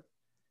herself,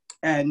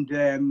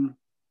 and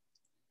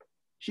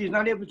she's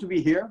not able to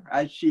be here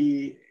as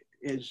she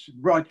is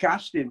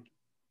broadcasting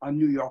on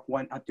New York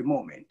One at the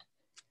moment.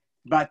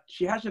 But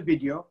she has a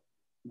video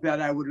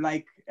that I would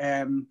like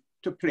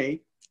to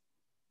play,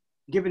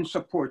 giving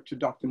support to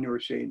Dr. Nur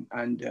Hussein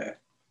and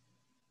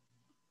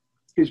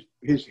his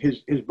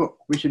book,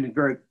 wishing it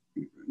very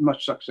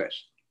much success.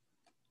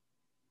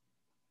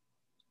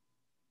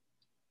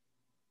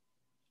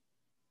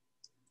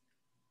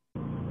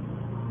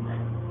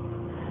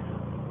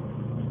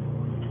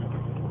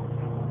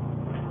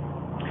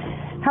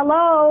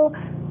 Hello,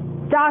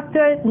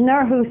 Dr.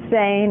 Nur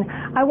Hussein.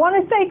 I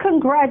want to say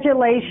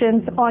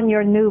congratulations on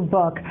your new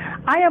book.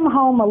 I am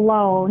home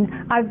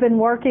alone. I've been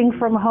working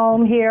from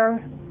home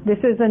here. This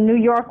is a New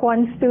York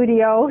One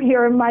studio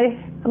here in my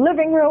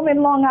living room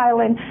in Long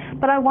Island.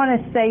 But I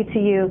want to say to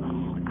you,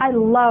 I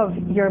love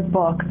your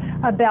book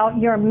about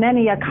your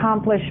many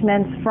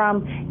accomplishments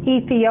from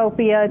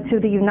Ethiopia to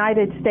the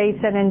United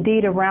States and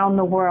indeed around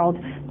the world.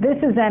 This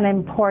is an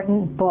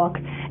important book.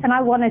 And I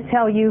want to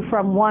tell you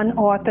from one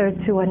author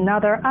to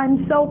another,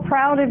 I'm so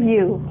proud of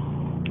you.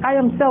 I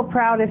am so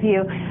proud of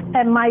you.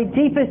 And my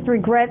deepest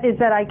regret is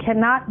that I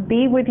cannot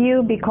be with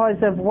you because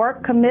of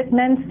work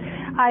commitments.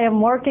 I am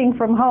working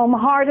from home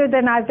harder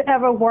than I've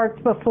ever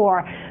worked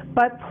before.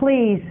 But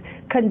please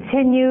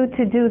continue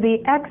to do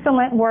the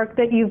excellent work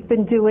that you've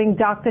been doing,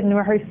 Dr.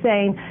 Nur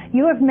Hussein.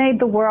 You have made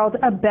the world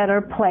a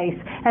better place.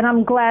 And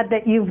I'm glad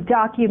that you've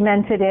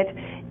documented it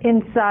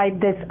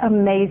inside this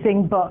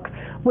amazing book.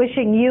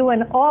 Wishing you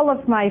and all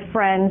of my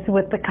friends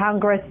with the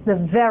Congress the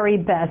very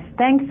best.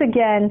 Thanks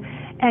again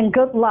and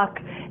good luck.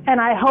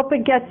 And I hope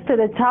it gets to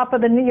the top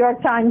of the New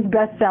York Times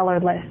bestseller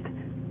list.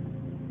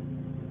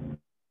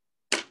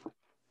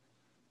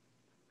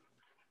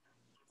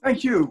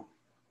 Thank you.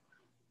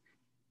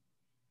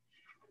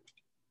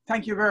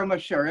 Thank you very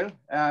much, Cheryl.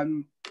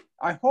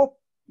 I hope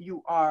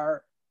you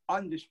are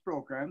on this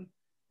program,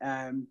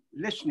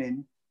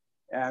 listening,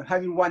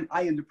 having one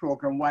eye on the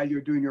program while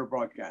you're doing your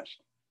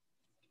broadcast.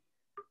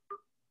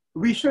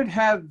 We should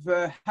have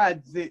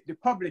had the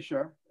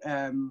publisher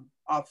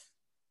of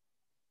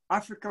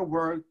Africa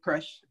World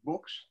Press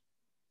Books.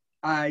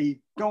 I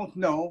don't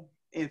know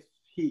if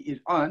he is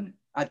on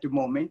at the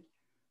moment,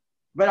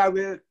 but I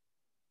will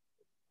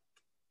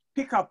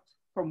pick up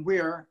from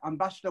where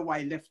Ambassador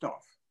Y left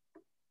off.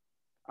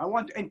 I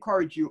want to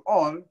encourage you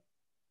all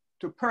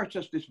to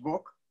purchase this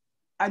book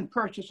and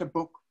purchase a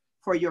book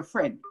for your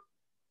friend.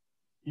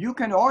 You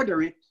can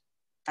order it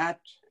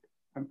at,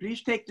 and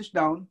please take this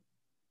down,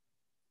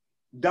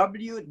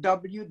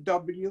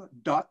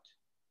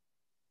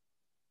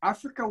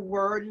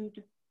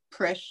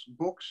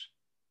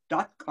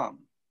 www.africaworldpressbooks.com.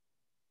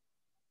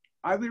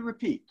 I will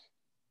repeat,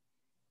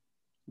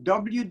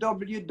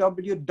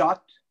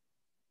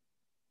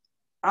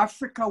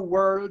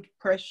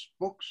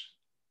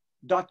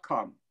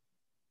 www.africaworldpressbooks.com.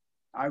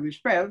 I will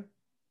spell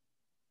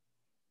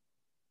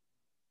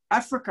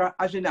Africa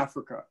as in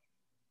Africa,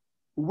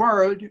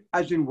 world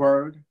as in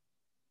world,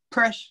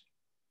 press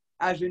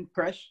as in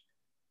press,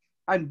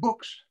 and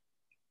books.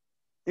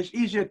 It's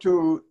easier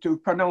to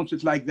pronounce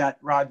it like that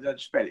rather than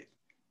spell it.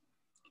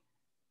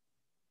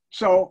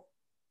 So,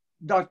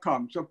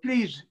 .com. So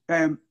please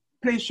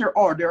place your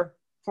order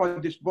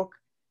for this book.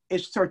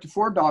 It's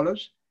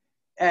 $34.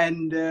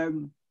 And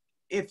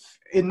if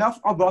enough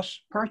of us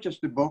purchase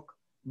the book,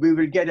 we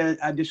will get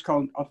a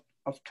discount of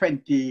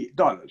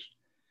 $20.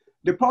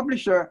 The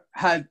publisher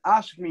had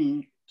asked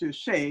me to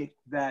say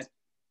that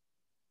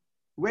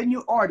when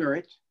you order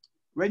it,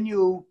 when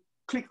you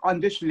click on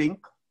this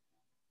link,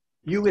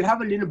 you will have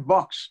a little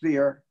box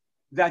there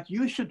that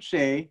you should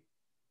say,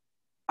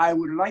 I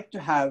would like to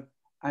have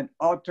an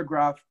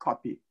autographed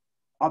copy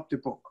of the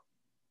book.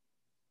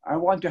 I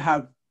want to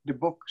have the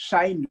book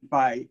signed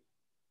by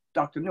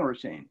Dr. Nur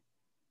Hussein.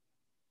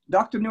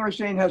 Dr. Nur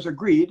Hussein has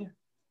agreed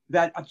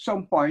that at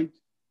some point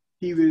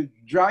he will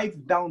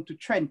drive down to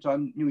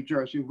Trenton, New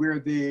Jersey, where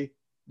the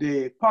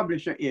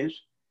publisher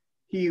is.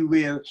 He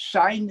will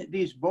sign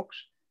these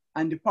books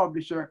and the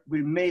publisher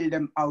will mail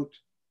them out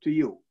to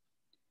you.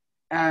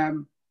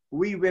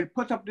 We will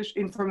put up this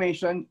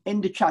information in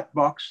the chat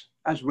box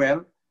as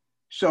well,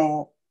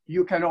 so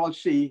you can all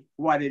see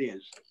what it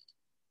is.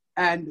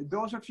 And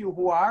those of you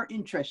who are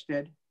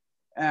interested,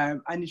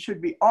 and it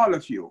should be all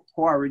of you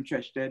who are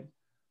interested,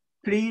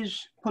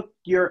 please put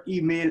your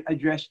email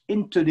address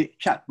into the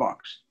chat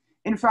box.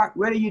 In fact,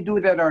 whether you do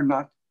that or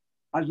not,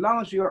 as long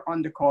as you're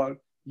on the call,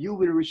 you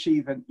will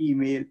receive an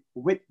email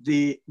with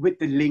the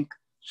link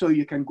so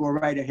you can go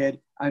right ahead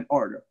and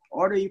order.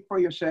 Order it for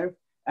yourself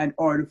and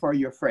order for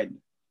your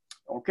friend.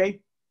 Okay?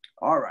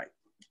 All right.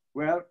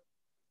 Well,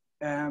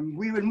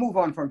 we will move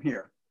on from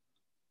here.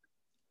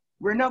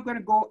 We're now going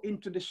to go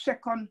into the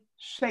second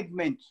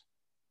segment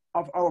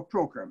of our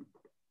program,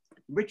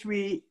 which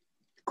we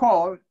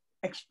call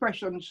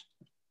Expressions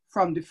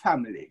from the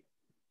Family,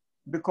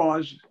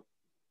 because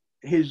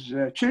his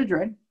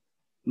children,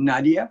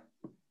 Nadia,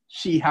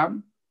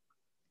 Siham,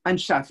 and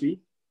Safi,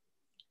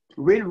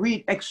 will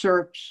read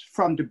excerpts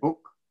from the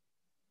book,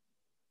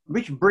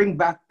 which bring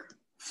back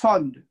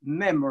fond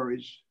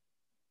memories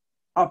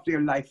of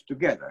their life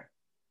together,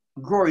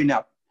 growing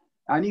up,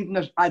 and even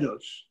as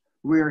adults,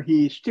 where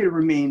he still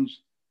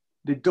remains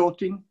the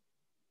doting,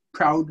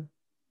 proud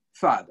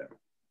father.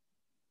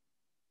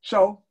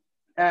 So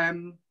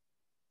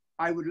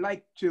I would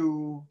like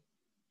to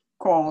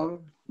call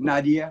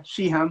Nadia,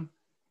 Siham,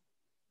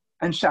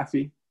 and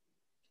Safi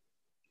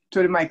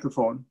to the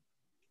microphone.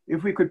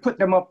 If we could put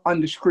them up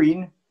on the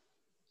screen,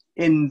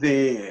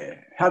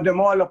 have them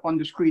all up on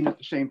the screen at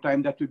the same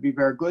time, that would be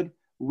very good,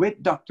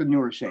 with Dr.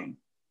 Noor Hussein.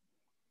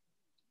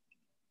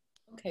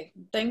 Okay,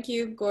 thank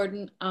you,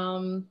 Gordon.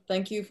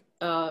 Thank you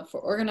for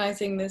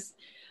organizing this.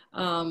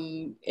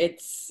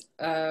 It's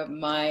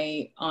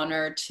my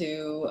honor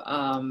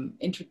to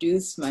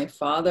introduce my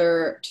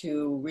father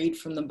to read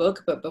from the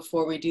book, but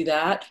before we do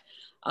that,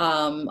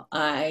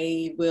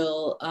 I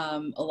will,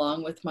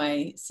 along with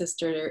my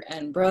sister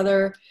and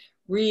brother,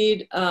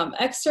 read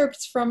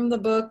excerpts from the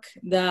book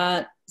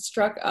that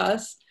struck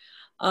us.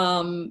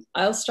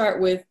 I'll start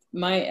with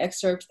my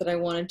excerpt that I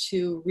wanted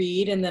to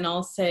read, and then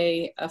I'll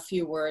say a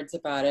few words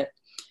about it.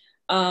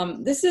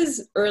 This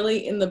is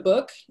early in the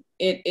book.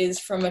 It is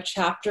from a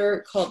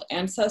chapter called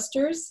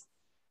Ancestors,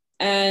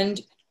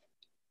 and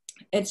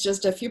it's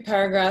just a few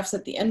paragraphs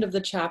at the end of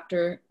the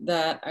chapter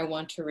that I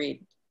want to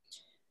read.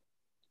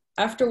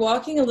 After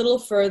walking a little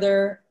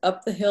further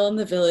up the hill in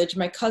the village,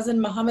 my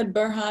cousin Mohammed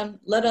Burhan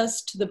led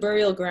us to the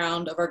burial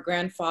ground of our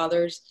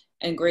grandfathers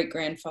and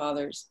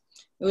great-grandfathers.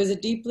 It was a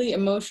deeply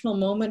emotional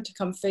moment to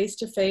come face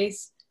to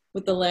face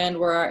with the land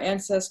where our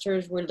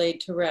ancestors were laid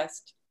to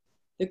rest.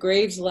 The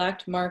graves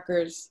lacked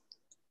markers.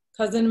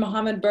 Cousin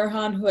Mohammed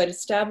Burhan, who had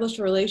established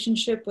a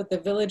relationship with the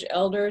village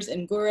elders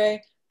in Gure,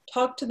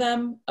 talked to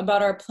them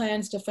about our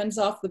plans to fence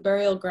off the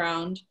burial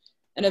ground,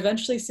 and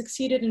eventually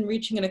succeeded in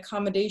reaching an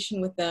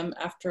accommodation with them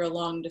after a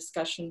long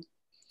discussion.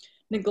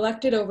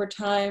 Neglected over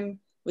time,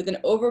 with an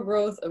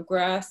overgrowth of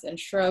grass and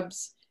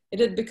shrubs, it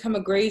had become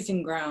a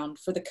grazing ground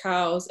for the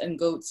cows and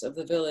goats of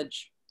the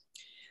village.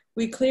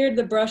 We cleared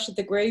the brush at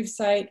the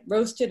gravesite,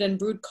 roasted and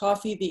brewed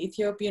coffee the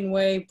Ethiopian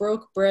way,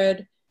 broke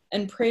bread,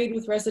 and prayed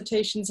with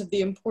recitations of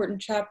the important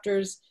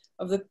chapters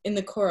in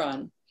the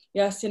Quran,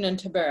 Yasin and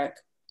Tabarak,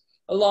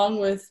 along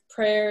with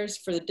prayers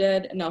for the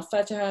dead and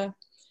Al-Fatiha,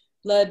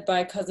 led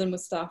by cousin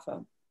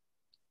Mustafa.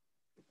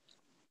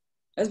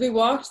 As we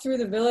walked through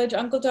the village,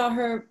 Uncle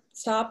Tahir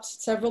stopped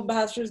several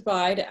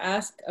passers-by to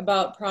ask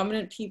about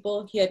prominent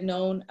people he had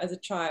known as a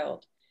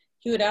child.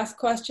 He would ask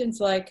questions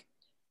like,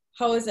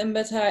 how is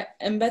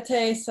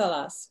Mbete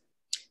Salas?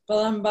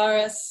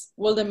 Balambaras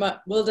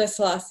Wilde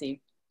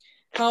Selassie?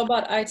 How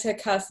about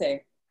Aite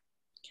Kase?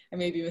 I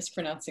may be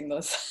mispronouncing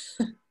those.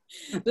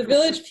 The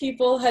village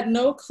people had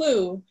no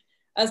clue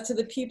as to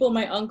the people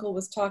my uncle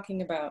was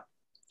talking about.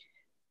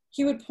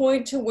 He would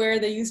point to where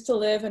they used to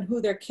live and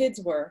who their kids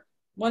were.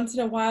 Once in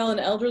a while, an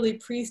elderly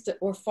priest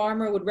or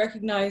farmer would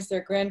recognize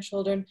their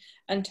grandchildren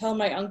and tell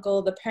my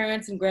uncle the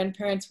parents and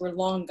grandparents were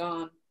long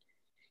gone.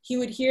 He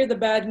would hear the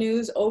bad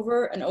news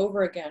over and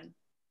over again.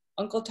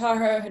 Uncle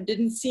Tahir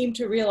didn't seem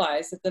to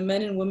realize that the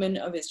men and women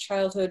of his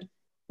childhood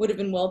would have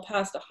been well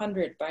past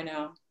 100 by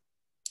now.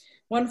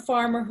 One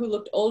farmer who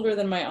looked older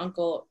than my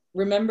uncle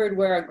remembered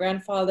where our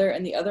grandfather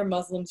and the other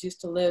Muslims used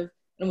to live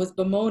and was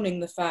bemoaning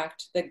the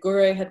fact that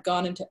Gure had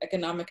gone into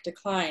economic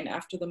decline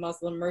after the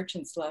Muslim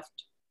merchants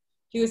left.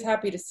 He was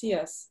happy to see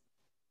us.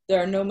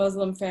 There are no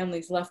Muslim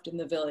families left in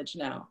the village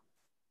now.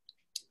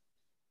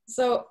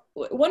 So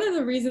one of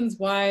the reasons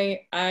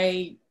why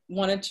I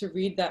wanted to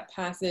read that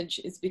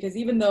passage is because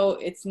even though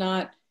it's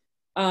not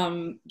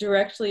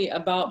directly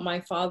about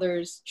my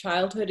father's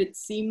childhood, it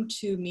seemed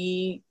to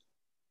me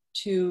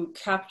to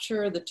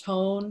capture the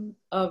tone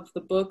of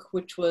the book,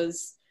 which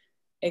was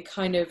a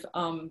kind of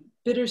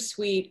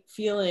bittersweet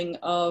feeling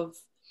of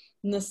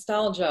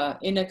nostalgia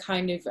in a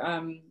kind of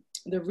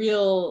the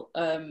real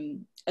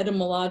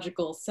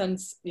etymological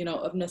sense,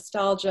 of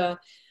nostalgia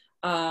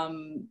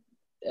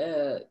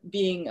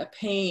being a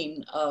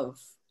pain of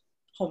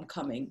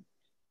homecoming,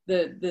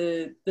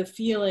 the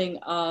feeling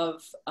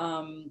of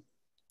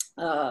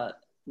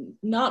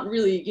not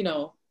really,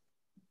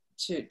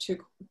 to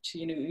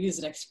use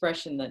an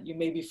expression that you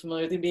may be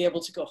familiar with, to be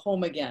able to go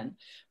home again,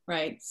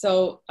 right?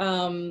 So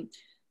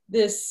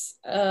this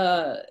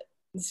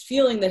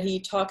feeling that he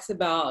talks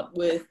about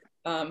with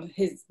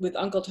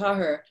Uncle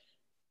Tahir,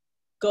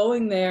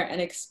 going there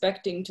and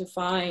expecting to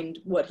find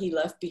what he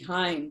left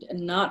behind and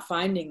not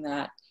finding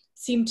that,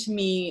 seemed to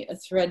me a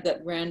thread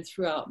that ran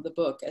throughout the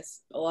book,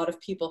 as a lot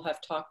of people have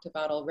talked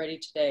about already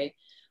today.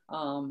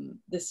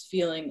 This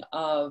feeling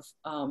of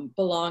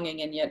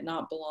belonging and yet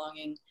not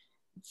belonging,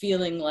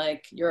 feeling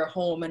like you're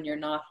home and you're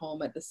not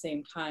home at the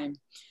same time.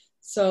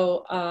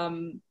 So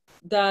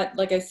that,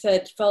 like I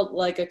said, felt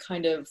like a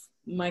kind of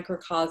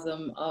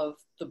microcosm of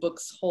the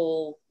book's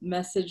whole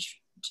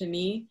message to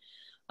me.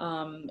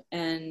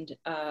 And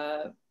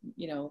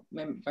you know,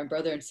 my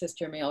brother and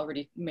sister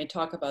may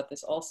talk about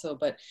this also,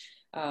 but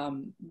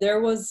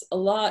there was a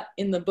lot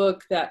in the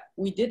book that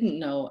we didn't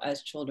know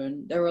as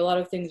children. There were a lot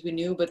of things we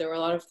knew, but there were a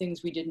lot of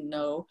things we didn't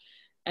know.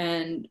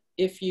 And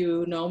if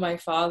you know my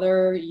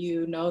father,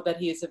 you know that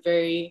he is a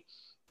very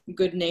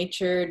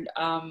good-natured,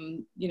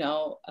 you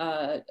know,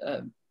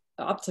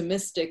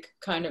 optimistic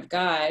kind of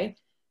guy.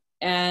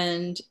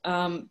 And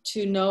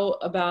to know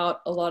about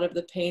a lot of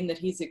the pain that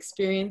he's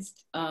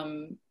experienced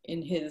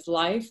in his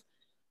life,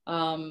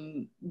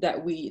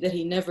 that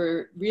he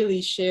never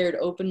really shared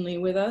openly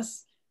with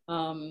us,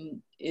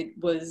 it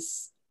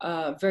was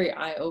very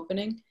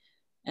eye-opening.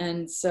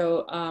 And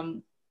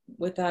so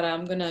with that,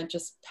 I'm gonna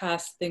just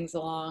pass things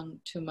along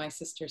to my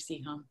sister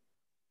Siham.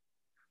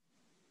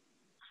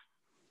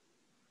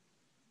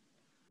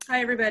 Hi,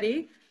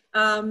 everybody.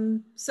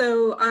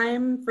 So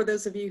for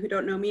those of you who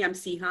don't know me, I'm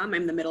Siham.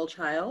 I'm the middle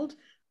child.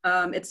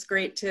 It's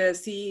great to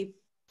see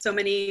so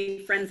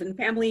many friends and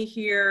family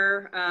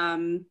here,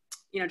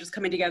 you know, just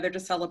coming together to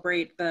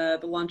celebrate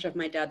the launch of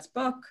my dad's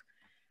book.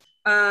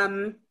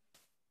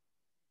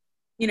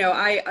 You know,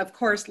 I, of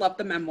course, love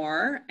the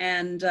memoir.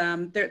 And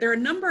there are a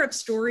number of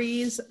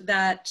stories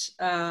that,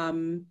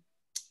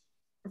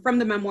 from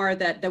the memoir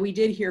that we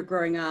did hear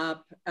growing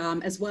up,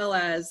 as well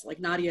as, like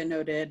Nadia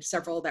noted,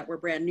 several that were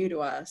brand new to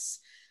us.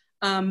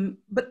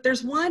 But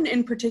there's one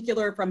in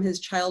particular from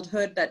his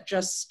childhood that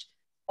just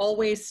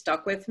always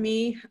stuck with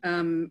me,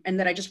 and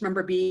that I just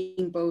remember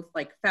being both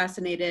like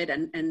fascinated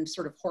and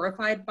sort of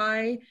horrified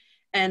by.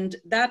 And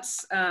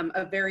that's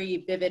a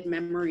very vivid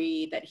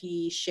memory that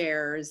he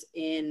shares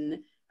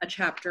in a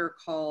chapter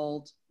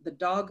called The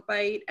Dog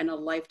Bite and a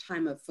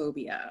Lifetime of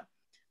Phobia.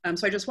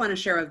 So I just want to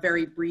share a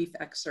very brief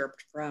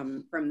excerpt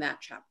from that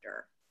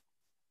chapter.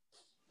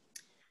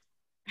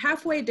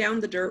 Halfway down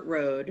the dirt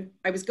road,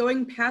 I was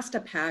going past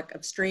a pack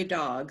of stray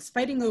dogs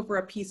fighting over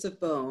a piece of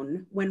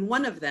bone when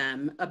one of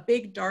them, a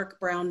big dark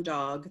brown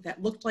dog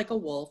that looked like a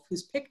wolf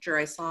whose picture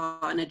I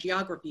saw in a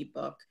geography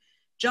book,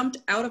 jumped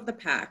out of the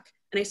pack,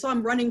 and I saw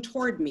him running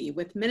toward me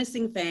with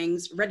menacing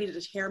fangs ready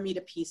to tear me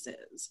to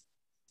pieces.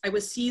 I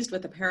was seized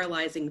with a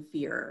paralyzing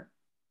fear.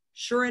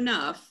 Sure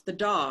enough, the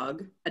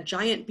dog, a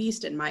giant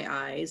beast in my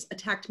eyes,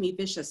 attacked me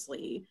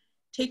viciously,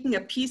 taking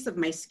a piece of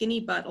my skinny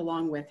butt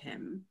along with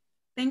him.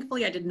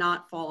 Thankfully, I did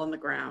not fall on the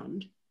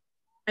ground.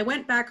 I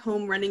went back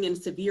home running in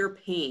severe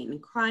pain,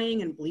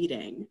 crying and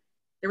bleeding.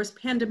 There was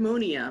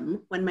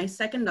pandemonium when my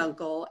second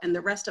uncle and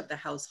the rest of the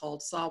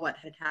household saw what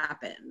had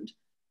happened.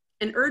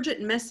 An urgent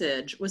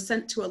message was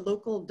sent to a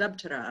local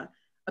dabtara,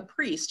 a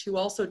priest who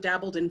also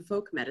dabbled in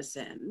folk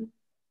medicine.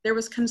 There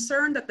was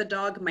concern that the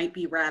dog might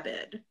be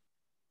rabid.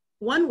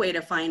 One way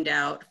to find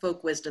out,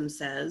 folk wisdom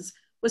says,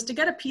 was to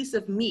get a piece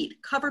of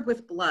meat covered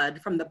with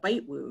blood from the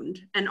bite wound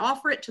and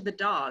offer it to the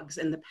dogs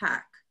in the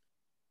pack.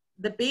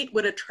 The bait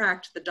would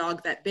attract the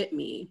dog that bit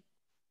me.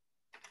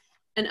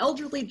 An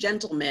elderly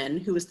gentleman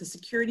who was the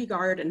security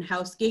guard and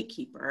house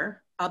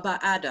gatekeeper, Abba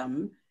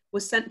Adam,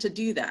 was sent to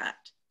do that.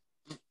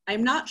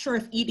 I'm not sure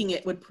if eating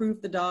it would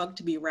prove the dog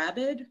to be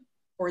rabid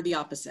or the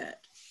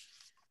opposite.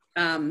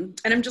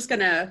 And I'm just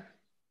gonna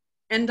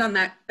end on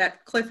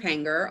that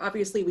cliffhanger.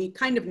 Obviously, we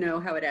kind of know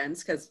how it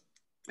ends because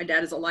my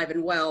dad is alive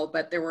and well,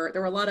 but there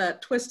were a lot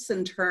of twists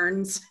and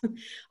turns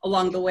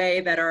along the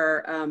way that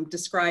are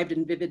described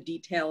in vivid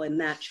detail in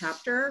that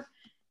chapter.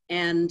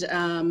 And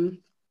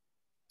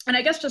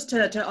I guess just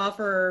to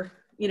offer,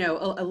 you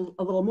know,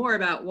 a little more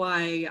about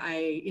why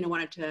I, you know,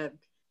 wanted to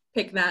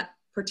pick that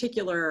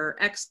particular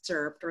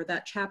excerpt or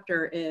that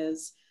chapter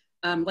is,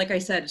 like I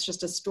said, it's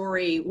just a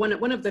story,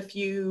 one of the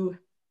few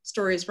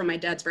stories from my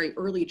dad's very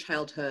early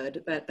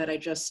childhood that I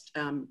just,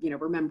 you know,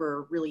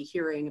 remember really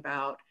hearing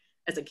about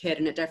as a kid,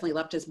 and it definitely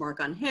left his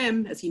mark on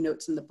him. As he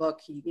notes in the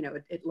book, you know,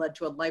 it led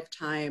to a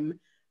lifetime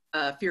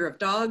fear of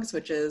dogs,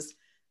 which is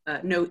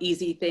no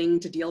easy thing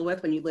to deal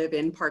with when you live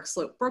in Park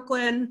Slope,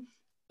 Brooklyn.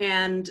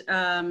 And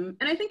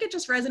I think it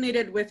just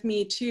resonated with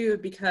me too,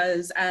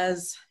 because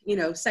as, you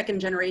know, second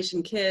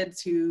generation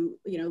kids who,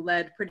 you know,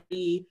 led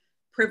pretty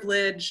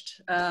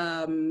privileged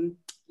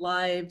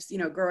lives, you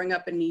know, growing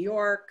up in New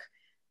York,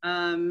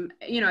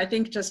 you know, I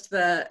think just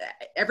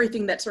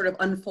everything that sort of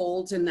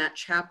unfolds in that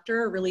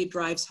chapter really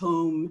drives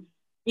home,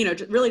 you know,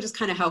 really just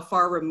kind of how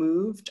far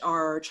removed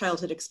our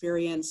childhood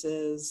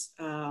experiences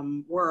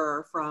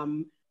were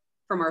from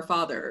our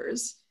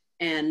fathers,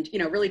 and, you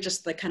know, really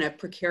just the kind of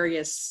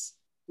precarious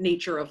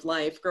nature of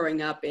life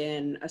growing up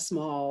in a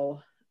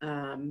small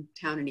town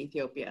in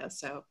Ethiopia.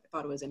 So I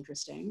thought it was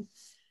interesting.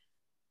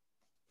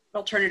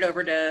 I'll turn it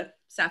over to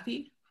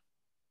Safi.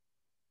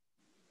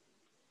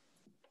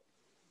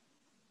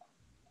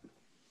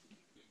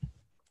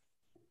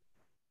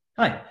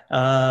 Hi,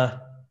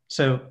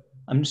 so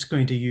I'm just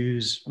going to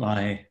use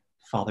my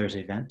father's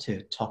event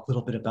to talk a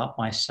little bit about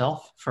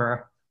myself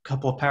for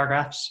couple of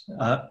paragraphs,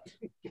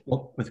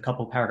 with a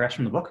couple of paragraphs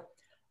from the book.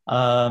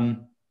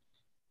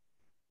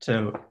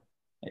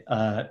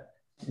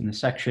 In the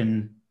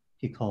section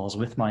he calls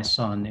 "With My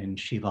Son in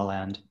Shiva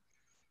Land,"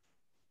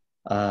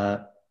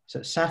 so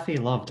Safi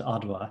loved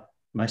Adwa.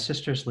 My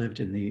sisters lived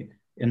in the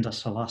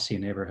Indasalasi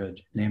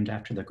neighborhood, named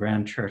after the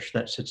grand church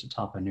that sits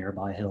atop a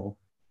nearby hill.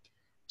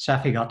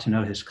 Safi got to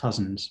know his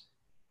cousins.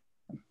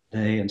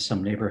 They and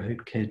some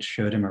neighborhood kids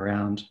showed him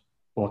around,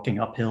 walking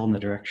uphill in the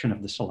direction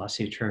of the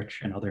Salasi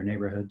church and other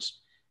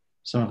neighborhoods.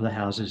 Some of the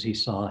houses he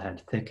saw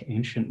had thick,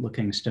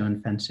 ancient-looking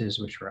stone fences,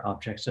 which were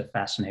objects of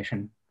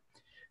fascination.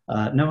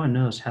 No one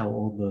knows how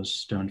old those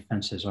stone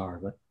fences are,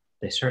 but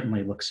they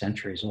certainly look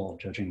centuries old,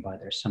 judging by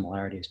their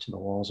similarities to the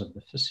walls of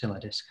the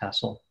Facilisades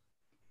castle.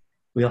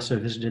 We also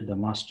visited the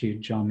Masjid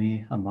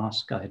Jami, a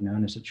mosque I had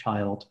known as a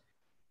child.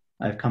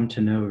 I've come to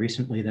know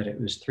recently that it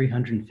was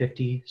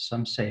 350,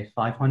 some say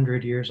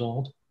 500 years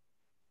old,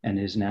 and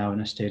is now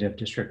in a state of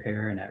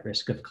disrepair and at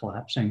risk of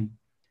collapsing.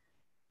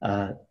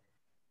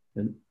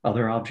 The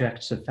other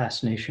objects of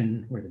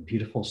fascination were the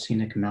beautiful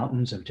scenic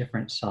mountains of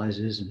different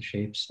sizes and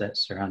shapes that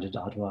surrounded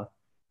Adwa.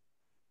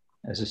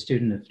 As a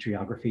student of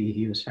geography,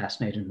 he was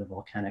fascinated in the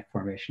volcanic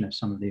formation of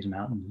some of these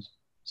mountains,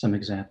 some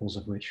examples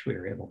of which we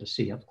were able to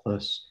see up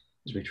close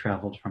as we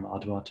traveled from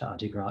Adwa to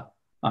Adigrat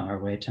on our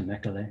way to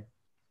Mekelle.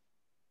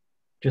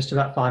 Just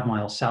about 5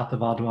 miles south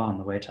of Adwa on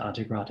the way to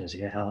Adigrat is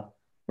Yeha,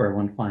 where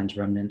one finds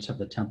remnants of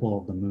the Temple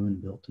of the Moon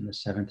built in the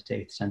 7th to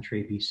 8th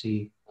century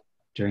BC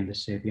during the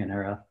Sabian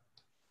era.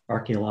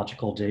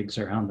 Archaeological digs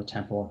around the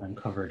temple have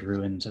uncovered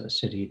ruins of a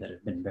city that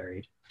had been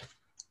buried.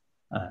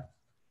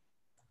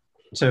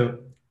 So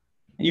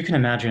you can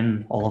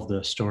imagine all of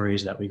the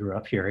stories that we grew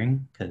up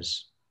hearing,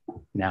 because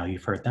now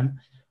you've heard them.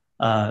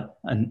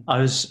 And I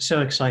was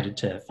so excited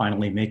to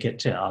finally make it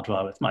to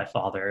Adwa with my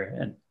father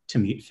and to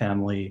meet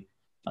family,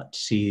 to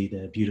see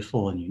the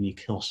beautiful and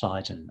unique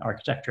hillsides and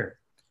architecture.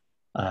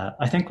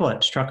 I think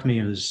what struck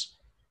me was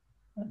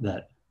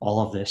that all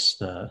of this,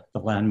 the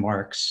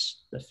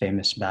landmarks, the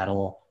famous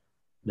battle,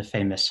 the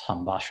famous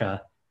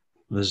Hambasha,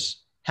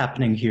 was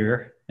happening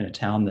here in a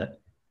town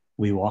that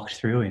we walked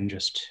through in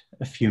just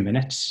a few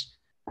minutes,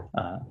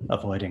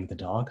 avoiding the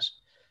dogs.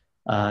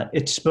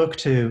 It spoke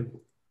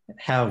to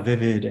how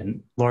vivid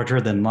and larger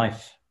than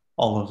life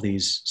all of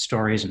these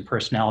stories and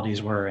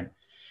personalities were, and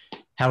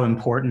how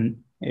important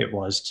it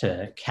was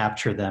to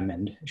capture them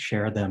and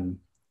share them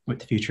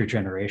with future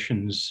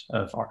generations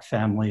of our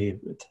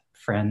family, with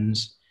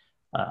friends,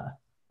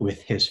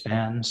 with his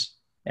fans,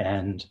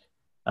 and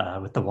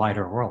with the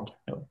wider world.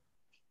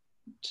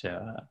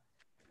 So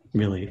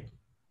really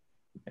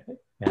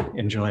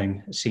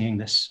enjoying seeing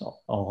this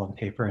all on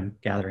paper and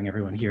gathering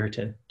everyone here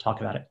to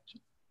talk about it.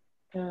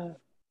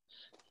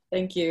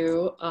 Thank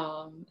you,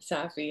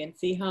 Safi and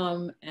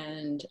Siham.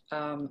 And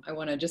I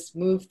want to just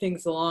move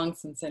things along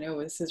since I know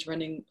this is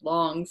running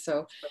long.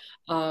 So,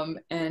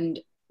 and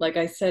like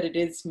I said, it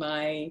is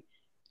my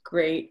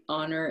great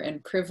honor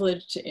and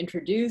privilege to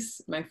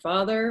introduce my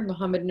father,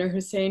 Mohammed Nur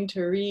Hussein,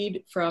 to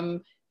read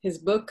from his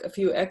book a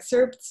few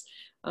excerpts.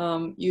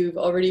 You've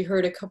already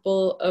heard a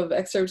couple of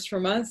excerpts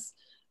from us.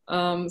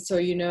 So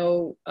you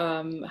know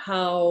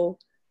how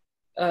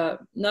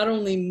not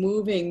only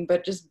moving,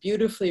 but just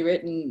beautifully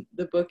written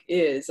the book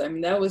is. I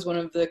mean, that was one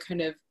of the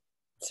kind of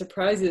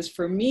surprises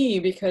for me,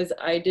 because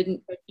I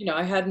didn't,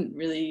 I hadn't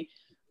really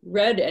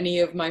read any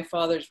of my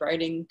father's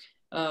writing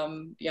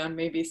beyond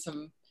maybe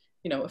some,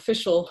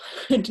 official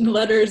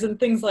letters and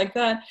things like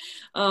that.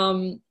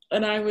 And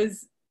I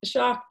was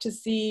shocked to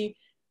see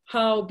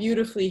how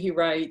beautifully he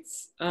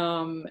writes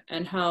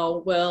and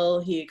how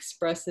well he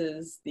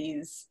expresses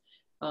these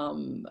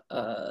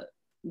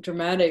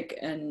dramatic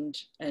and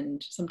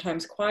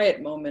sometimes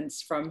quiet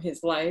moments from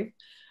his life.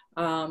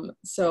 And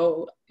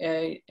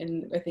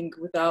I think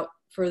without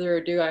further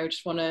ado, I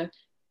just want to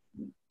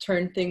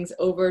turn things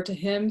over to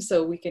him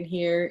so we can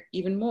hear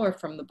even more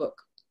from the book.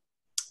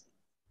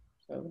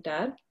 So,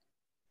 Dad.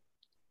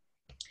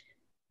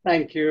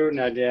 Thank you,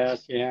 Nadia,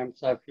 Siam,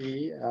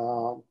 Safi.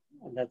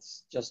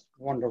 That's just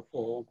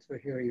wonderful to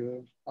hear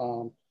you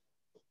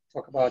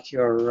talk about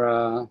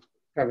your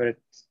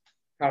favorite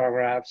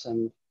paragraphs,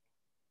 and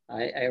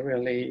I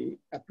really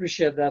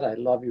appreciate that. I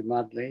love you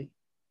madly.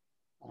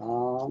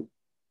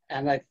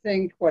 And I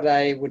think what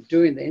I would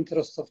do in the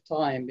interest of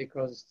time,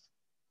 because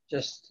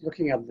just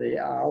looking at the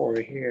hour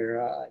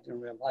here, I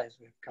didn't realize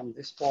we've come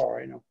this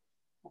far,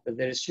 but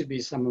there should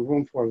be some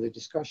room for the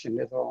discussion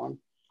later on.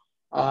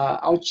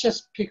 I'll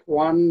just pick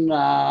one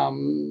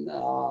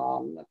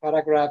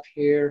paragraph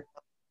here.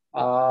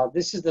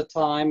 This is the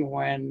time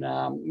when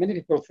many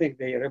people think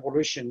the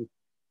revolution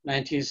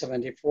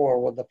 1974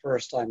 was the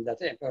first time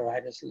that Emperor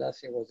Haile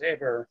Selassie was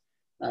ever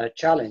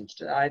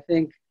challenged. I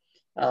think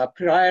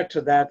prior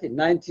to that, in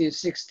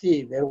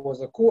 1960, there was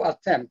a coup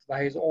attempt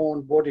by his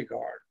own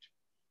bodyguard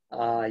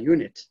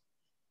unit.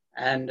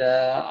 And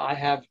I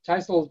have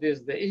titled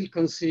this "The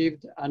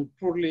Ill-Conceived and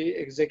Poorly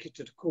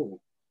Executed Coup."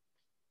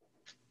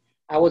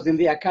 I was in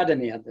the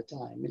academy at the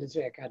time,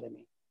 military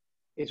academy.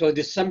 It was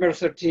December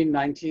 13,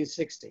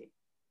 1960.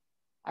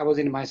 I was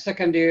in my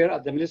second year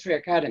at the military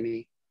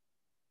academy.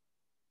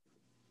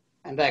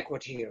 And I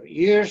quote here,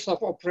 "Years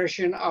of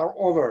oppression are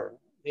over,"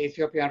 the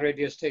Ethiopian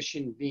radio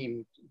station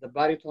beamed the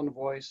baritone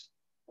voice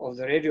of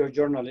the radio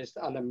journalist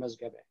Alam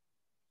Mazgabe.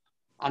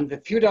 "And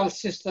the feudal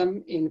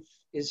system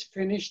is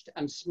finished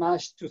and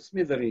smashed to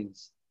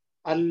smithereens.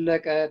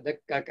 Allaka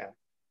dakkaka."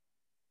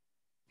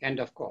 End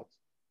of quote.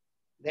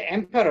 The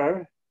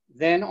emperor,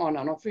 then on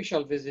an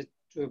official visit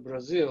to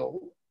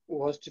Brazil,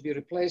 was to be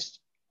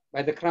replaced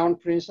by the crown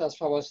prince as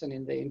Fawasan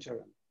in the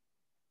interim.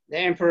 The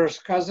emperor's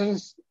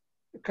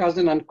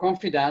cousin and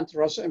confidant,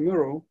 Ras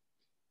Emuru,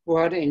 who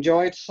had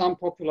enjoyed some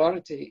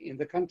popularity in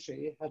the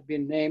country, had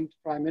been named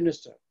prime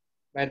minister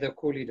by the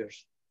coup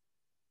leaders.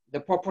 The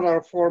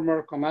popular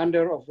former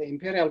commander of the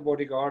imperial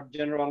bodyguard,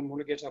 General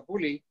Mulugeta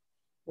Buli,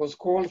 was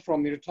called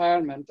from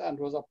retirement and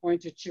was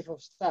appointed chief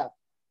of staff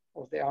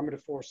of the armed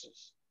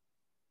forces.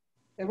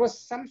 There was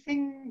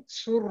something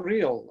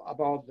surreal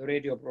about the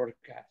radio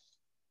broadcast,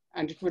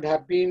 and it would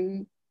have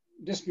been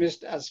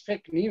dismissed as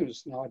fake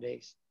news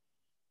nowadays,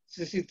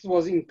 since it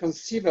was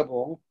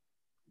inconceivable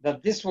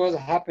that this was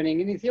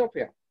happening in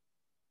Ethiopia.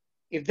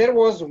 If there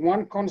was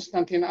one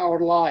constant in our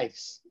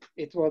lives,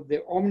 it was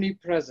the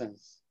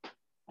omnipresence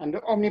and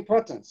the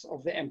omnipotence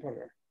of the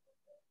emperor.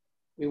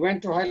 We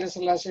went to Haile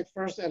Selassie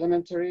First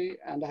Elementary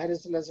and Haile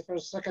Selassie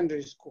First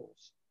Secondary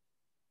schools,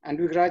 and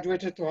we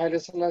graduated to Haile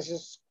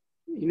Selassie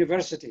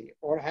University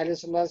or Haile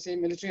Selassie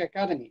Military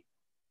Academy.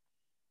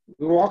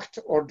 We walked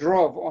or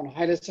drove on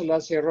Haile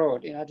Selassie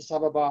Road in Addis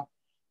Ababa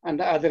and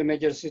other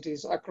major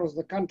cities across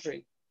the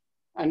country,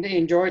 and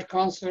enjoyed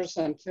concerts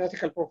and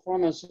theatrical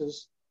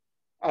performances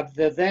at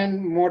the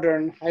then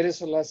modern Haile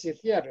Selassie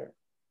Theater.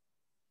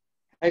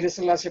 Haile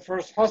Selassie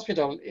First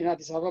Hospital in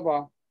Addis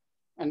Ababa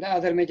and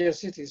other major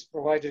cities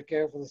provided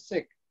care for the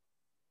sick.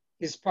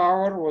 His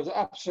power was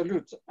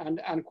absolute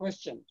and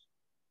unquestioned.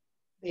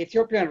 The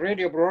Ethiopian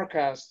radio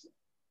broadcast,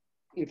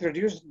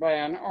 introduced by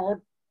an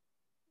odd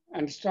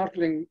and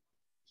startling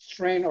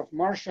strain of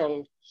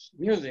martial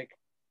music,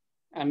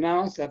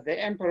 announced that the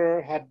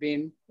emperor had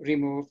been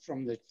removed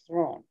from the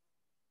throne.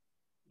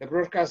 The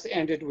broadcast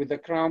ended with the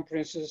crown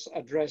prince's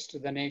address to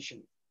the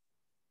nation,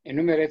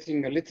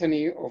 enumerating a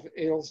litany of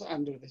ills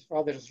under his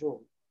father's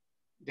rule,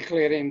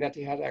 declaring that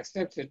he had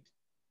accepted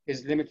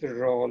his limited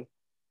role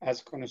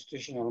as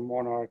constitutional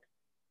monarch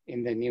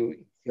in the new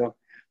Ethiopia.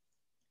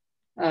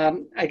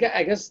 I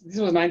guess this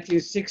was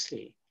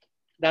 1960.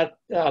 That,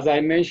 as I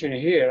mentioned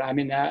here, I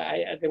mean,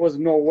 there was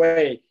no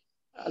way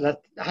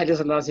that Haile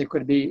Selassie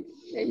could be,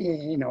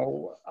 you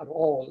know, at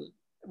all.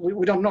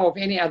 We don't know of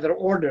any other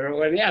order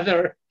or any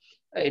other,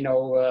 you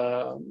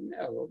know,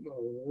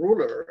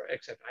 ruler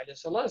except Haile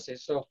Selassie.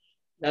 So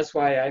that's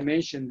why I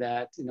mentioned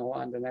that, you know,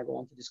 and then I go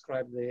on to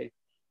describe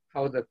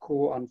how the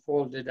coup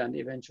unfolded and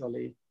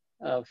eventually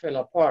fell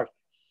apart.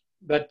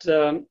 But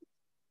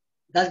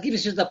that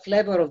gives you the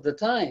flavor of the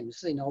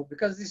times, you know,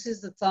 because this is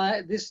the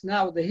time,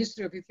 the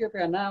history of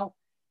Ethiopia now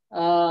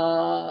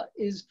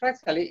is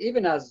practically,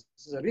 even as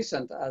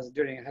recent as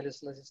during Haile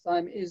Selassie's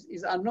time,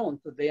 is unknown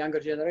to the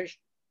younger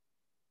generation.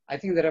 I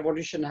think the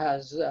revolution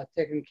has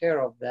taken care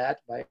of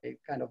that by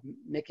kind of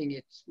making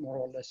it more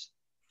or less,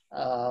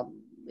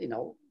 you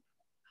know,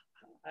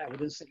 I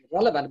wouldn't say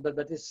relevant,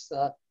 but it's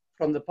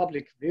from the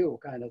public view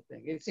kind of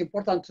thing. It's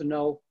important to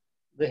know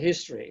the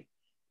history.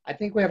 I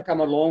think we have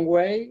come a long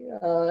way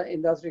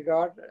in that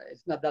regard.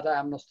 It's not that I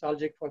am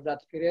nostalgic for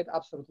that period,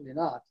 absolutely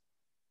not.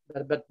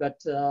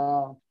 But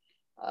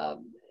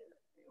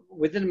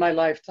within my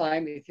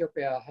lifetime,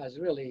 Ethiopia has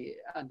really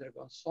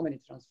undergone so many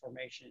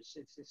transformations.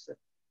 It's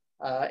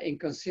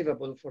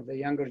inconceivable for the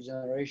younger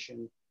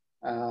generation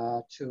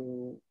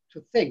to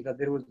think that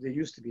there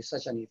used to be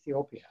such an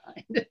Ethiopia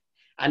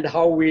and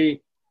how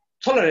we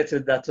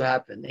tolerated that to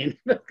happen.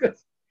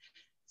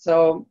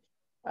 So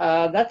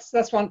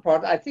that's one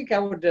part. I think I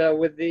would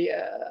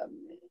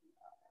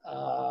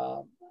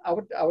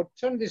I would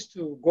turn this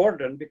to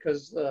Gordon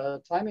because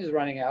time is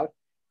running out.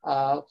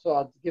 So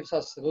it gives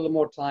us a little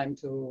more time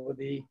to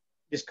the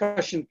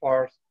discussion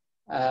part.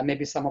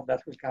 Maybe some of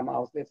that will come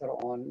out later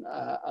on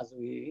as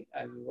we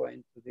go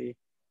into the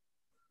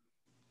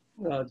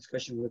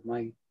discussion with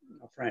my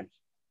friend.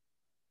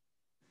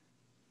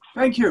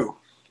 Thank you.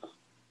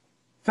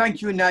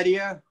 Thank you,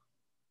 Nadia.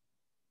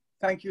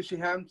 Thank you,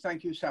 Siham.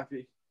 Thank you,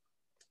 Safi.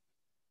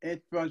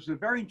 It was a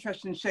very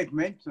interesting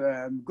segment.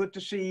 Good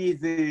to see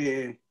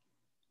the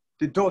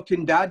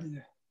doting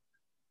dad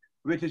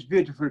with his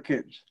beautiful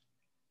kids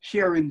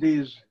sharing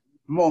these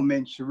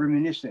moments,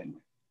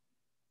 reminiscing.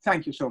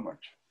 Thank you so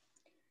much.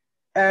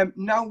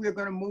 Now we're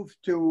going to move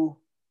to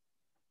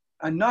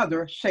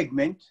another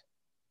segment,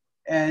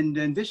 and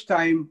then this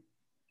time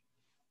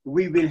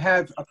we will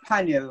have a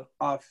panel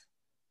of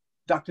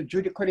Dr.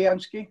 Judy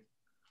Koliansky.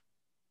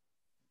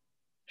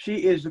 She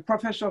is the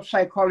professor of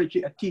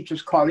psychology at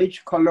Teachers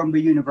College,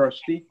 Columbia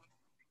University.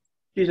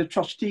 She's a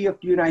trustee of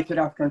the United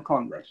African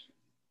Congress.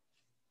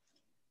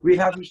 We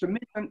have Mr.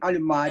 Milton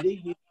Ali-Mahdi.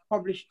 He's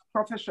published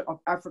professor of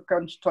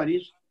African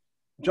Studies,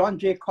 John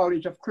Jay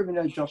College of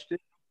Criminal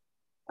Justice,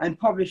 and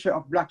publisher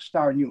of Black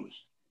Star News.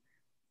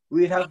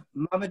 We have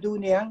Mamadou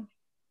Niang,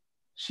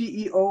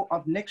 CEO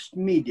of Next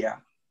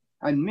Media,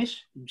 and Miss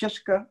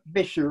Jessica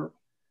Bishir,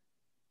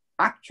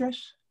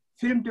 actress,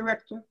 film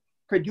director,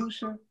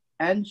 producer,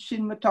 and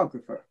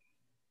cinematographer.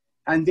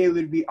 And they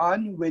will be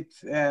on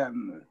with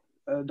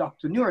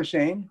Dr. Nur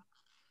Hussain.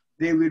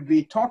 They will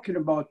be talking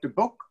about the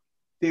book.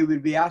 They will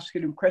be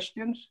asking him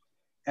questions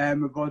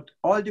about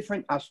all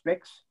different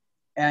aspects.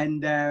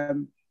 And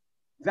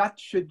that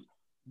should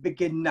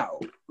begin now.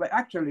 But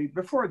actually,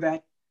 before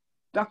that,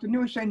 Dr.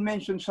 Nur Hussain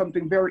mentioned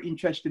something very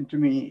interesting to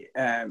me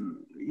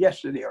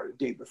yesterday or the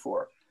day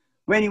before,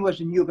 when he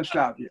was in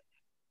Yugoslavia,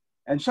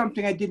 and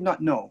something I did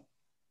not know.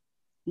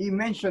 He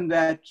mentioned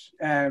that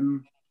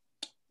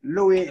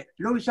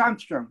Louis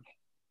Armstrong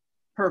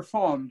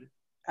performed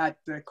at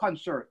the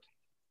concert,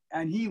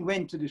 and he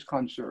went to this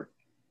concert,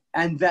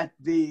 and that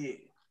the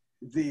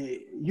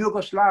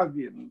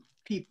Yugoslavian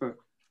people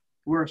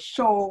were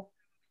so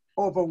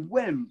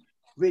overwhelmed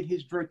with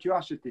his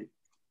virtuosity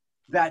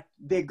that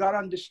they got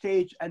on the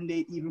stage and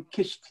they even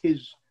kissed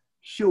his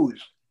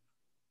shoes.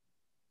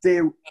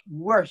 They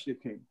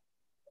worshiped him.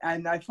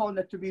 And I found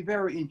that to be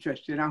very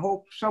interesting. I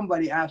hope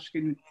somebody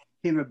asking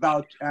him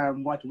about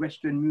what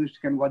Western music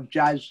and what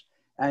jazz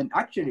and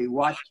actually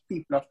what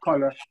people of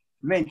color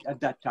meant at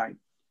that time.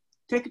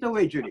 Take it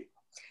away, Judy.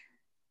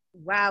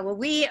 Wow, well,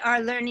 we are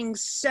learning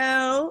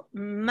so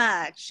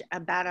much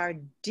about our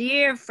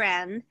dear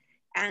friend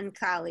and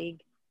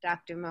colleague,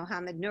 Dr.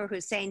 Mohammed Nur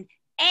Hussain,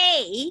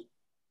 A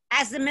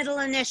as the middle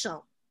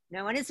initial.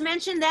 No one has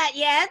mentioned that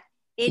yet.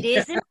 It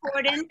is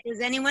important. Does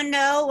anyone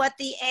know what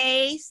the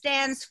A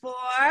stands for?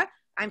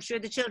 I'm sure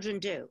the children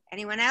do.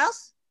 Anyone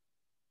else?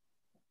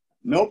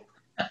 Nope.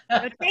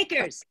 No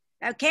takers.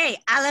 Okay,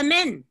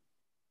 Alamin,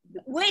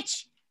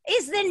 which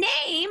is the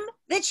name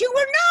that you were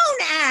known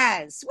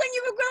as when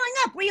you were growing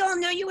up. We all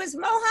know you as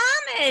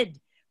Mohammed,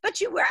 but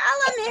you were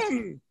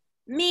Alamin,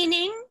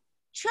 meaning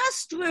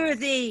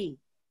trustworthy.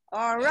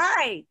 All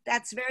right,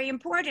 that's very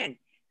important.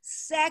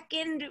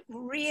 Second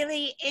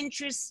really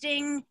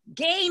interesting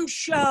game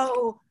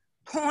show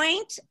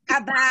point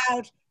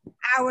about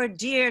our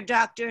dear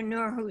Dr.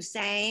 Nur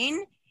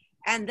Hussain,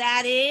 and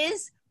that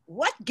is,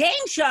 what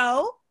game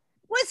show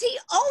was he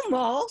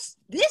almost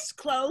this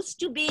close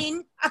to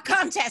being a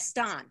contest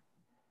on?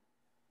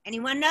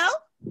 Anyone know?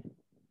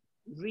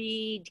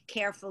 Read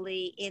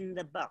carefully in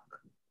the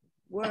book,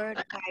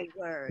 word by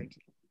word.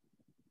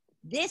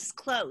 This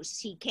close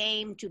he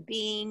came to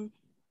being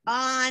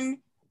on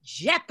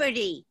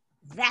Jeopardy!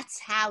 That's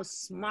how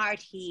smart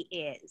he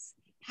is.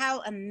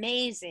 How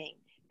amazing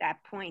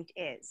that point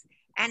is.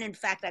 And in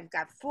fact, I've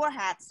got 4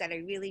 hats that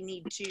I really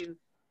need to,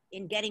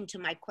 in getting to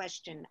my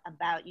question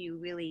about you,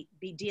 really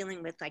be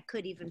dealing with. I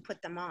could even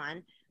put them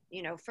on.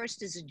 You know,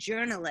 first as a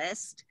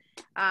journalist,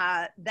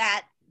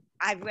 that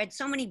I've read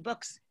so many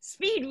books,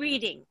 speed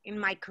reading in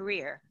my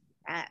career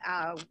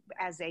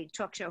as a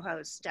talk show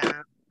host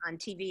on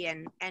TV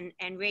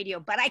and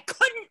radio, but I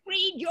couldn't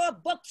read your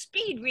book,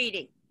 speed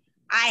reading.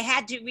 I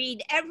had to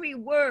read every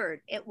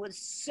word. It was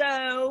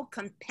so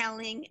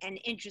compelling and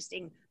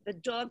interesting. The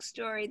dog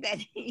story that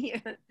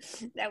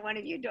that one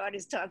of your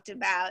daughters talked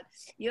about,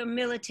 your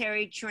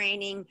military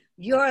training,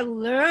 your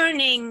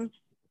learning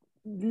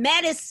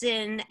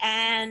medicine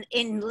and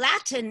in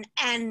Latin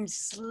and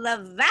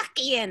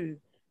Slovakian,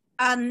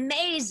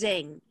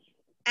 amazing.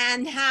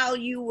 And how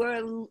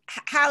I'm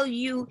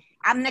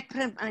going to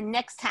put my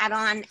next hat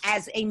on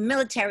as a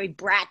military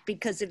brat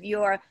because of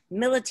your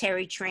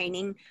military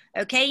training,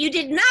 okay? You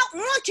did not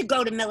want to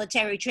go to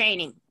military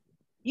training.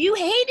 You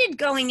hated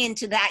going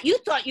into that. You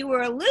thought you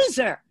were a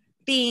loser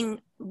being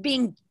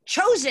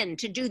chosen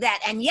to do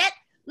that. And yet,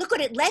 look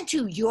what it led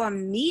to. You're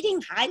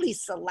meeting Haile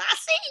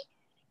Selassie.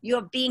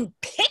 You're being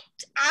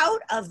picked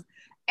out of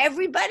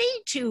everybody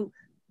to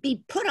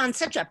be put on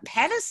such a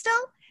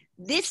pedestal.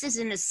 This is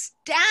an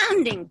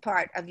astounding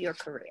part of your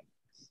career.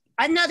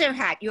 Another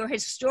hat, you're a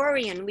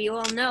historian. We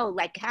all know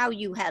like how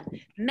you have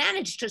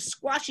managed to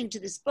squash into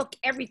this book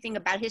everything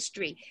about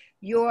history.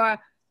 Your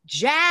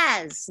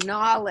jazz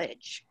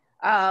knowledge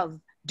of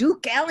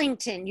Duke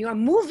Ellington, your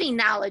movie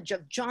knowledge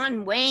of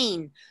John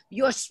Wayne,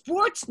 your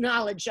sports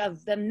knowledge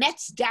of the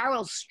Mets'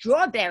 Darryl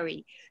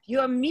Strawberry,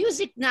 your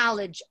music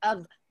knowledge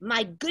of,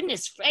 my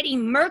goodness, Freddie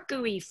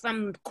Mercury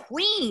from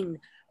Queen.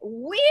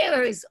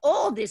 Where is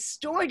all this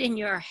stored in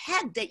your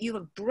head that you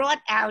have brought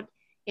out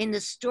in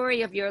the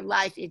story of your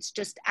life? It's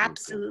just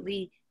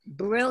absolutely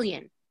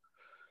brilliant.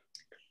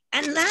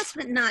 And last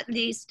but not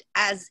least,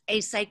 as a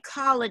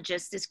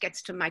psychologist, this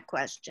gets to my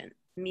question,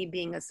 me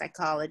being a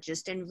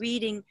psychologist and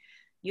reading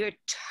your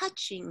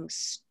touching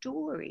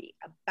story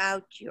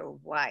about your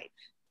wife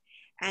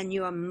and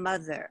your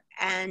mother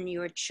and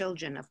your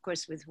children, of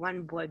course, with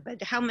one boy,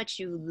 but how much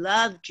you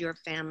loved your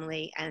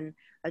family and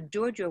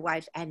adored your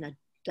wife, and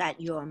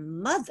that your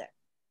mother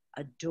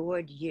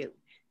adored you,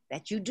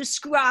 that you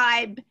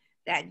describe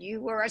that you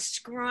were a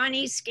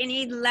scrawny,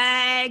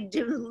 skinny-legged,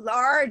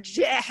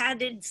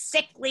 large-headed,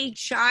 sickly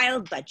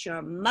child, but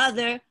your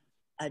mother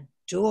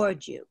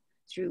adored you.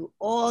 through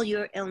all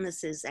your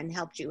illnesses and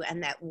helped you.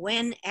 And that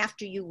when,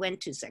 after you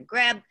went to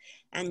Zagreb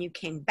and you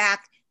came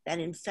back, that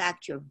in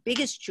fact your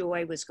biggest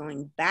joy was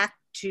going back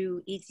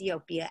to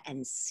Ethiopia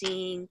and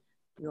seeing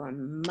your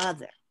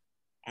mother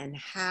and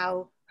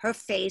how her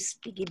face,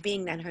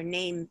 being that her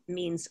name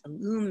means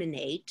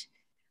illuminate,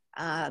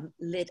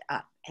 lit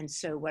up. And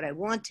so what I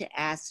want to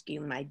ask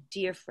you, my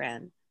dear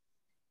friend,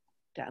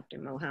 Dr.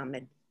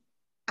 Mohammed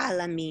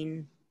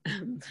Alamin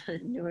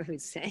Nur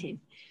Hussein,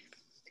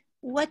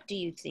 what do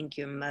you think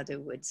your mother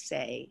would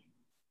say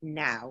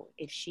now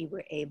if she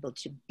were able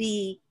to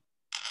be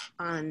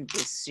on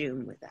this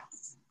Zoom with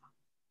us?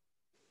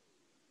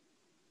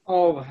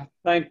 Oh,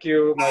 thank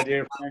you, my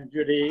dear friend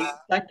Judy.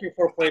 Thank you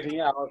for pointing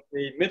out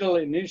the middle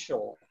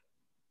initial,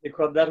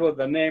 because that was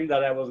the name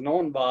that I was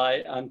known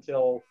by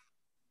until,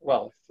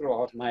 well,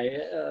 throughout my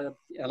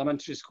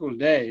elementary school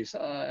days.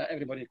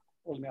 Everybody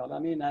called me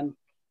Alamin,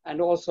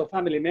 and also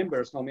family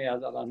members know me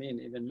as Alamin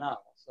even now.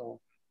 So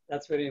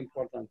that's very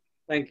important.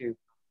 Thank you.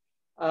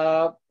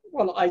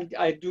 Well,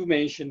 I do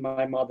mention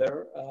my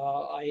mother.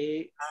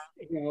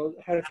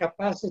 Her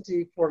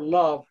capacity for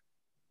love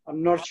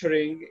and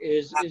nurturing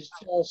is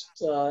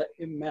just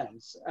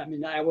immense. I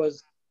mean, I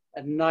was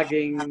a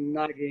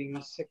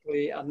nagging,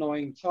 sickly,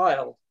 annoying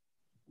child,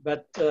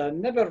 but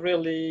never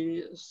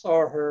really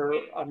saw her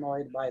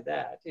annoyed by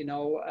that,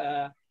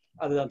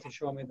 other than to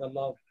show me the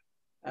love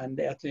and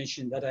the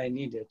attention that I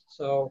needed.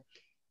 So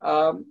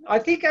I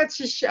think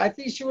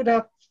she would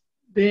have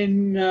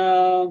been.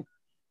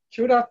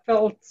 She would have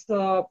felt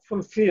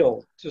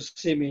fulfilled to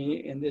see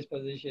me in this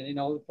position,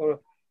 for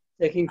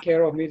taking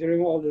care of me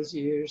during all these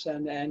years,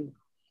 and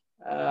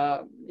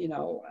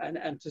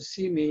to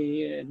see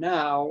me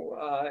now,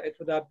 it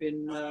would have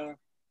been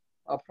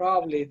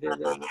probably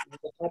the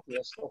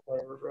happiest of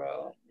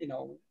her,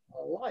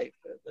 life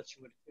that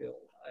she would feel.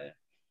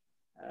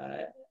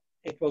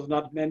 It was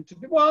not meant to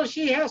be. Well,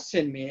 she has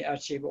seen me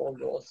achieve all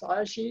those.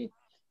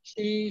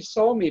 She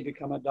saw me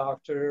become a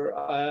doctor.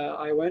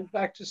 I went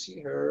back to see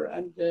her,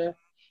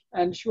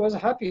 and she was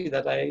happy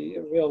that I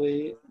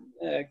really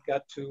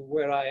got to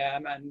where I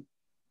am, and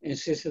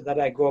insisted that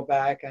I go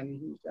back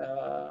and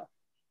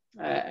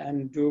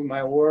do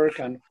my work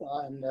and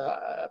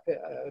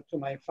to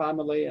my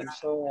family and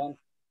so on,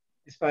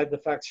 despite the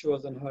fact she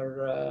was on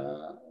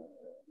her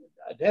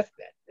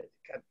deathbed,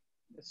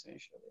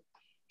 essentially.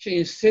 She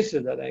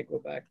insisted that I go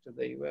back to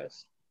the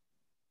US.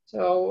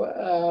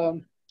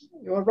 So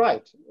you're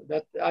right,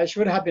 that I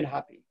should have been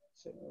happy.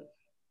 So.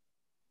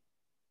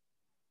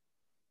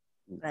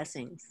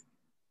 Blessings.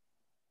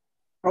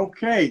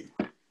 Okay.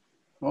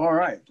 All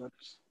right.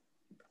 That's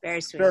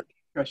very sweet. Very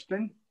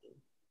interesting.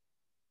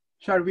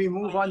 Shall we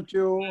move on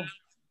to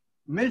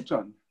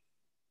Milton?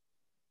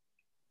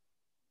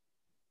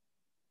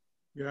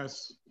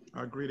 Yes,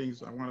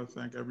 greetings. I want to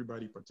thank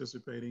everybody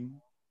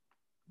participating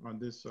on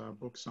this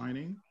book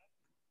signing.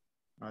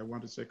 I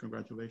want to say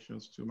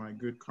congratulations to my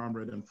good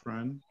comrade and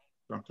friend,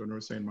 Dr. Nur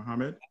Hussein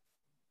Mohammed.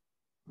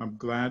 I'm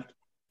glad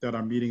that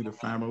I'm meeting the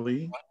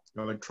family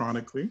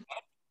electronically.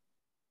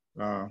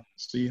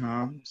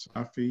 Siham,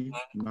 Safi,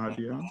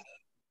 Nadia.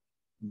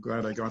 I'm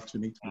glad I got to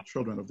meet the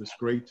children of this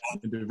great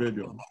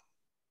individual.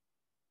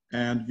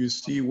 And you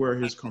see where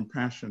his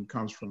compassion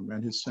comes from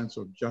and his sense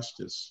of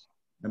justice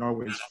and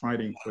always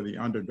fighting for the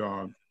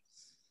underdog.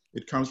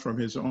 It comes from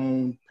his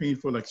own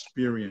painful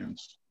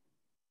experience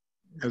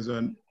as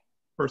a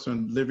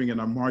person living in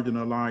a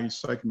marginalized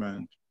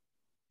segment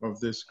of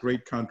this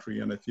great country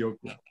in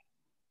Ethiopia.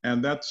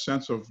 And that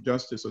sense of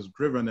justice has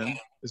driven him.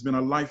 It's been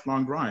a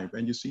lifelong drive.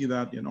 And you see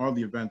that in all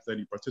the events that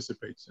he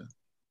participates in,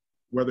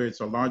 whether it's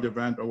a large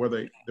event or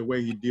whether the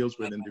way he deals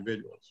with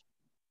individuals.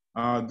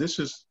 This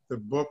is the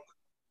book.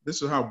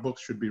 This is how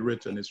books should be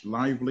written. It's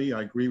lively.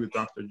 I agree with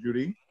Dr.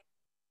 Judy.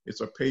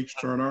 It's a page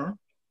turner.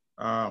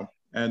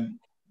 And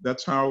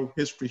that's how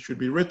history should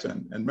be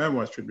written and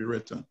memoirs should be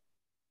written.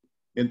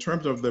 In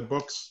terms of the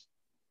book's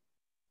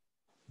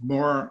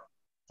more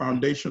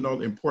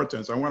foundational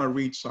importance, I want to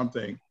read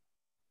something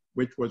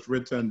which was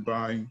written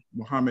by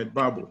Muhammad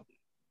Babu.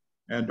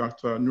 And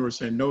Dr. Nur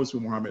Hussein knows who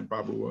Muhammad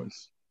Babu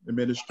was, the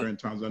minister in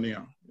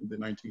Tanzania in the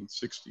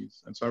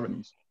 1960s and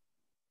 70s.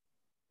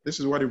 This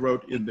is what he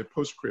wrote in the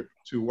postscript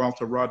to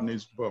Walter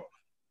Rodney's book,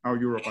 How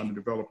Europe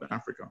Underdeveloped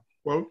Africa.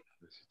 Quote,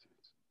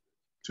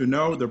 "To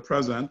know the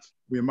present,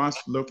 we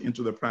must look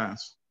into the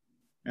past.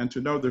 And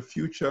to know the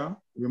future,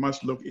 we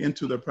must look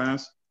into the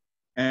past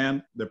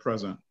and the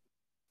present."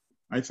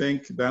 I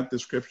think that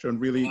description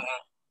really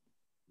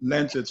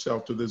lends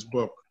itself to this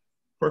book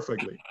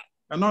perfectly.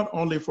 And not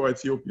only for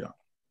Ethiopia,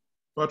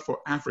 but for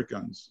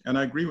Africans. And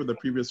I agree with the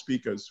previous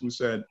speakers who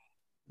said,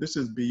 this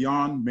is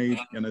beyond made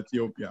in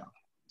Ethiopia.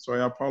 So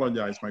I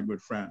apologize, my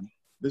good friend.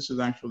 This is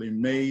actually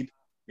made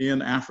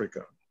in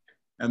Africa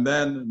and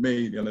then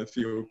made in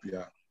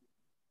Ethiopia.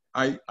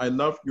 I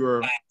love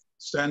your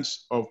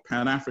sense of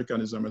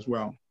Pan-Africanism as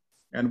well.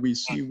 And we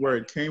see where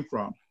it came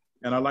from.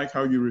 And I like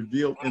how you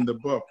reveal in the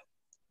book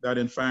that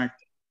in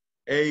fact,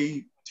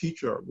 a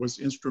teacher was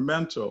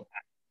instrumental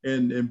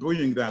in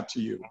imbuing that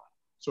to you.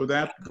 So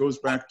that goes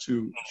back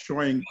to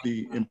showing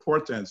the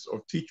importance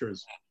of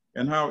teachers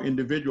and how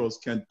individuals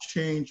can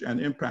change and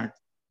impact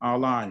our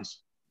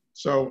lives.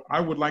 So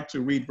I would like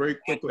to read very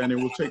quickly, and it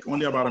will take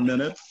only about a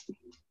minute.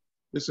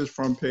 This is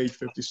from page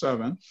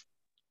 57.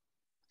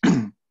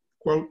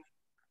 Quote,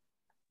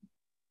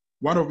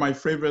 one of my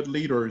favorite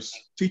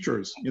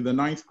teachers in the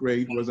 9th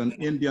grade was an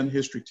Indian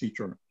history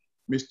teacher,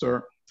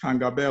 Mr.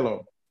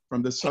 Tangabello,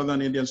 from the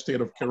southern Indian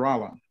state of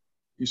Kerala.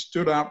 He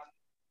stood up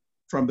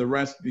from the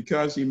rest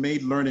because he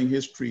made learning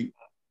history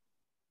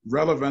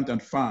relevant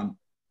and fun.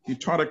 He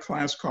taught a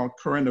class called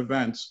Current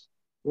Events,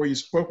 where he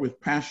spoke with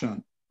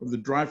passion of the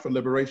drive for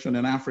liberation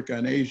in Africa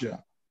and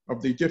Asia,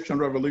 of the Egyptian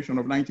Revolution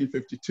of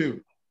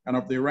 1952, and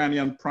of the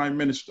Iranian Prime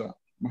Minister,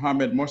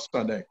 Mohammad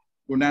Mossadegh,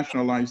 who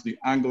nationalized the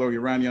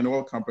Anglo-Iranian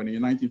Oil Company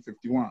in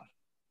 1951.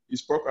 He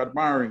spoke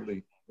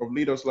admiringly of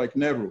leaders like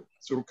Nehru,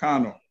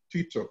 Sukarno,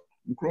 Tito,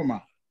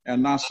 Nkrumah,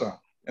 and Nasser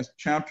as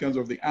champions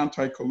of the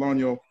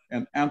anti-colonial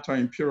and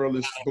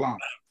anti-imperialist bloc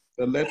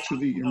that led to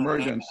the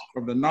emergence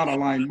of the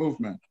non-aligned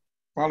movement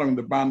following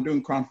the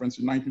Bandung Conference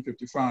in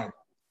 1955.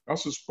 He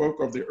also spoke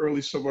of the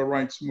early civil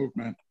rights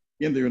movement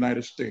in the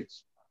United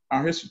States.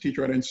 Our history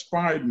teacher had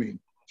inspired me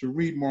to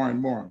read more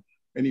and more,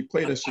 and he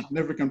played a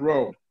significant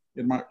role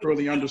in my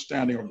early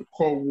understanding of the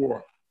Cold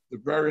War, the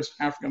various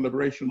African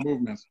liberation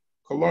movements,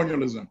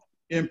 colonialism,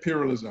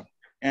 imperialism,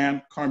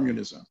 and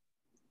communism.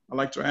 I'd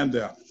like to end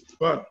there,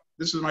 but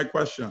this is my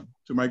question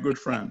to my good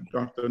friend,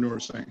 Dr. Nur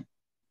Singh.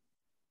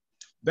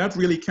 That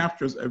really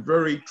captures a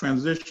very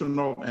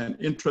transitional and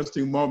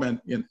interesting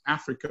moment in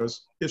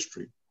Africa's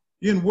history,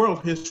 in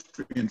world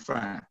history, in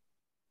fact.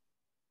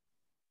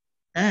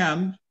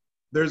 And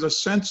there's a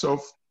sense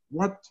of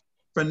what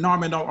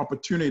phenomenal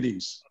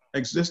opportunities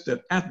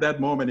existed at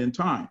that moment in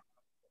time.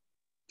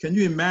 Can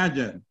you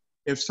imagine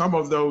if some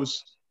of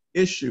those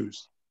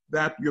issues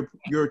that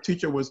your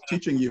teacher was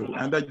teaching you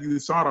and that you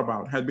thought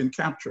about had been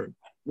captured,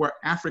 where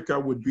Africa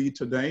would be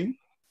today?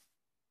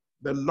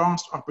 The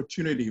lost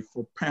opportunity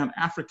for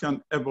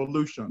Pan-African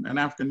evolution and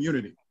African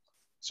unity.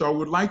 So I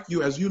would like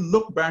you, as you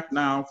look back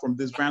now from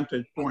this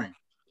vantage point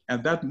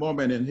at that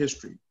moment in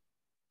history,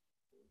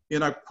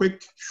 in a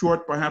quick,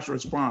 short, perhaps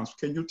response,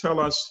 can you tell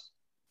us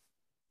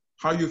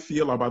how you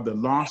feel about the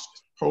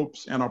lost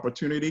hopes and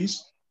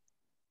opportunities,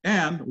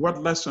 and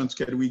what lessons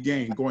can we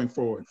gain going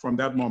forward from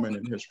that moment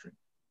in history?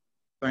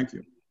 Thank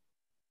you.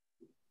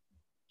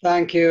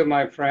 Thank you,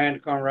 my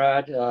friend,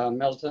 Conrad,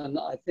 Milton.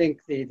 I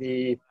think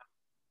the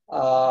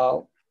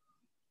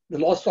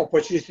lost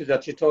opportunity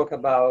that you talk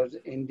about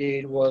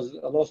indeed was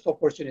a lost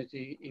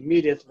opportunity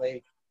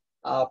immediately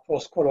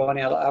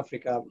post-colonial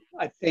Africa.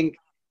 I think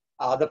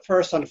the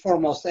first and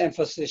foremost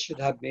emphasis should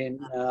have been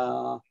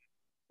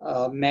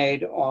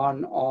made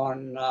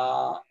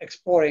on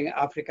exploring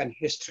African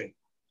history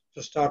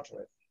to start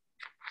with.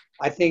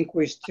 I think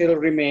we still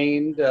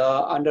remained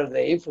under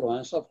the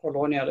influence of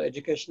colonial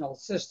educational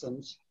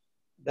systems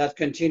that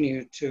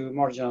continue to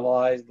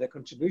marginalize the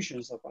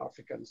contributions of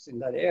Africans in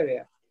that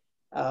area.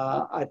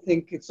 I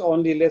think it's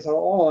only later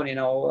on,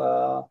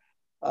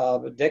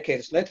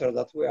 decades later,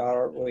 that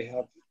we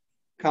have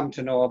come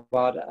to know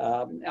about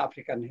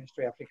African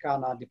history,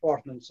 Africana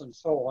departments and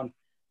so on,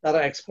 that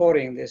are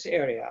exploring this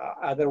area.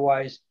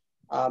 Otherwise,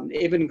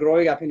 even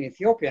growing up in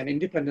Ethiopia, an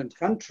independent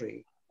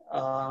country,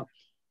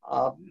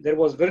 there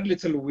was very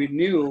little we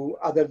knew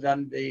other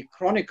than the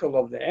chronicle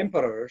of the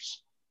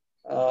emperors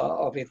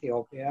of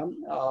Ethiopia,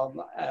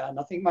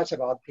 nothing much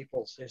about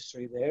people's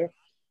history there,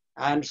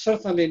 and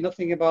certainly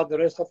nothing about the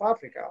rest of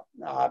Africa.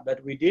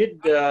 But we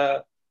did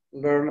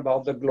learn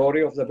about the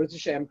glory of the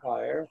British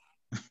Empire,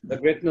 the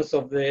greatness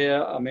of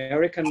the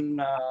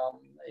American,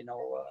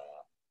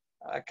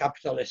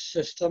 capitalist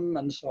system,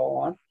 and so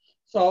on.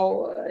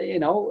 So,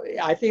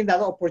 I think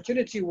that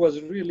opportunity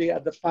was really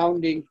at the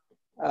founding,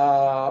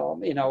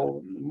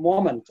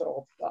 moment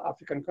of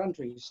African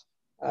countries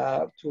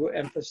to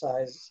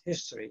emphasize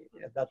history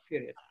at that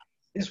period.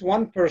 This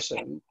one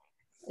person,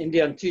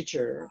 Indian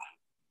teacher,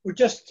 who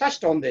just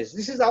touched on this.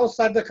 This is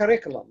outside the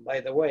curriculum, by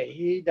the way.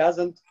 He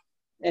doesn't,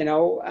 and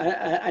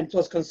it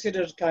was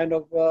considered kind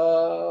of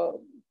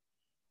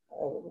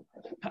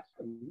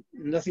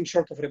nothing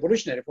short of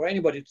revolutionary for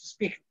anybody to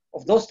speak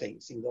of those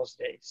things in those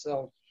days.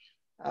 So,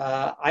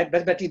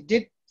 but it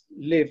did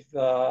leave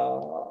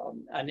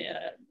an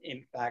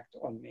impact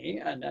on me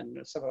and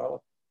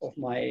several of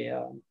my,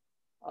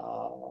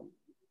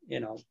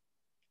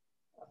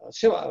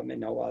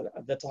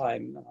 at the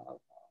time,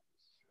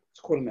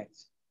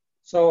 schoolmates.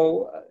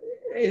 So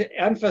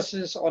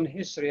emphasis on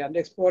history and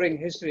exploring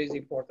history is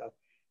important.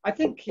 I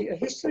think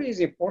history is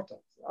important.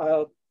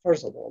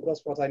 First of all,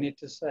 that's what I need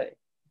to say.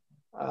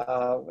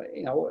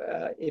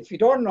 If you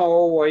don't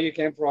know where you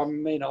came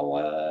from, you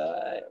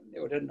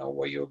don't know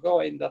where you're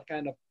going, that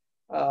kind of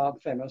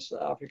famous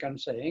African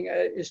saying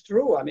is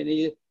true. I mean,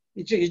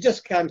 you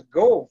just can't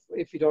go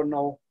if you don't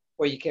know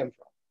where you came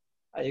from.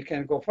 You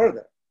can go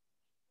further.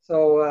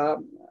 So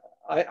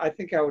I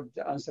think I would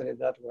answer it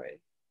that way.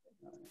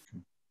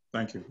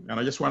 Thank you. And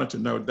I just wanted to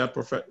note that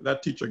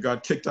that teacher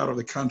got kicked out of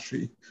the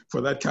country for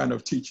that kind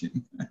of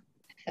teaching.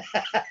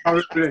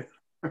 Probably.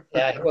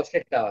 Yeah, he was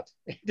kicked out.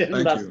 It didn't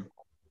Thank last. you.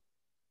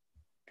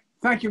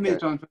 Thank you,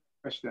 Milton, for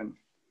the question.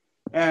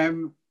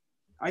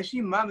 I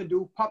see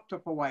Mamadou popped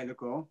up a while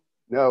ago.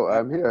 No,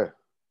 I'm here.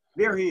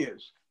 There he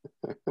is.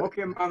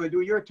 Okay,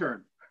 Mamadou, your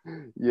turn.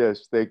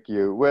 Yes, thank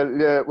you.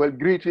 Well,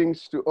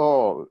 greetings to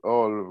all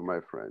of my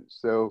friends.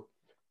 So,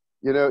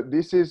 you know,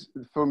 this is,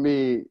 for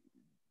me,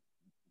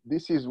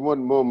 this is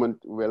one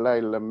moment where I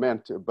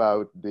lament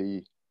about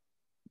the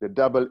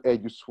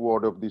double-edged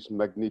sword of this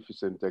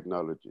magnificent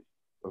technology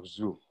of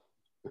Zoom.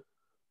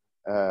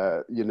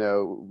 You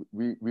know,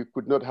 we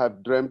could not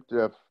have dreamt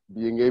of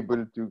being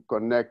able to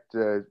connect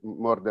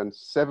more than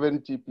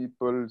 70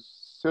 people,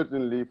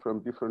 certainly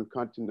from different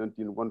continents,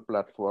 in one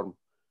platform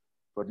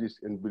for this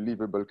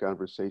unbelievable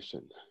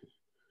conversation.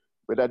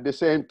 But at the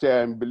same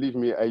time, believe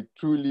me, I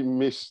truly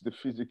miss the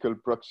physical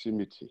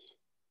proximity.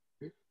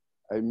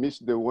 I miss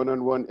the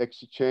one-on-one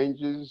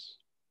exchanges.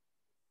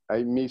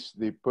 I miss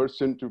the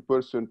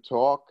person-to-person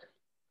talk.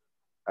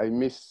 I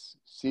miss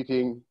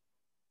sitting,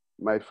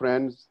 my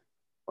friends,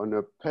 on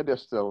a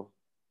pedestal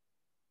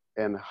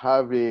and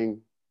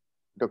having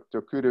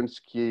Dr.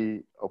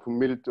 Kerensky of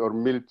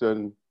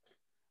Milton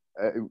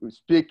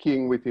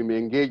speaking with him,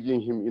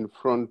 engaging him in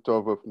front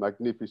of a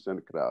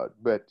magnificent crowd.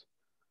 But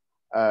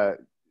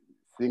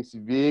things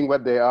being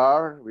what they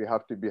are, we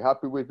have to be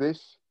happy with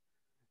this.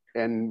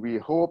 And we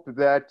hope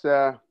that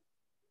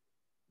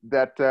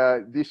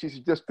this is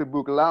just a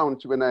book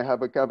launch. When I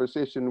have a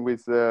conversation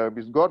with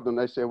Gordon,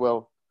 I say,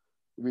 well,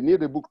 we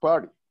need a book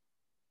party.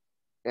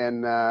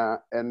 And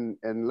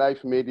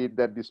life made it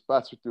that these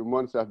past 2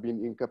 months I've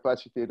been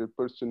incapacitated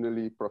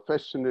personally,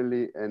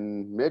 professionally,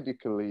 and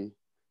medically.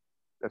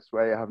 That's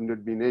why I have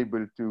not been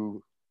able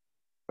to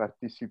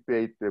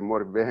participate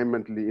more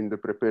vehemently in the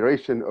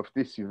preparation of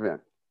this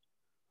event.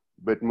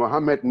 But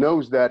Mohammed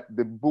knows that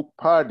the book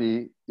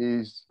party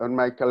is on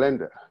my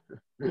calendar.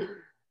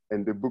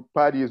 And the book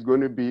party is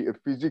going to be a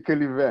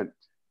physical event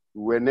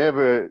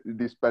whenever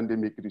this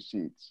pandemic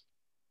recedes,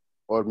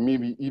 or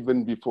maybe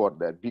even before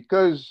that,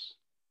 because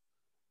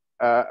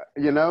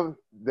you know,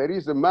 there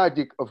is a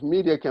magic of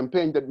media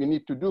campaign that we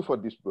need to do for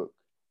this book.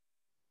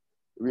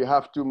 We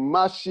have to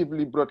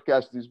massively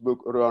broadcast this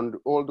book around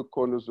all the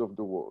corners of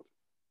the world.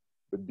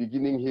 But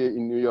beginning here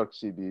in New York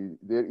City,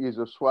 there is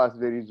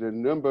a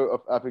number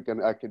of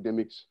African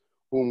academics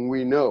whom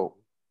we know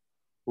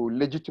who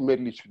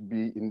legitimately should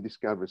be in this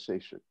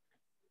conversation.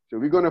 So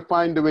we're going to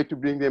find a way to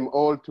bring them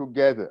all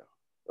together,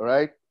 all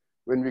right,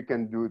 when we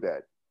can do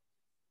that.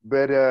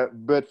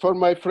 But for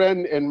my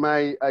friend and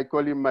I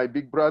call him my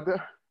big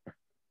brother,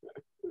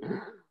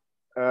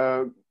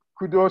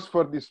 kudos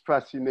for this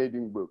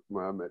fascinating book,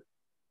 Mohammed.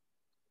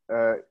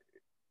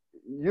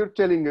 You're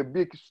telling a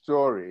big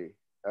story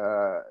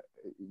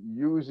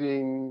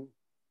using,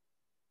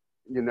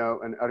 you know,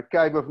 an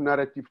archive of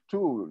narrative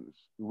tools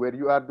where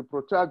you are the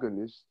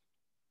protagonist,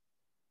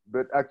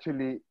 but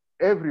actually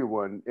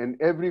everyone in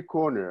every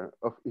corner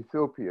of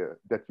Ethiopia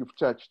that you've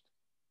touched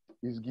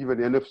is given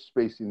enough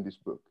space in this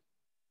book.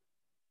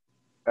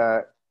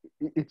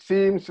 It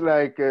seems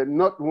like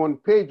not one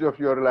page of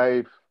your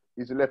life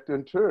is left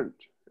unturned.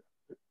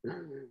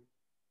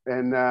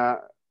 And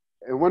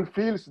one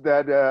feels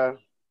that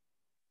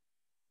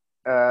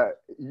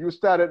you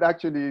started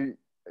actually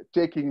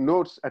taking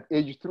notes at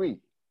age 3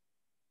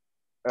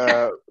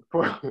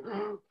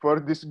 for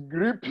this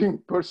gripping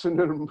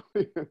personal,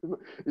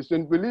 it's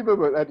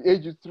unbelievable. At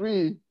age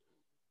 3,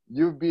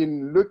 you've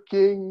been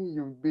looking,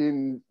 you've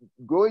been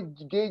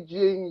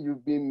gauging,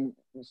 you've been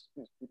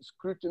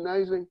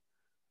scrutinizing.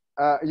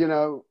 You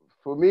know,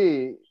 for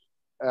me,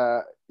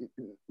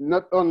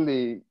 not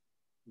only,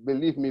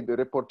 believe me, the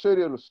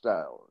reportorial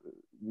style,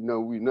 you know,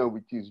 we know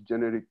which is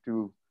generic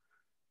to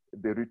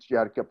the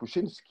Rudyard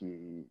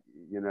Kapuscinski,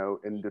 you know,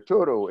 and the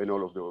Toro and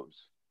all of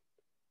those.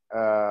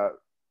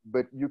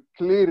 But you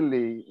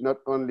clearly not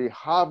only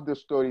have the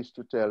stories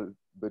to tell,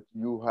 but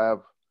you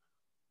have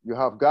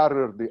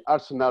gathered the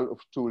arsenal of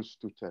tools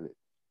to tell it.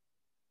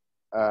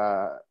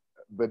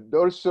 But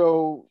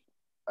also,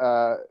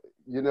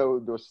 you know,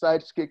 those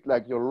sidekicks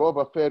like your love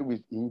affair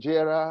with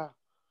Injera,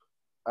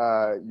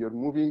 your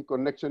moving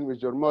connection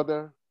with your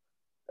mother,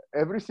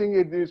 everything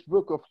in this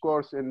book, of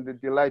course, and the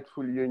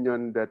delightful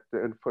union that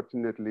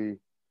unfortunately,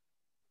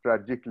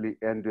 tragically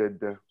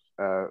ended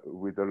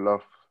with the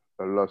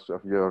loss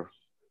of your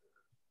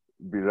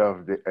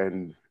beloved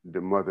and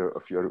the mother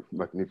of your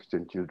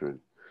magnificent children.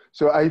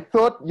 So I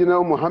thought, you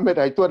know, Mohammed,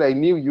 I thought I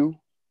knew you,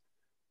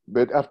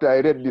 but after I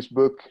read this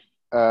book,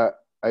 I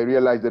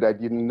realized that I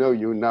didn't know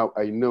you. Now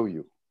I know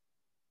you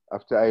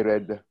after I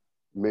read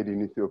Made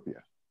in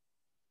Ethiopia.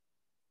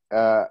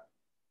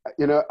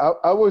 You know,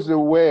 I was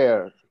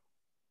aware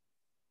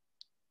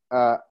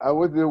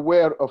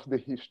of the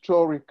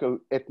historical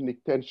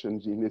ethnic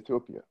tensions in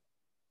Ethiopia,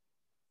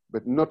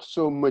 but not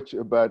so much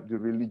about the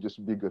religious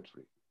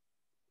bigotry,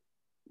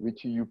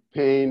 which you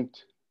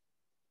paint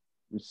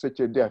with such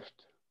a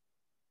deft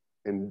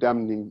and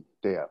damning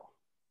tale.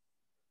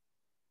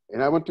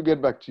 And I want to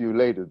get back to you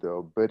later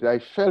though, but I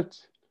felt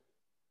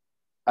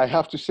I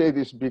have to say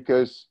this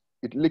because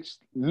it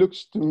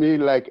looks to me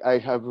like I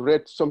have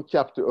read some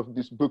chapter of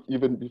this book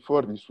even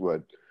before this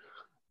one.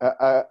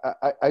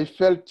 I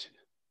felt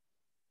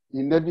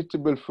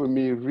inevitable for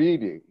me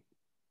reading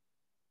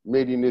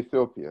Made in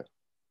Ethiopia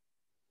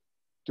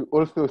to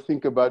also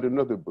think about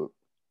another book,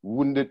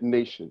 Wounded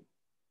Nation,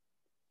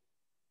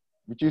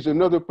 which is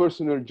another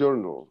personal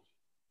journal,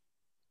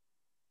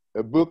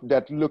 a book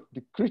that looked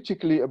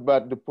critically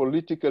about the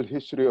political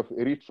history of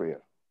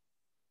Eritrea.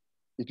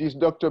 It is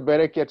Dr.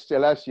 Bereket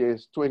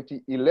Selassie's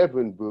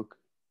 2011 book,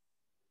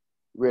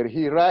 where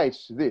he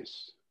writes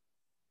this: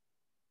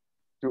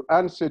 to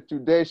answer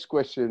today's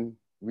question,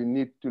 we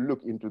need to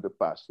look into the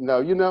past. Now,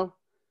 you know,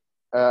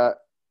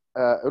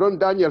 Ron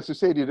Daniels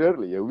said it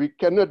earlier, we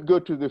cannot go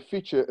to the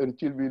future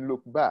until we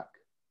look back.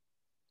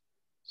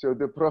 So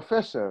the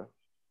professor,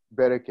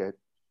 Bereket,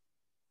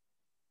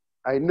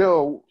 I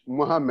know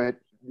Mohammed,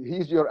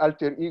 he's your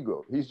alter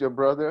ego, he's your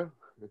brother.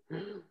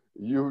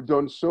 You've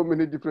done so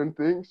many different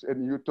things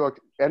and you talk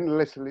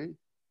endlessly.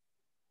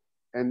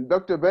 And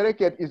Dr.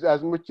 Bereket is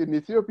as much an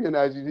Ethiopian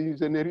as he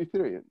is an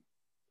Eritrean.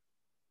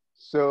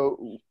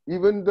 So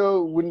even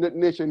though Wounded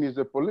Nation is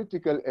a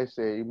political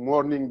essay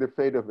mourning the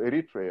fate of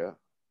Eritrea,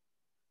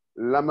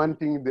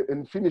 lamenting the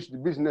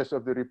unfinished business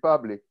of the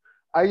Republic,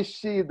 I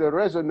see the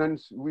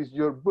resonance with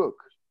your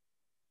book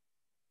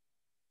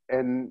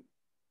and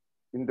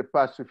in the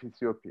past of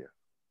Ethiopia,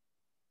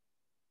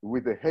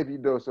 with a heavy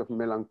dose of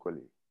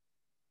melancholy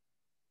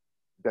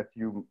that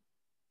you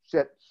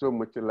shed so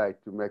much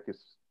light to make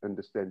us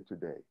understand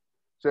today.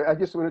 So I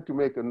just wanted to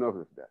make a note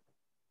of that.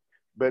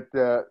 But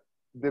the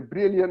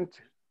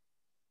brilliant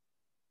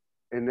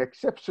and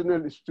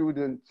exceptional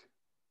student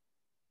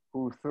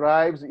who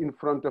thrives in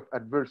front of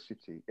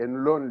adversity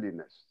and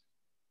loneliness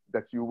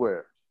that you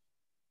were,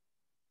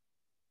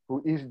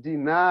 who is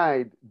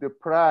denied the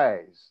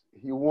prize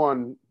he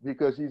won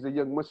because he's a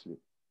young Muslim,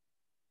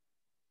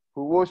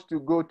 who was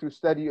to go to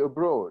study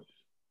abroad,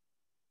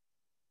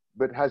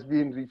 but has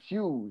been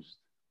refused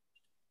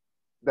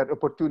that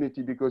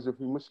opportunity because of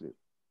a Muslim,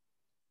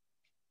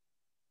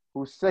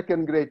 whose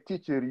second grade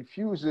teacher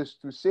refuses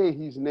to say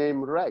his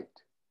name right.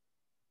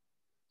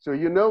 So,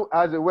 you know,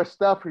 as a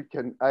West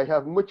African, I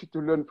have much to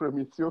learn from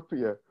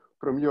Ethiopia,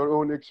 from your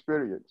own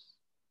experience.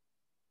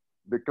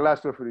 The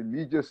clash of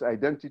religious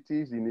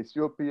identities in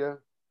Ethiopia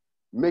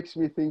makes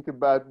me think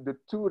about the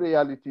two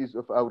realities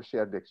of our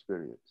shared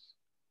experience.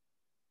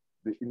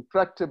 The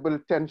intractable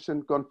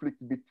tension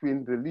conflict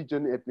between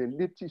religion and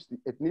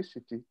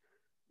ethnicity.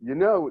 You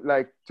know,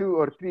 like 2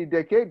 or 3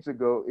 decades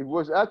ago, it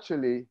was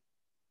actually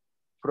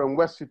from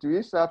West to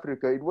East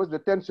Africa, it was the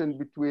tension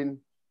between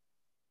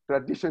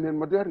tradition and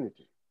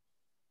modernity.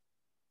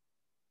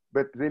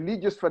 But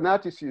religious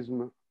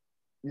fanaticism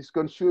is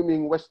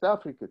consuming West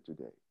Africa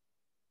today.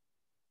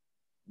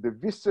 The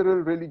visceral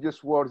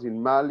religious wars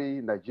in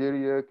Mali,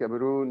 Nigeria,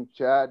 Cameroon,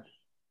 Chad,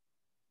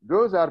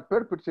 those are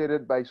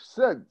perpetrated by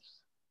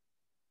thugs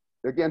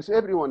against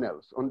everyone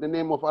else on the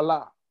name of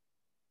Allah.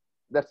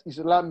 That's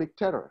Islamic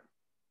terror.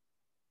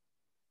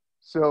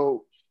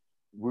 So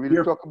we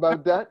will talk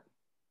about that.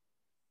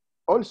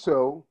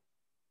 Also,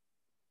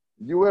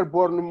 you were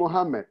born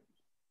Muhammad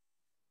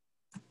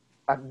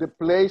at the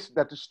place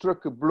that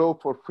struck a blow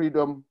for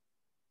freedom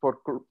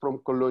from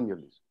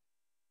colonialism,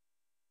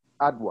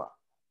 Adwa.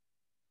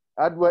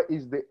 Adwa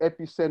is the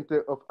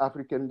epicenter of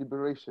African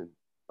liberation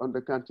on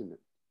the continent.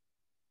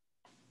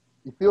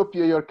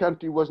 Ethiopia, your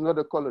country, was not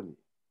a colony.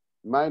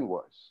 Mine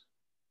was.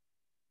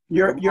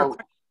 Your question,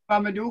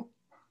 Mamadou?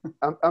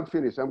 I'm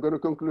finished. I'm going to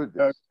conclude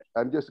this.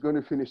 I'm just going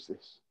to finish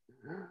this.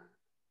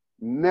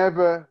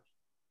 Never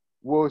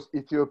was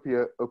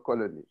Ethiopia a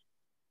colony.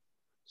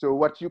 So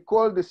what you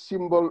call the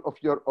symbol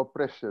of your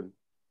oppression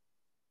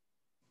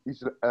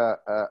is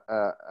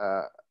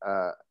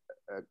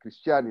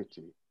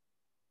Christianity.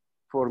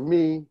 For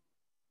me,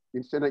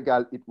 in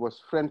Senegal, it was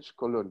French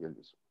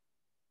colonialism.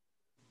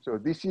 So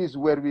this is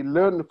where we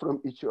learn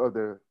from each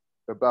other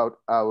about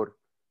our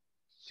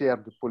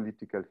shared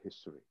political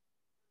history.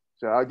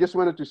 So I just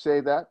wanted to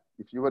say that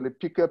if you want to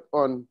pick up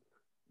on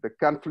the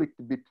conflict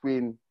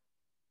between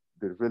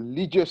the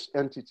religious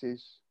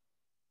entities,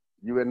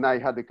 you and I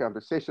had a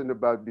conversation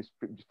about this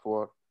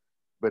before,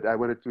 but I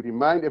wanted to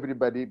remind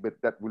everybody, but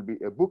that will be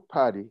a book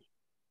party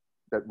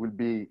that will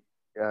be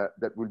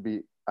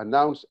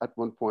announced at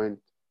one point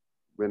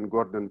when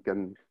Gordon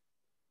can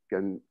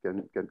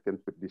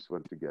put this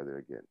one together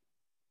again.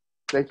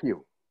 Thank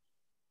you.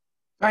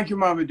 Thank you,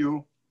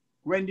 Mamadou.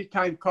 When the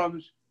time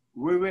comes,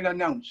 we will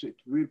announce it.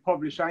 We'll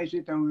publicize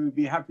it and we'll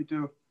be happy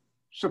to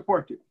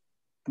support it.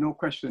 No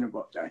question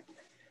about that.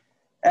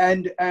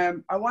 And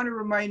I want to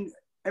remind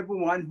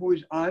everyone who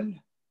is on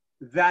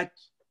that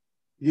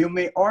you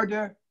may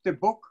order the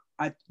book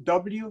at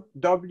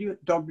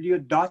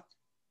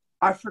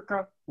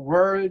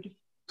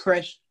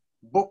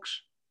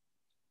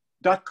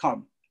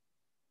www.africaworldpressbooks.com.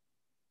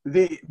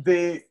 The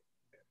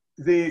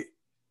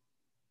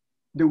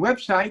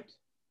website,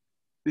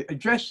 the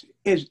address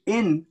is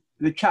in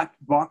the chat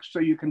box, so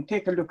you can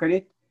take a look at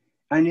it.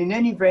 And in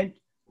any event,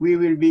 we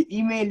will be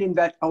emailing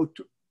that out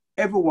to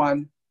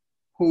everyone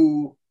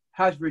who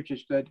has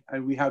registered,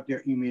 and we have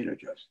their email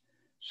address.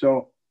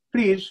 So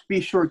please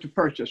be sure to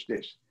purchase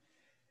this.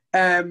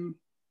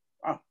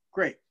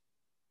 Great.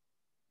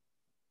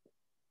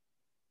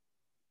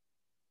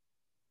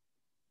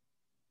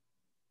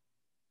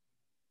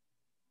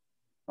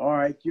 All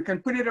right, you can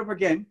put it up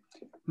again.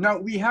 Now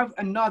we have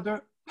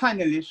another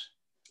panelist,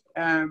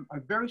 a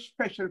very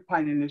special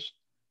panelist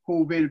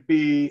who will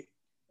be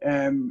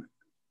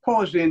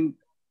posing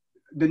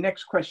the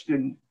next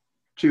question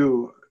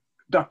to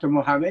Dr.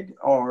 Mohammed,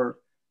 or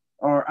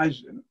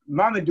as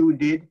Mamadou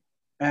did,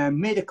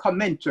 made a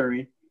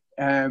commentary,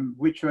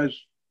 which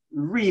was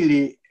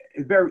really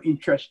very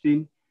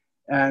interesting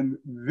and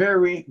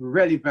very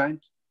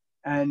relevant,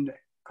 and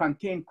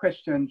contained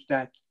questions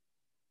that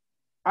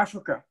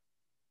Africa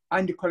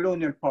and the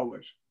colonial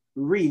powers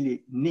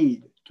really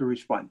need to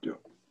respond to.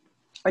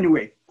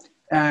 Anyway,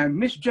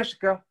 Miss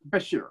Jessica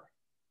Bashir,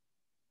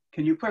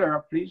 can you put her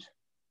up, please?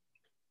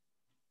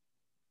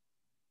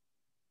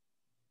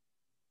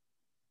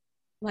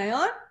 Am I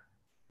on?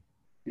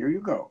 Here you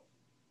go.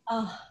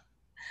 Oh,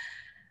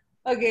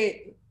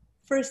 okay.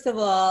 First of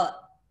all,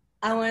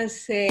 I want to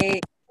say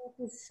thank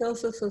you so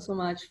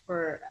much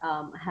for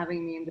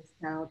having me in this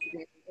panel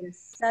today. It is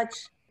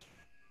such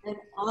an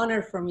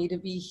honor for me to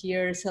be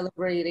here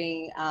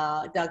celebrating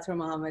Dr.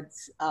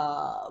 Mohammed's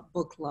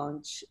book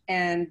launch.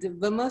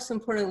 But most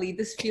importantly,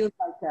 this feels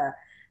like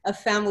a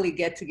family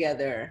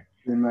get-together.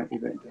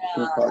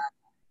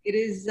 It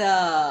is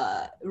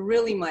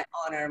really my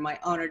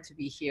honor to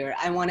be here.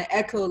 I want to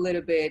echo a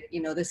little bit,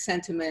 the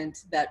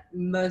sentiment that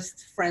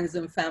most friends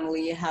and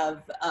family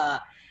have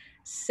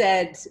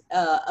said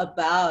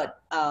about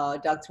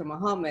Dr.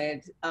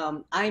 Mohammed.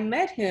 I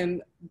met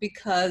him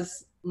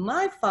because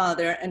my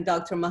father and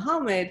Dr.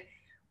 Mohammed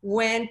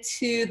went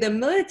to the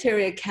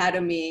military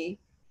academy,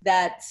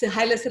 that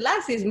Haile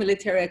Selassie's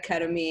military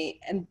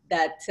academy, and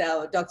that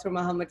Dr.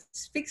 Mohammed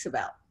speaks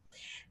about.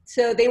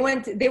 So they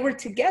were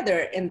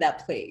together in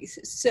that place.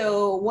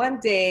 So one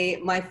day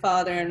my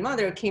father and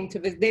mother came to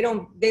visit.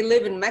 They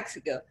live in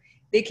Mexico.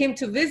 They came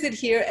to visit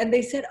here and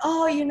they said,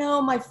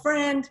 oh, my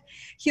friend,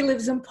 he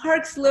lives in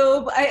Park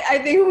Slope. I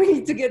think we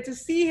need to get to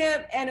see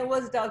him. And it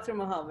was Dr.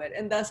 Mohammed.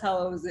 And that's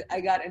how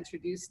I got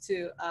introduced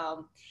to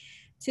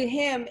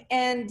him.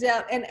 And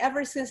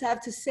ever since, I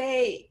have to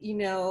say,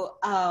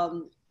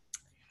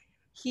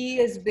 he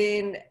has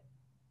been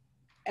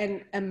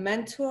a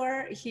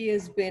mentor, he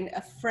has been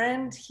a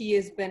friend, he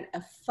has been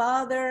a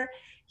father,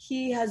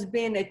 he has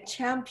been a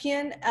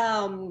champion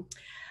of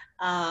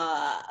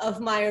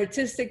my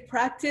artistic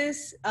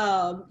practice.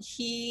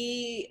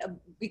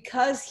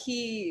 Because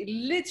he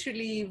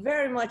literally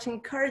very much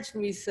encouraged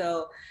me,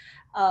 so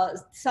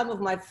some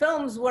of my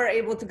films were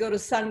able to go to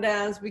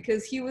Sundance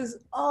because he was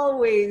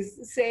always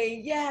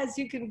saying, yes,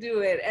 you can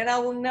do it. And I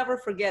will never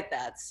forget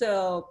that.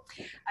 So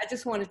I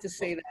just wanted to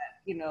say that,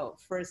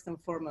 first and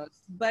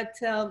foremost. But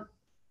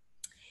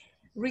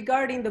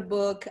regarding the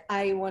book,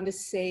 I want to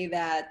say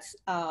that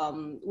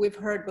we've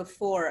heard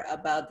before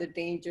about the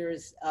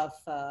dangers of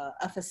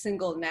a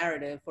single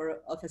narrative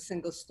or of a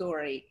single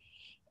story.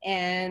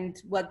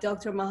 And what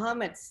Dr.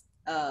 Mohammed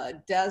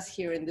does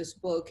here in this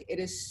book, it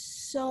is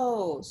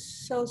so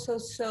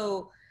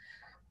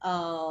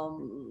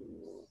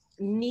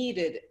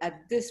needed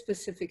at this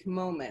specific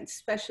moment,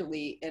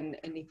 especially in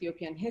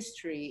Ethiopian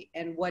history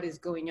and what is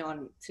going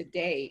on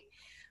today,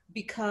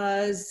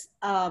 because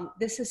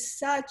this is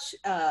such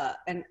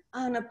an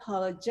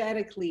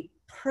unapologetically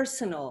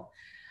personal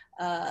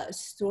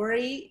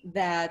story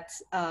that,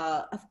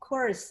 of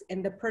course,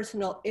 in the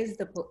personal is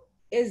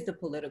the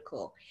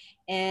political.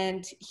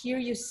 And here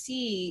you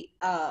see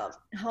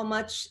how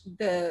much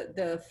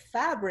the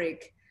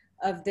fabric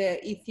of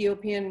the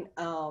Ethiopian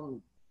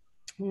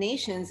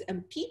nations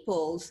and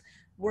peoples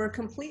were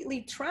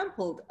completely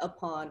trampled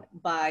upon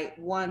by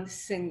one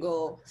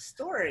single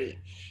story.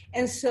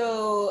 And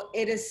so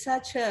it is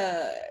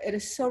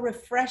so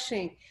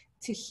refreshing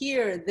to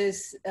hear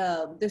this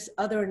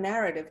other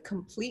narrative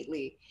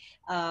completely.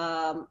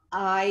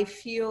 I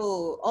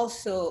feel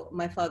also,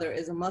 my father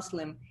is a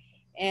Muslim,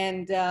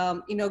 and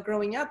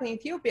growing up in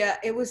Ethiopia,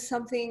 it was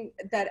something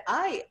that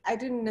I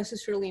didn't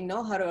necessarily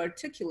know how to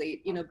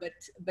articulate,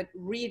 but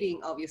reading,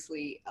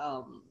 obviously,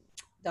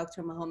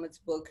 Dr. Mohammed's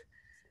book,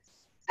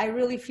 I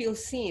really feel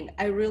seen.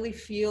 I really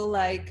feel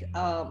like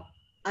I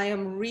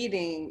am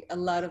reading a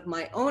lot of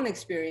my own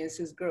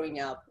experiences growing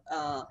up.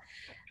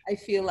 I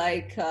feel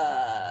like,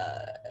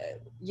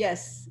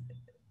 yes,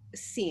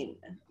 seen,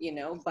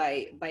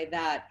 by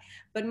that.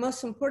 But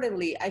most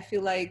importantly, I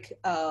feel like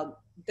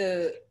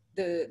the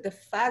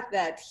fact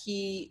that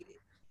he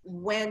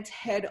went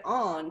head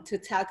on to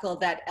tackle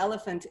that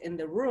elephant in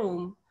the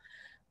room,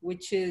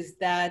 which is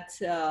that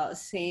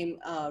same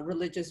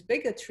religious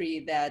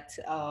bigotry that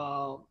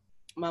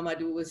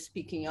Mamadou was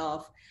speaking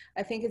of.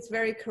 I think it's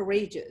very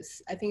courageous.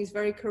 I think it's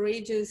very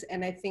courageous,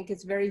 and I think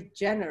it's very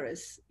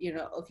generous,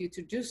 of you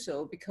to do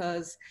so,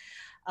 because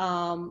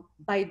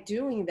by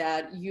doing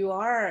that, you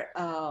are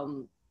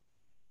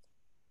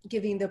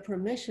giving the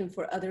permission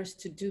for others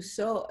to do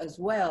so as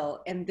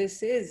well. And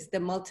this is the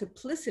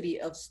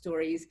multiplicity of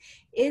stories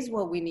is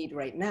what we need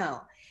right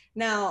now.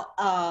 Now,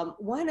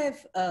 one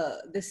of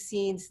the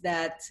scenes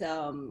that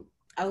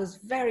I was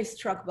very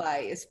struck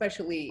by,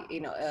 especially,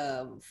 you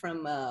know,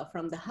 from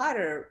the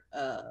Hatter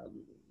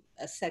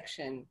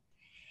section,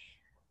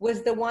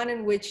 was the one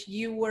in which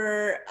you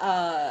were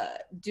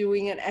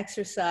doing an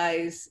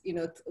exercise, you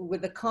know,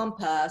 with a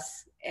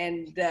compass,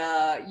 and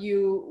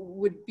you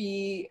would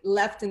be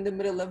left in the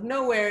middle of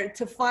nowhere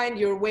to find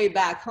your way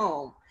back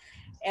home.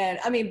 And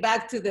I mean,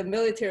 back to the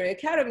military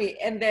academy.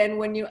 And then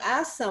when you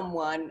ask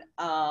someone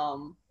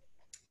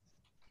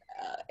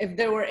if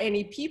there were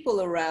any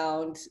people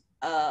around,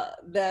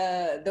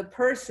 the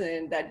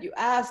person that you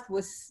asked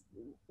was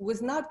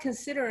not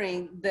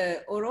considering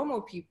the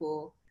Oromo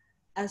people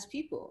as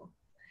people.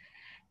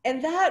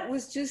 And that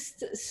was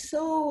just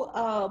so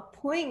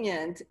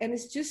poignant, and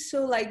it's just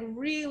so like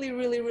really,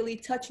 really, really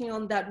touching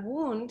on that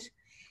wound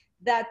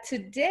that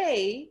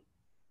today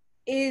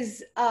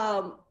is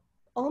we're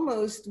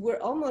almost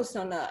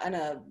on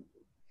a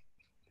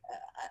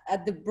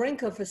at the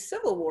brink of a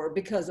civil war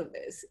because of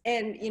this.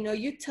 And you know,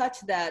 you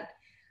touch that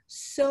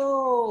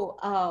so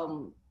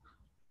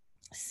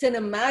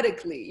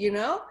cinematically, you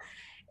know.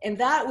 And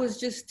that was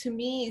just, to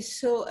me,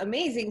 so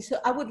amazing. So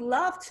I would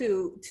love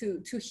to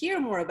hear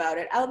more about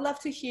it. I would love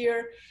to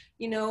hear,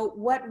 you know,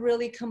 what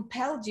really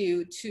compelled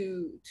you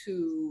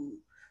to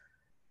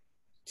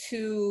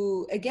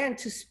again,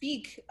 to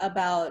speak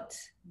about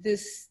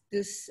this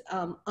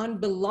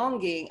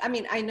unbelonging. I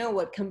mean, I know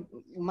what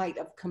might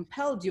have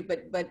compelled you,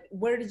 but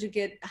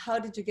how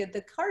did you get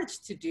the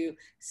courage to do,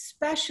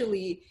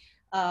 especially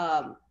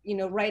you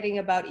know, writing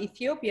about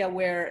Ethiopia,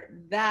 where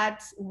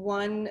that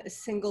one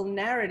single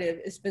narrative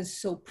has been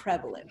so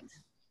prevalent?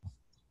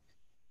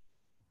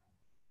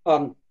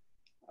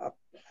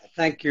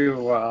 Thank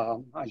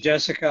you,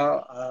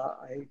 Jessica.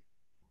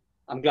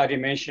 I'm glad you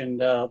mentioned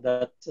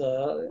that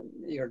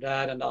your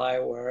dad and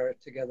I were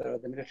together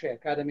at the military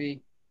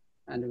academy,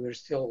 and we're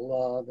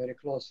still very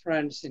close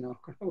friends. You know,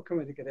 we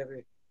communicate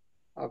very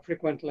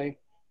frequently.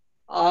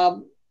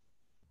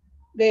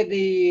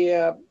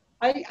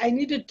 I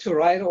needed to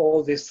write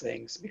all these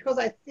things because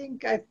I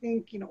think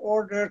in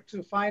order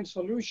to find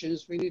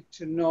solutions, we need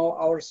to know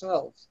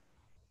ourselves.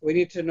 We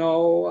need to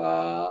know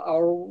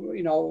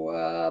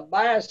our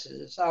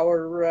biases,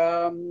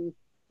 our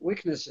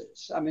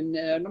weaknesses. I mean,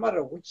 no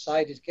matter which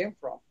side it came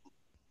from.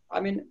 I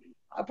mean,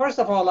 first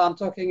of all, I'm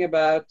talking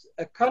about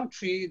a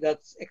country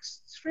that's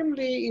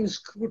extremely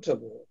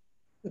inscrutable.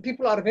 The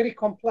people are very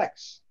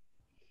complex.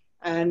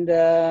 And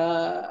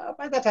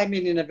by that, I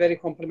mean in a very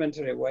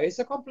complimentary way. It's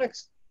a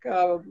complex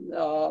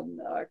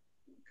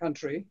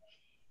country.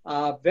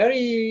 Well,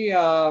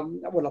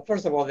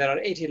 first of all, there are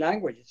 80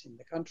 languages in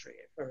the country,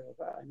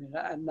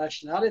 and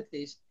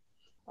nationalities.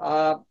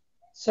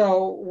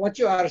 So what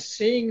you are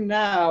seeing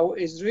now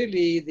is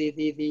really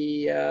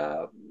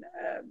the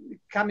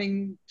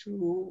coming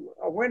to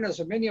awareness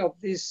of many of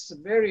these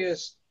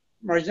various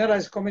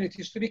marginalized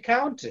communities to be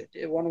counted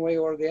in one way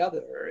or the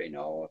other, you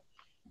know.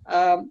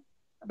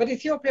 But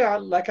Ethiopia,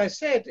 like I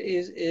said,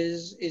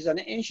 is an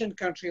ancient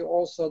country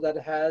also that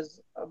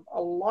has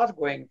a lot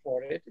going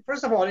for it.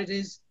 First of all, it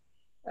is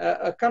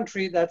a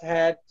country that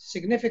had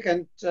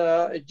significant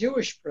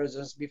Jewish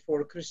presence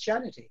before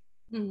Christianity.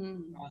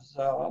 Mm-hmm.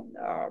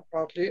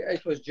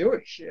 It was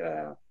Jewish,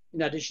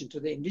 in addition to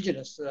the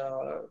indigenous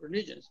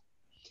religions.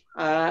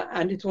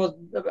 And it was,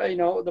 you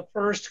know, the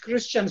first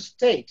Christian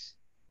state,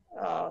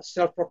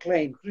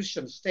 self-proclaimed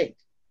Christian state.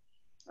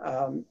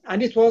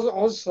 And it was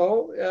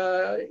also,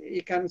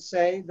 you can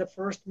say, the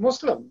first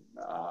Muslim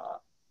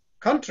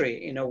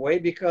country in a way,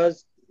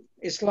 because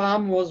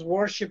Islam was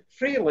worshipped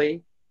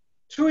freely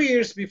 2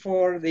 years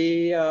before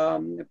the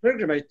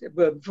pilgrimage,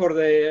 before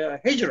the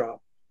Hijrah,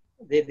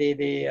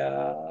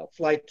 the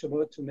flight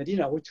to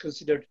Medina, which is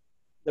considered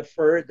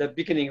the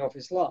beginning of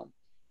Islam.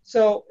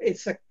 So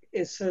it's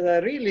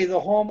really the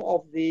home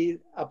of the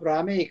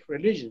Abrahamic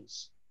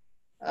religions,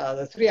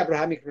 the three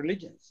Abrahamic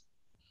religions.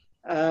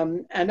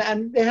 And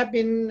they have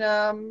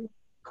been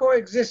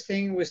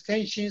coexisting with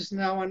tensions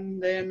now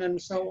and then and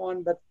so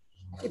on. But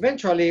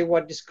eventually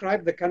what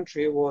described the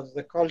country was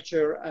the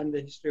culture, and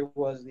the history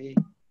was the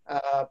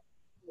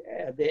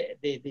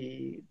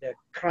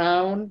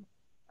crown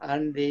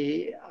and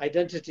the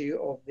identity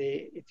of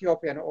the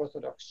Ethiopian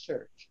Orthodox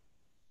Church.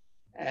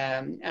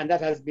 And that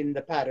has been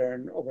the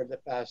pattern over the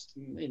past,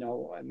 you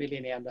know, a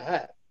millennia and a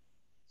half.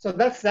 So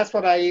that's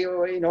what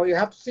you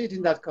have to see it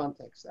in that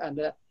context.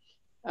 And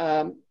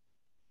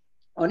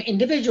on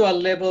individual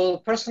level,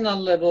 personal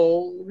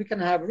level, we can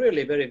have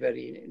really very,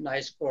 very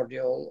nice,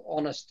 cordial,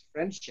 honest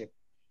friendship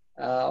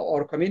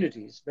or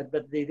communities. But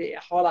the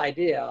whole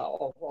idea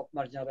of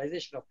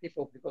marginalization of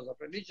people because of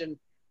religion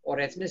or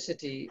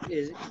ethnicity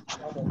is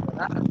part of what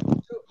happens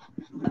too.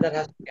 And that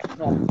has to be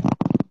acknowledged.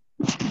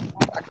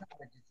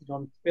 You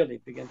don't really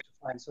begin to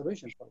find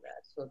solutions for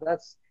that. So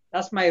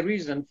that's my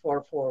reason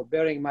for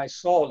bearing my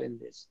soul in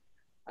this,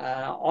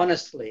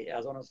 honestly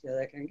as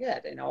I can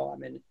get. You know, I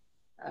mean,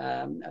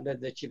 and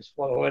let the chips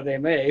fall where they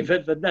may.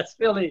 But that's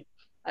really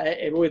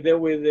with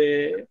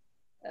the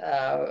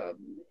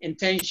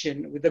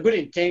intention, with the good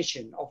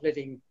intention of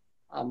letting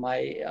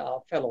my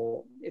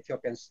fellow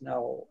Ethiopians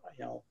know,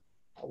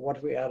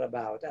 what we are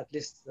about. At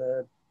least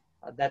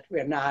that we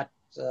are not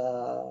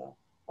a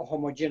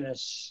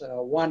homogeneous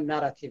one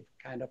narrative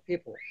kind of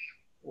people.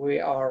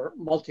 We are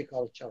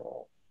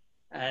multicultural,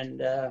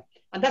 and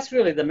that's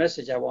really the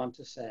message I want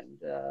to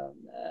send.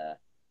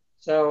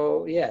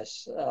 So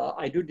yes,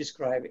 I do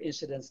describe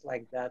incidents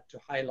like that to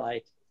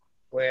highlight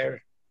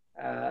where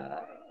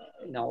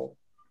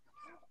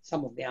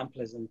some of the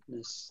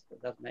unpleasantness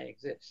that may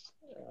exist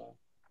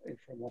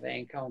from what I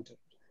encountered.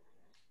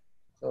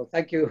 So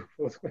thank you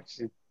for the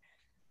question.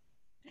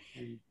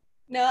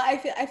 No,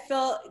 I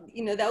felt,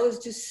 that was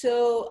just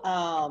so,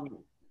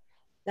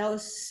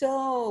 as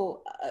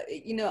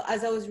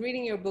I was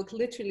reading your book,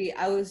 literally,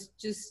 I was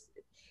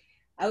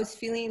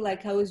feeling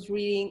like I was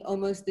reading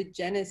almost the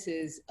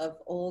genesis of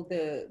all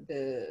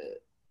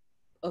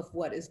of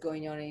what is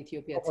going on in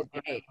Ethiopia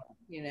today,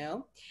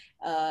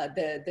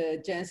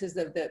 the genesis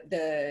of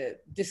the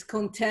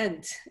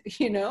discontent,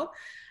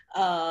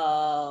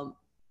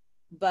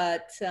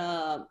 but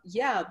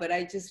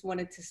I just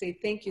wanted to say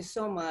thank you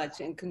so much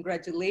and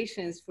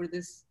congratulations for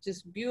this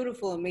just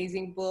beautiful,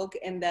 amazing book,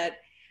 and that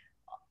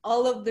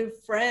all of the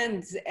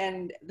friends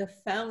and the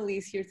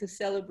families here to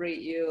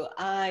celebrate you.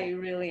 I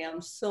really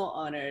am so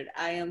honored.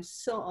 I am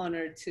so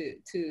honored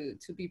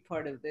to be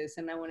part of this,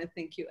 and I want to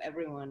thank you,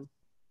 everyone.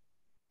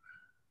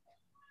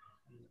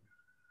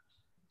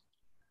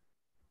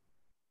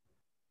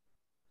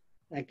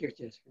 Thank you,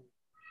 Jessica.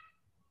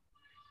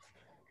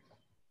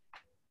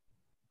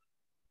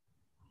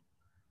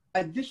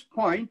 At this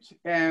point,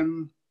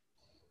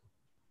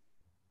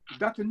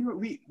 Dr.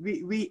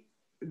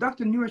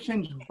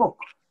 Nurasen's book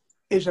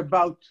is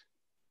about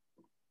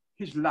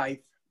his life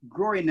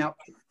growing up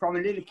from a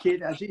little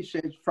kid, as he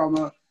says,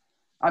 from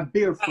a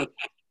barefoot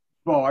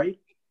boy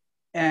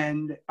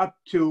and up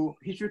to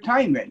his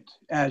retirement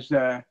as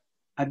a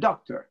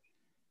doctor.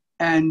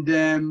 And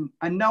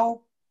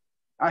now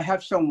I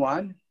have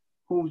someone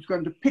who's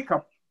going to pick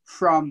up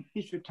from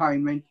his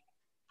retirement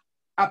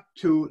up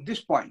to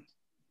this point,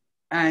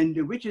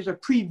 and which is a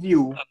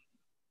preview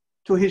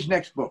to his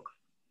next book.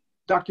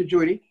 Dr.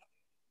 Judy,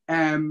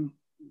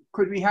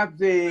 could we have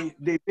the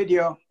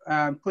video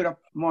put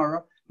up,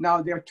 Maura?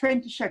 Now there are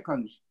 20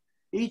 seconds.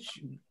 Each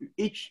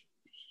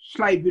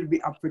slide will be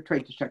up for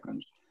 20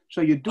 seconds. So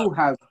you do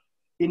have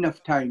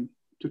enough time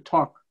to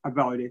talk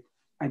about it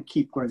and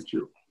keep going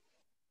through.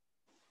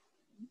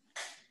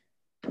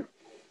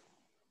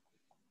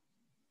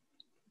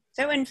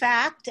 So in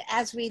fact,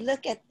 as we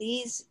look at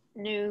these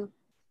new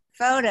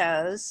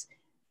photos,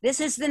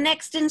 this is the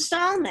next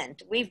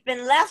installment. We've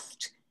been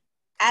left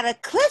at a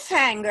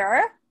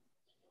cliffhanger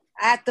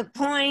at the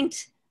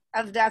point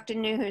of Dr.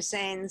 Nur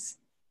Hussein's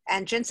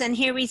entrance. And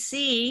here we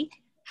see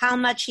how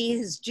much he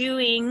is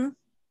doing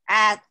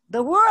at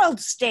the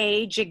world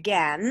stage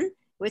again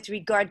with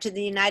regard to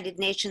the United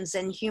Nations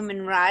and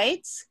human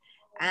rights.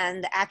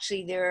 And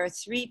actually there are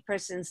 3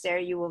 persons there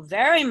you will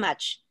very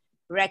much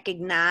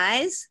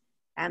recognize: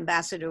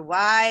 Ambassador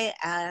Y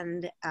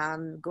and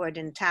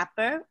Gordon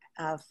Tapper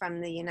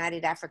from the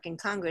United African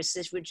Congress,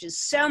 which is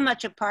so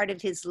much a part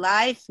of his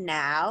life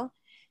now.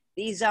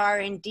 These are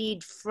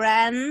indeed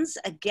friends,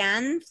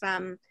 again,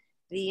 from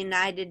the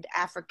United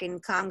African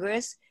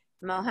Congress.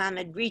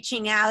 Mohammed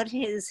reaching out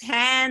his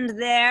hand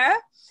there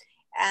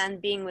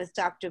and being with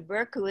Dr.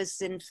 Burke, who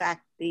is in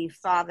fact the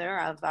father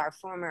of our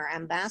former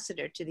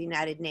ambassador to the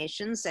United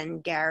Nations,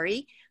 and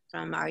Gary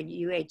from our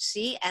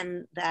UHC,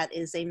 and that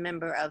is a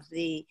member of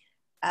the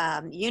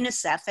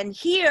UNICEF. And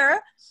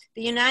here,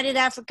 the United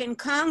African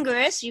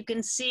Congress, you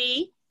can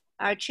see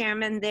our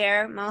chairman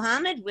there,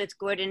 Mohammed, with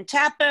Gordon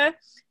Tapper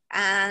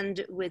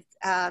and with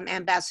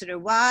Ambassador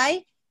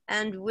Y,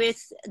 and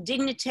with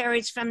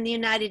dignitaries from the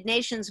United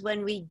Nations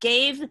when we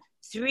gave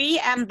 3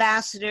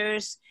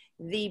 ambassadors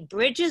the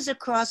Bridges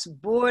Across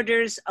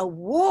Borders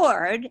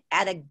Award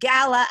at a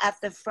gala at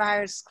the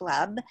Friars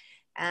Club.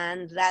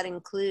 And that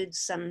includes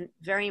some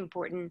very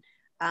important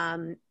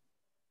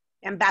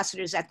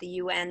ambassadors at the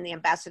UN, the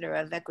ambassador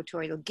of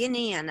Equatorial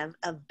Guinea and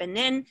of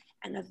Benin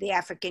and of the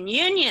African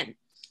Union.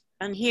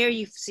 And here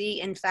you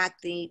see, in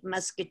fact, the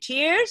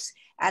Musketeers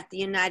at the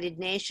United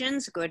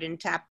Nations, Gordon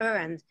Tapper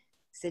and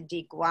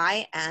Sadiq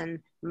Y and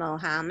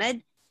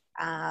Mohammed,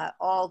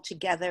 all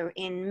together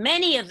in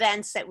many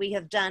events that we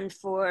have done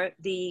for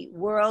the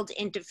World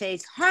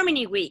Interfaith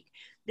Harmony Week.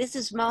 This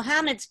is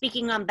Mohammed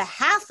speaking on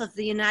behalf of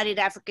the United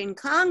African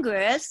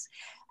Congress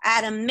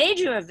at a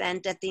major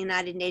event at the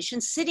United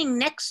Nations, sitting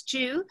next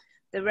to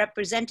the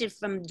representative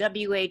from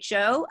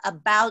WHO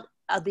about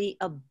the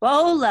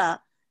Ebola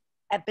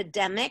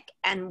epidemic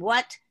and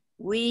what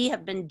we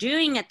have been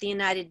doing at the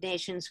United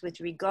Nations with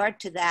regard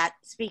to that,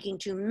 speaking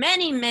to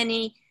many,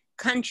 many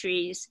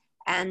countries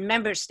and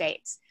member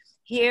states.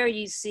 Here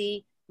you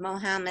see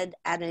Mohammed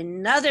at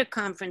another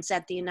conference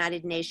at the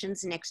United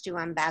Nations next to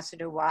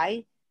Ambassador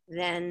Y,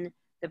 then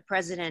the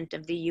president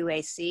of the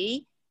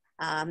UAC,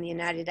 the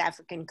United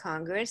African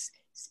Congress,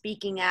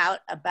 speaking out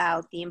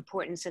about the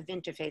importance of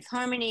interfaith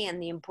harmony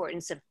and the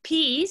importance of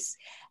peace.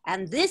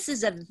 And this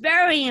is a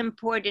very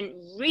important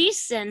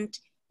recent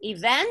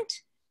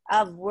event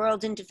of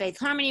World Interfaith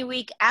Harmony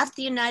Week at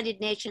the United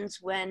Nations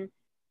when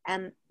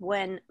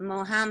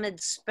Mohammed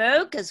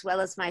spoke, as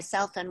well as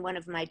myself and one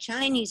of my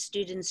Chinese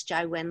students,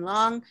 Jai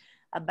Wenlong,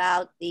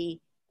 about the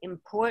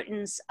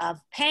importance of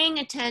paying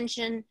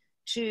attention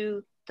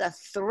to the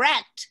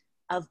threat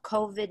of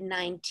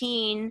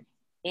COVID-19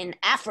 in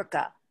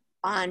Africa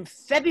on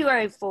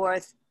February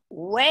 4th,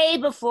 way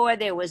before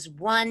there was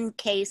one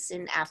case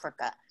in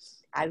Africa.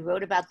 I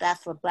wrote about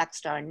that for Black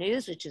Star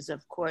News, which is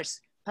of course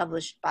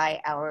published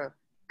by our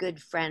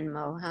good friend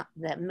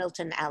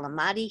Milton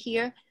Alamati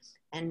here,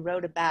 and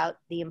wrote about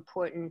the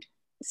important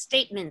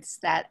statements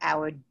that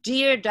our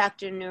dear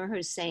Dr. Nur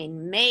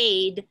Hussein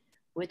made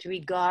with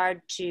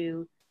regard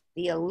to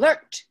the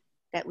alert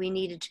that we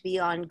needed to be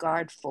on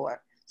guard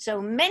for.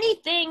 So many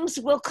things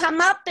will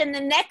come up in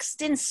the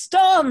next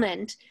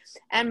installment.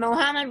 And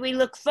Mohammed, we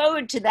look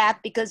forward to that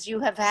because you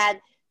have had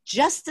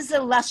just as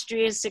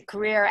illustrious a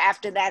career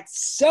after that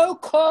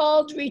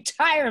so-called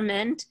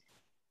retirement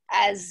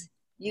as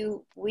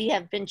we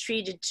have been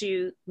treated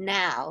to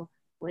now,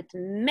 with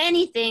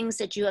many things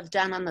that you have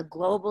done on the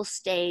global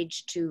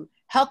stage to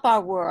help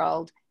our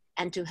world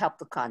and to help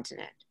the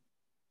continent.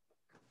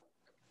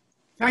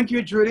 Thank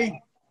you,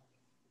 Judy.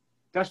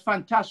 That's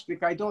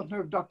fantastic. I don't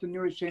know if Dr.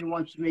 Nur Hussein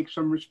wants to make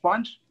some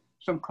response,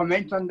 some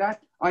comment on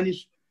that, on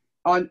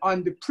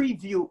the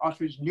preview of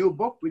his new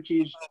book, which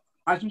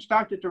hasn't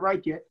started to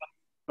write yet,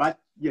 but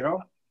you know,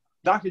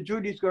 Dr.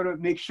 Judy's going to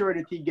make sure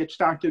that he gets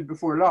started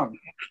before long.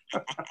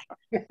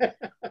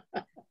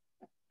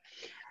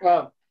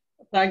 Well,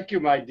 thank you,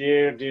 my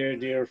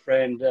dear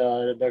friend,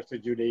 Dr.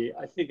 Judy.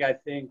 I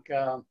think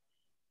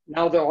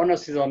now the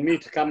onus is on me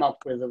to come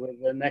up with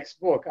the next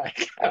book.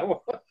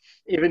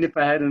 Even if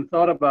I hadn't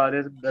thought about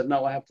it, but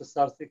now I have to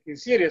start thinking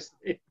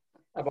seriously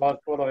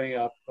about following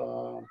up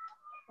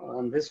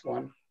on this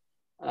one.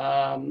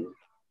 I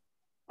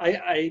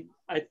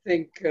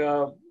think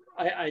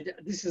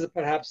this is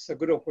perhaps a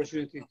good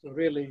opportunity to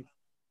really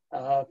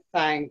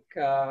thank,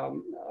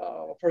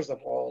 first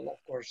of all,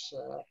 of course,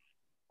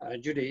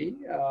 Judy,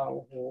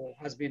 who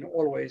has been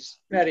always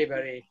very,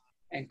 very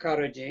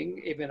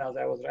encouraging, even as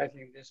I was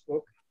writing this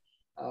book.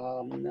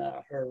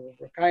 Her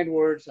kind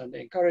words and the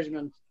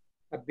encouragement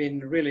have been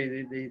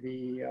really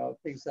the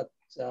things that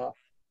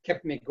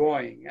kept me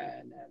going,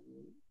 and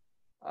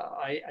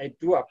I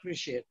do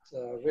appreciate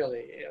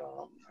really,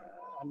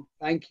 and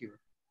thank you,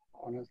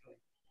 honestly.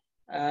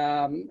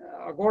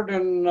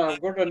 Gordon,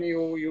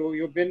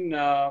 you've been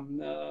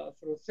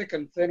through thick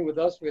and thin with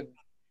us through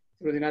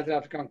the United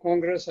African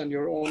Congress and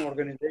your own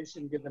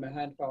organization, Give Them a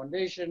Hand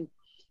Foundation,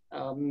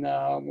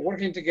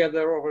 working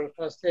together over the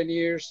past 10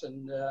 years,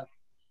 and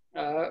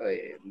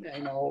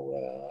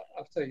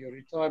after your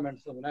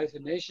retirement from the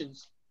United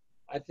Nations,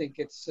 I think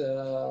it's,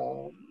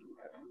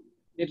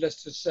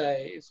 needless to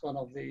say, it's one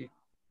of the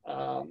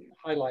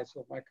highlights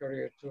of my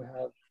career to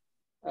have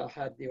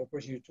had the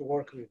opportunity to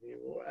work with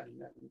you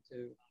and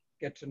to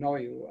get to know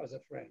you as a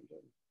friend.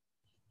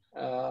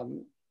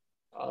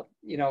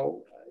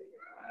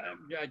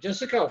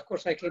 Jessica, of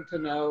course, I came to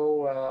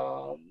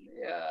know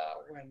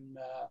when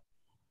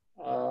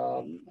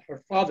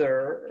her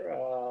father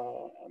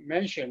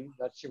mentioned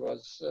that she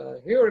was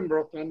here in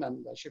Brooklyn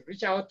and I should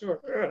reach out to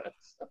her.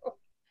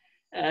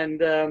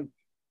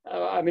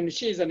 I mean,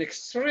 she's an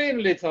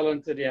extremely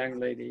talented young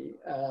lady.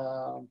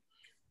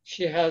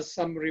 She has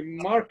some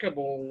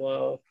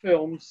remarkable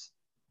films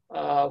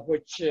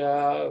which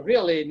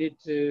really need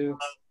to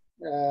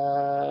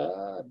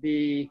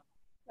be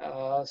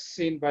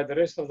seen by the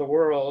rest of the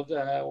world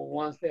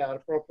once they are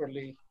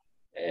properly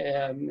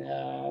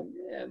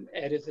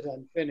edited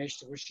and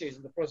finished, which she is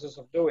in the process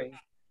of doing.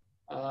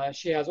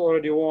 She has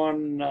already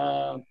won,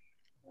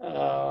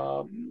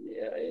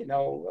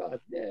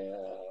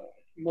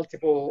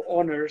 multiple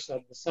honors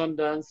at the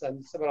Sundance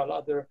and several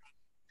other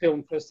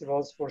film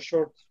festivals for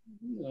short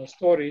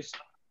stories.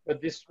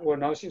 But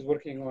now she's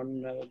working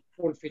on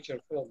full feature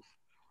films.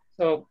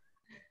 So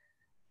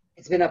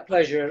it's been a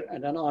pleasure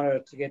and an honor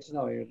to get to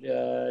know you,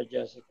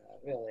 Jessica,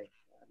 really.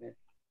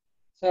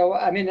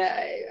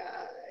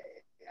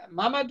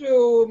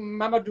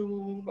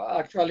 Mamadou,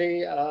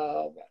 actually,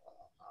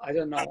 I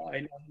don't know,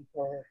 I know him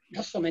for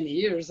not so many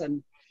years,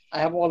 and I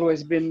have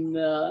always been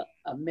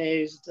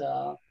amazed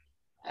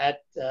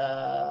at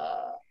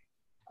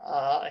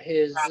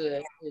his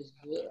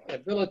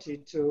ability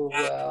to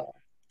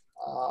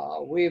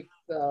weave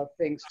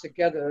things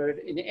together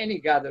in any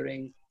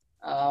gathering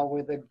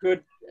with a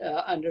good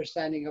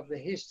understanding of the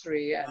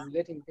history and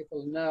letting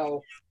people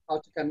know how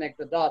to connect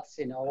the dots,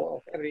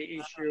 of every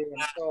issue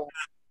and so on.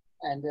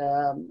 And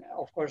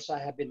of course, I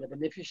have been the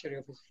beneficiary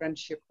of his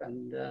friendship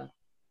and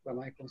whom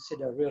I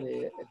consider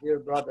really a dear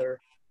brother.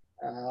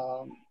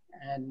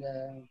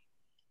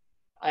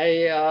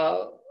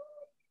 I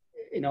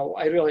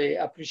really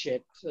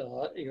appreciate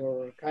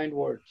your kind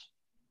words.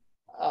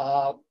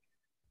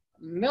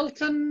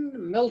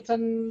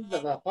 Milton,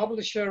 the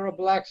publisher of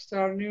Black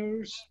Star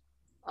News.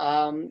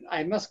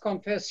 I must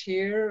confess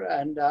here,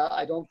 and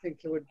I don't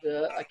think he would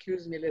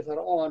accuse me later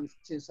on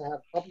since I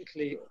have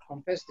publicly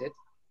confessed it.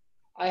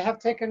 I have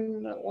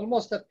taken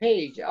almost a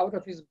page out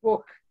of his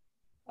book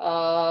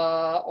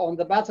on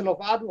the Battle of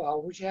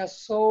Adwa, which has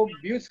so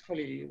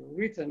beautifully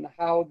written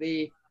how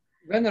the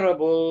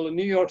venerable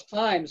New York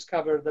Times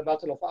covered the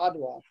Battle of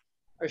Adwa,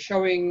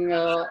 showing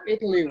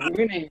Italy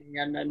winning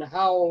and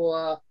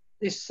how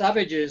these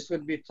savages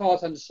would be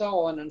taught and so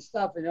on and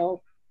stuff, you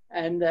know.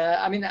 And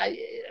I mean,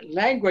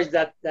 language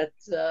that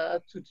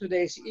to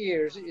today's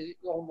ears is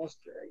almost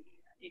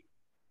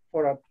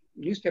for a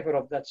newspaper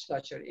of that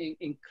stature,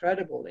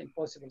 incredible,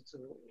 impossible to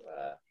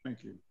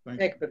Thank you. Thank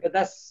take, you. but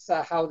that's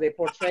how they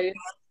portray it.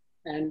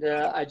 And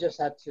I just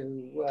had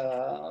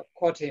to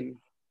quote him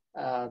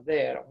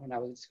there when I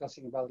was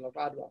discussing Battle of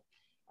Adwa.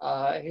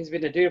 He's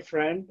been a dear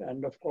friend,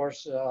 and of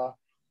course,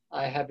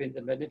 I have been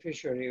the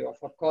beneficiary of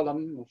a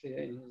column of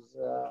his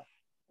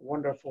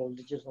wonderful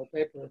digital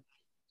paper.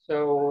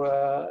 So,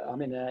 I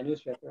mean, a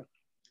newspaper.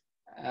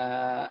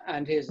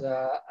 And he's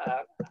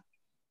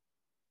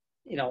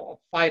you know, a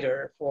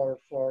fighter for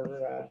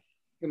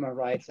human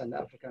rights and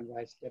African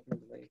rights,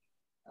 definitely.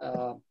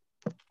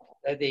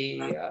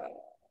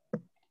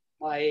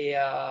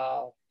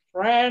 My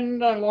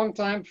friend, a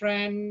longtime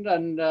friend,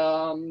 and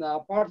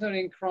partner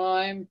in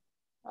crime.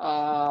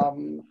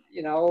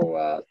 You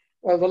know,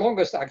 well, the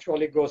longest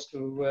actually goes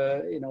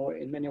to you know,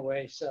 in many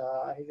ways,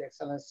 His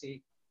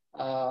Excellency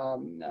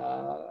Sutaye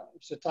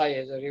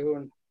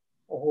Zariun,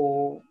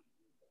 who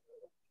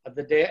at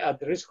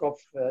the risk of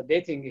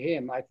dating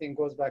him, I think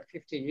goes back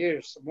 50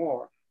 years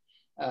more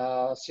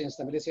since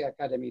the military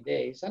academy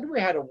days. And we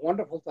had a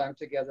wonderful time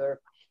together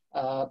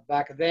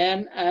back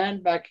then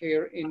and back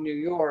here in New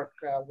York,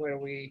 where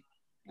we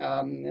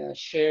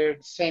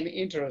shared same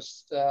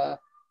interests.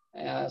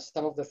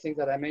 Some of the things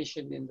that I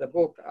mentioned in the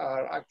book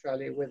are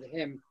actually with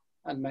him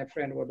and my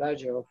friend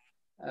Wodajo.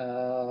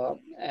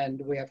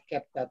 And we have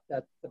kept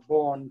that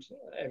bond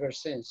ever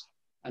since.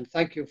 And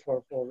thank you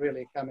for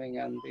really coming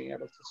and being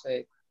able to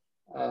say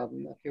a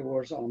few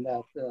words on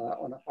that,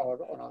 on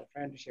our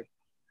friendship.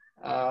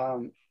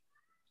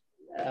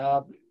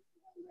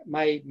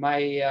 My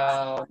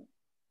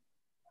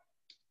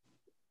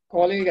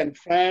colleague and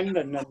friend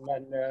and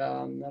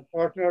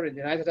partner in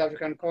the United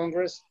African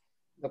Congress,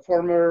 the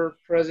former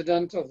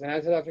president of the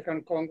United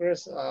African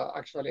Congress,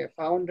 actually a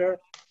founder,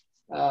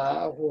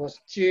 who has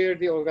steered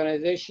the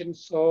organization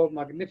so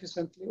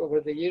magnificently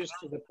over the years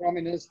to the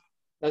prominence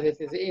that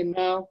it is in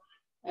now,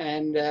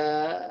 and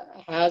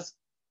has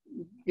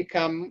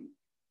become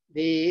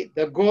the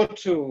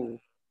go-to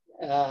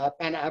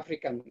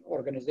Pan-African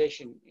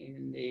organization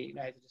in the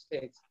United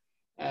States,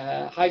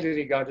 highly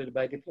regarded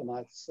by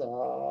diplomats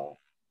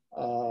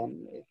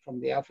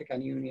from the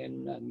African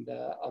Union and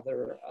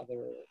other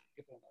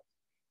diplomats.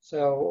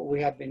 So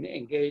we have been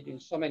engaged in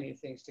so many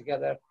things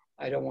together.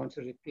 I don't want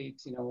to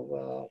repeat, you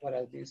know, what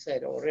has been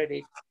said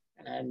already,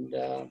 and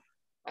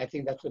I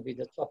think that will be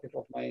the topic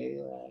of my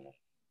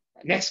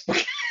next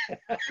book.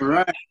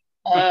 Right.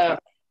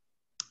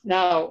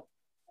 Now,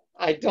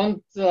 I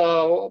don't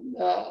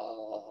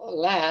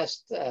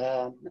last,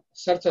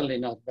 certainly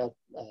not that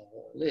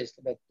least,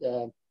 but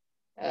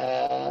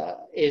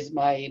is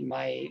my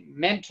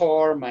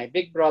mentor, my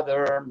big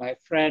brother, my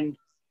friend,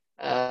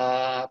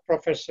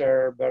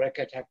 Professor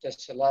Barakat Hatta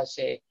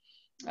Selassie,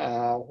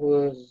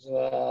 whose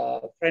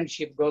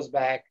friendship goes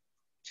back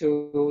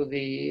to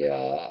the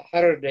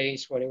Harar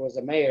days when he was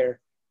a mayor,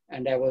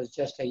 and I was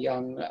just a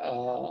young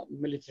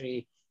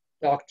military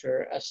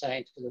doctor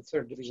assigned to the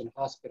 3rd Division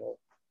Hospital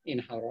in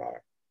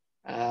Harar.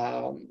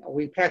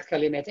 We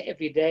practically met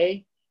every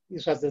day.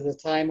 This was at the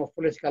time of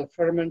political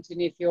ferment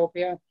in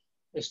Ethiopia.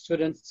 The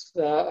students,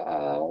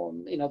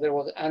 you know, there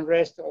was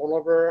unrest all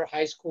over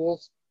high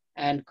schools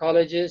and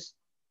colleges,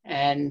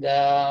 and we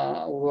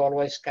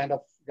always kind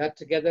of got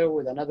together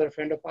with another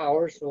friend of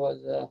ours who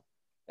was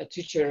a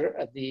teacher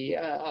at the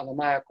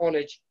Alamaya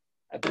College,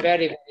 a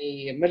very,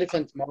 very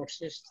militant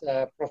Marxist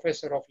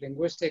professor of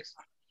linguistics.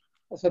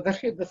 So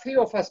the three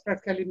of us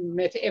practically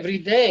met every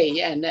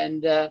day and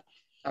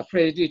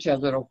appraised each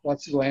other of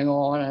what's going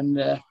on,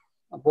 and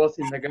both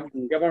in the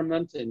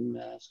government, in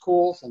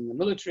schools, and the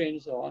military,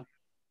 and so on.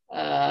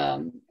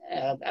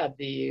 At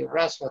the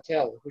Ras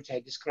Hotel, which I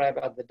describe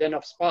as the den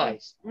of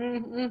spies,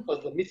 was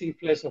the meeting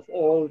place of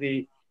all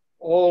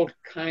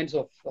kinds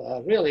of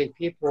really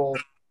people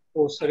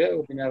who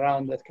have been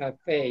around that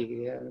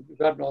cafe.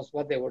 God knows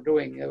what they were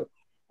doing.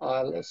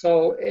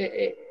 So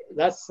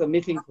that's the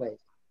meeting place.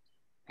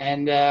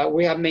 And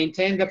we have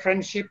maintained the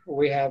friendship.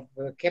 We have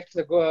kept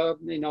the,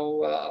 you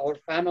know, our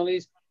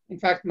families. In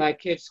fact, my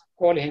kids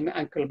call him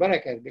Uncle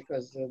Barakat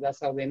because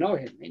that's how they know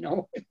him, you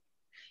know.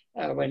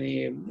 When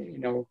he, you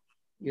know,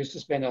 used to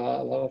spend a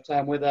lot of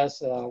time with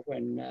us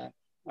when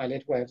my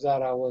late wife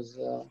Zara was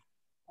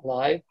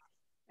alive,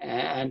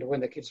 and when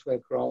the kids were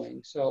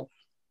growing. So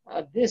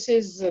this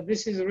is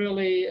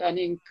really an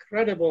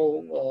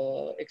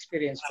incredible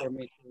experience for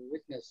me to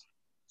witness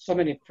so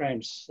many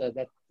friends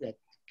that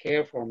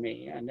care for me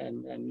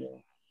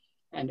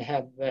and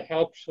have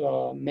helped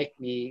make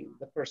me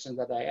the person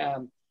that I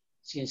am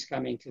since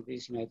coming to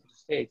these United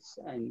States,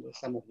 and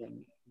some of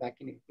them back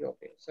in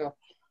Ethiopia. So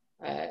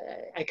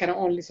I can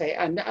only say,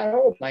 and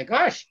oh my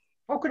gosh,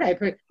 how could I?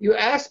 You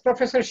asked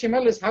Professor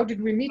Shimelis, how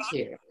did we meet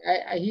here?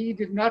 He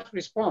did not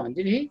respond,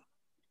 did he?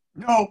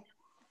 No.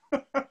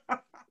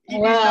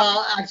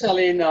 Well,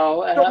 actually,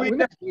 no. No, We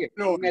met here.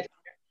 We met.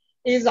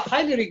 He's a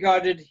highly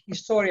regarded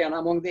historian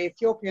among the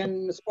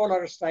Ethiopian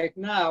scholars right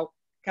now,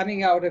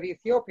 coming out of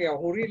Ethiopia,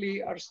 who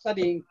really are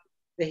studying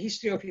the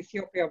history of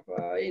Ethiopia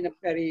in a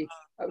very,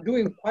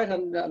 doing quite a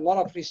lot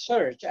of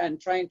research and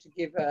trying to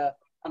give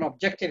an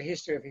objective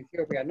history of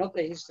Ethiopia, not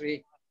the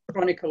history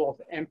chronicle of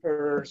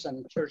emperors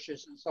and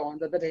churches and so on,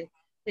 but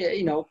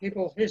you know,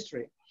 people's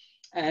history.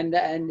 And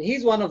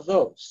he's one of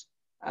those,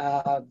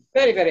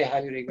 very, very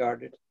highly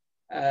regarded,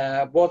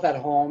 both at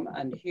home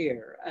and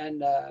here.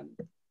 And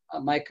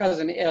my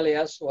cousin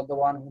Elias was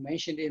the one who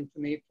mentioned him to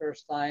me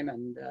first time,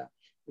 and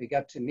we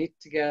got to meet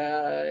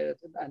together.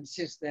 And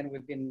since then,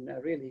 we've been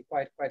really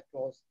quite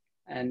close.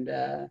 And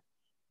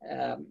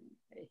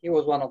he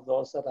was one of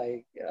those that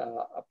I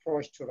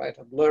approached to write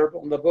a blurb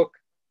on the book,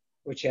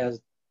 which he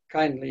has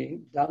kindly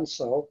done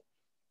so,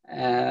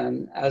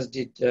 and as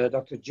did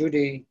Dr.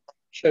 Judy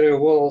Sherry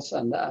Wills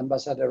and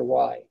Ambassador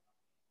Y.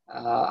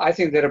 I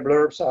think their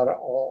blurbs are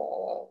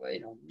all, you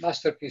know,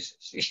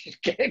 masterpieces. You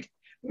should get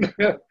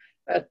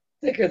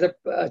take a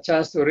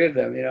chance to read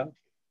them, you know.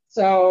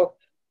 So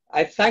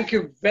I thank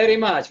you very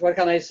much. What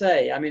can I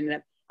say? I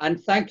mean,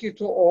 and thank you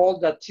to all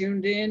that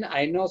tuned in.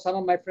 I know some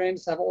of my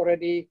friends have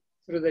already,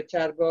 through the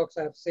chat box,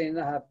 I've seen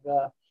are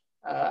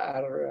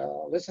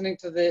listening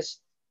to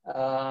this.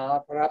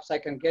 Perhaps I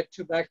can get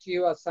back to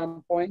you at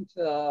some point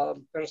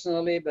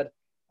personally, but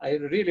I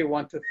really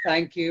want to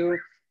thank you.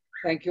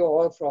 Thank you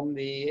all from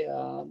the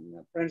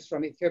friends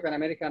from Ethiopian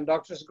American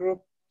Doctors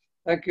Group.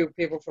 Thank you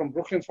people from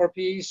Brooklyn for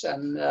Peace,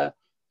 and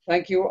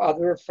thank you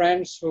other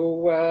friends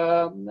who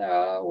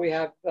we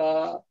have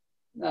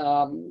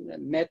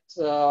met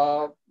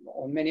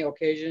on many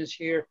occasions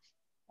here.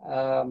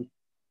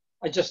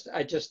 I just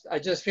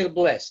feel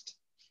blessed.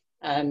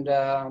 And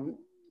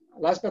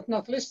last but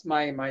not least,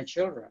 my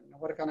children.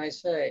 What can I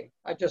say?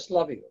 I just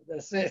love you.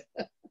 That's it.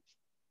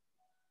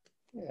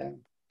 Yeah.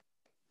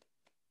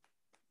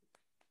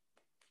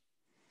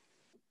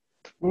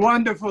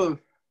 Wonderful,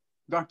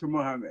 Dr.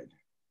 Mohammed.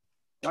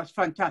 That's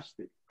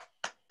fantastic.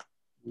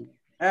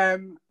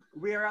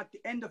 We are at the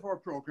end of our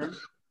program.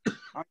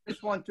 I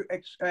just want to,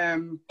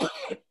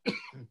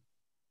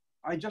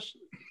 I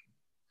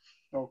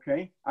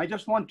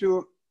just want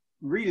to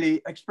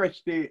really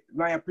express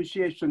my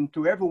appreciation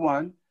to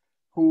everyone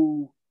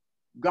who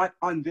got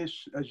on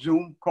this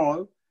Zoom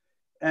call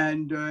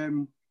and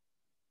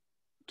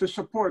to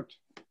support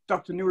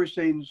Dr. Nur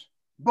Hussein's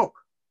book.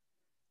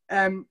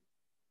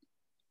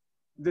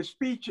 The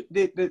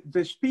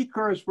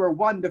speakers were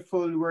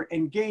wonderful, were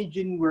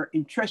engaging, were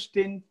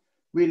interesting.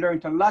 We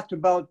learned a lot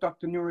about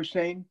Dr. Nur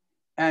Hussein,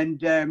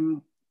 and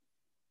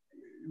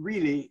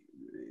really,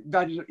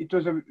 it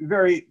was a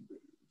very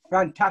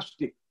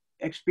fantastic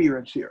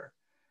experience here.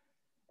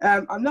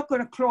 I'm not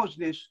going to close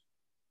this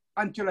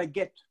until I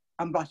get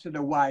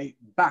Ambassador Y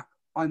back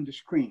on the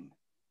screen,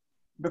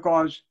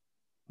 because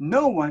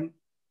no one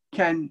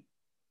can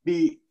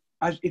be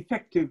as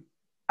effective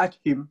at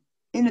him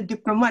in a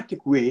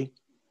diplomatic way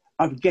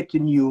of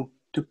getting you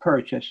to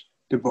purchase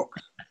the book.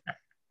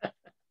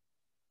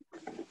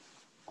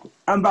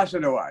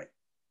 Ambassador Y,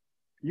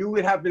 you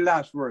will have the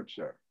last word,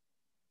 sir.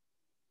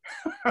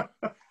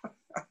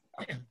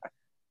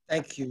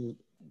 Thank you.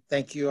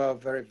 Thank you all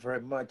very,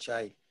 very much.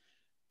 It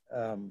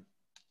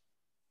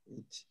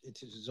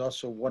is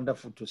also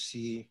wonderful to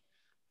see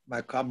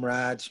my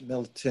comrades,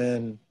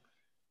 Milton,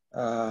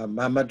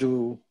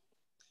 Mamadou,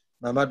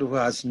 who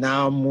has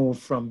now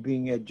moved from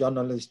being a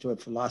journalist to a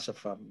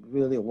philosopher.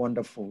 Really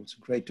wonderful. It's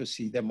great to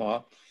see them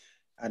all.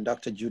 And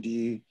Dr.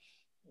 Judy,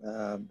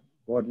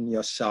 Gordon,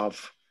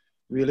 yourself,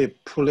 really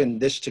pulling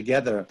this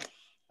together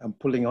and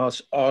pulling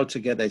us all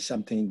together is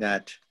something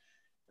that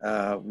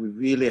we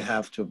really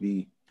have to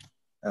be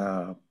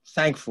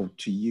thankful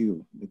to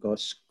you,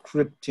 because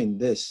scripting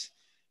this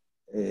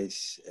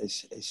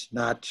is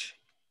not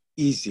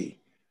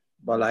easy.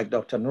 But like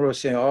Dr. Nur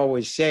Hussein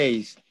always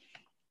says,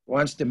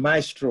 once the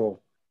maestro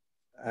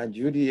and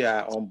Judy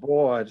are on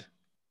board,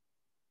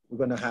 we're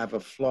going to have a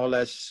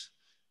flawless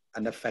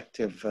and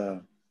effective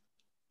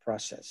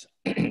process.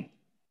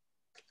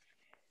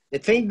 The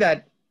thing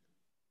that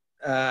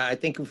I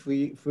think if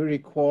we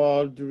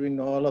recall during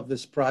all of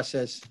this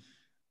process,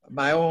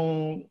 my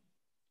own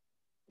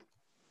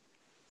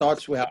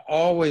thoughts were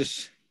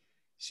always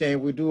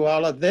saying, we do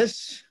all of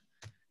this,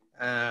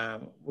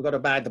 we're going to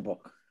buy the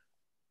book.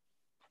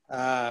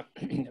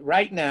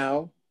 Right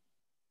now,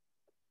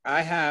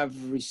 I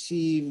have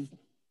received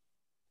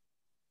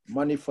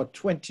money for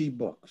 20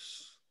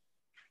 books.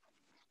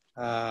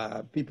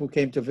 People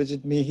came to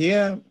visit me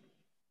here,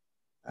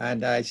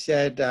 and I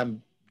said,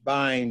 I'm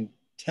buying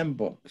 10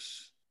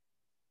 books.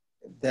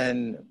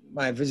 then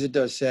my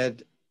visitor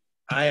said,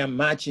 I am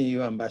matching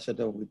you,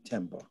 Ambassador, with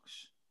 10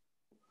 bucks.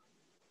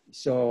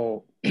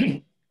 So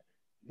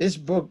this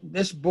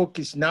book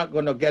is not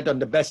going to get on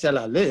the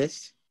bestseller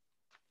list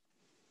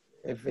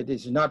if it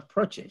is not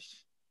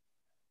purchased.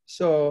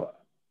 So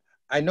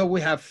I know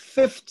we have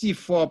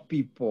 54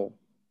 people.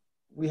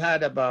 We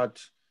had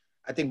about,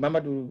 I think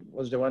Mamadou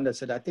was the one that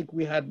said, I think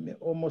we had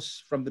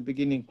almost from the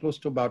beginning close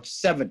to about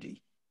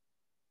 70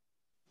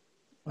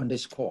 on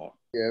this call.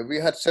 Yeah, we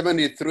had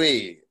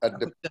 73 at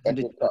the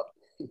top.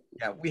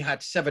 Yeah, we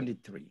had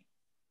 73.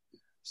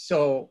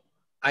 So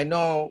I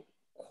know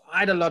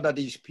quite a lot of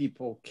these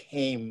people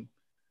came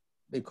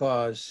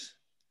because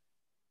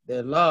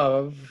they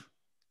love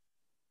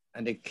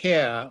and they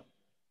care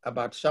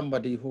about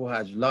somebody who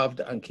has loved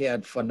and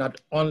cared for not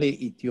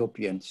only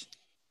Ethiopians,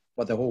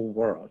 but the whole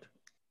world.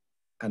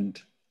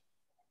 And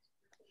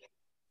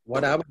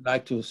what I would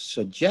like to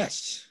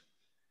suggest,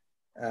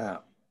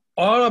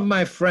 all of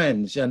my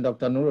friends and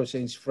Dr. Nur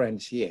Hussein's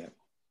friends here,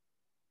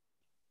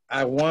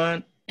 I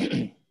want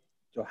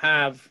to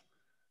have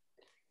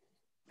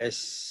a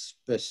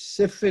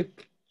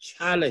specific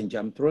challenge.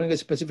 I'm throwing a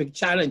specific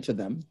challenge to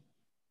them,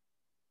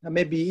 and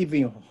maybe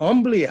even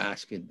humbly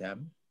asking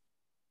them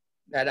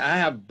that I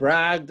have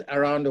bragged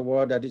around the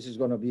world that this is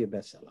going to be a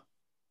bestseller.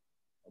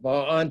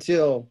 But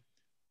until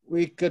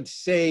we could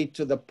say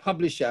to the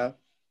publisher,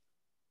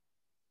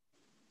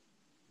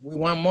 we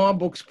want more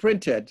books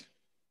printed,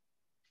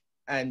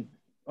 and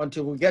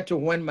until we get to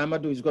when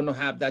Mamadou is going to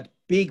have that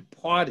big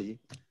party,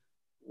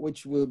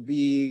 which will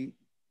be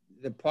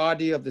the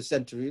party of the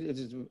century. It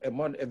is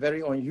a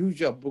very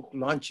unusual book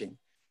launching.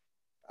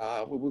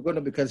 We're going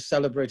to be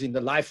celebrating the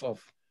life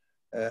of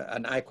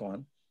an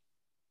icon.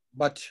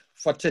 But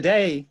for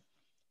today,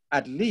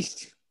 at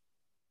least,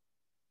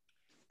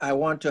 I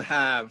want to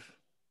have,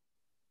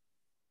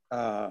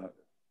 how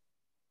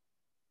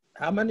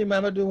many,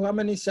 Mamadou, how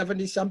many,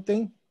 70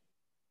 something?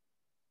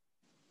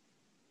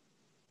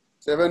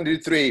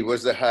 73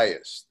 was the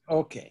highest.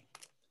 Okay.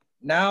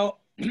 Now,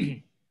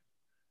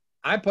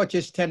 I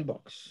purchased 10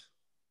 books.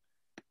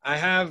 I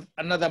have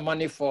another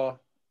money for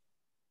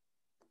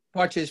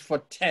purchase for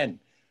 10.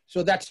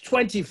 So that's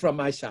 20 from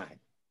my side.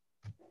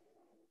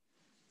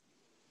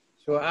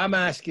 So I'm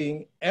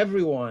asking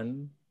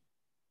everyone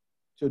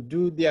to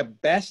do their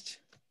best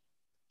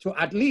to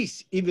at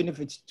least, even if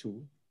it's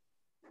 2,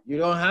 you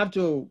don't have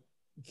to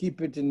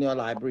keep it in your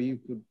library. You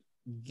could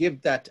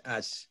give that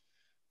as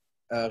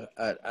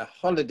a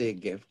holiday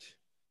gift,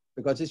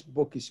 because this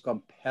book is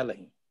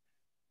compelling.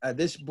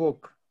 This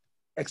book,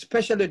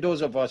 especially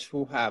those of us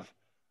who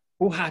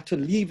had to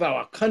leave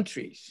our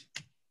countries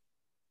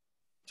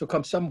to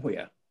come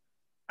somewhere.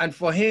 And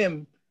for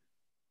him,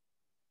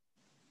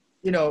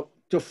 you know,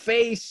 to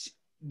face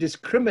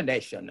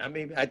discrimination. I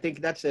mean, I think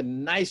that's a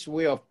nice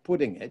way of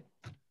putting it,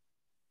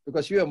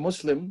 because you're a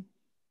Muslim,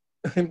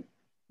 you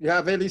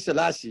have Haile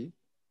Selassie,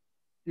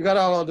 you got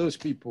all of those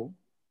people.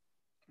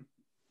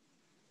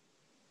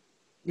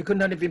 You could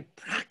not even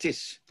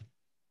practice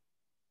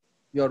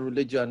your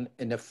religion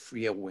in a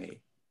freer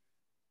way.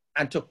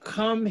 And to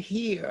come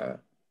here,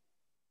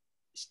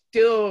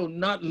 still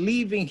not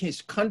leaving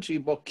his country,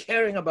 but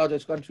caring about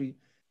his country,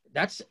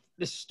 that's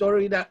the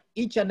story that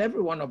each and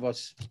every one of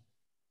us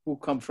who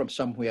come from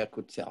somewhere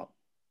could tell.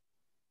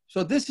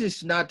 So this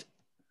is not,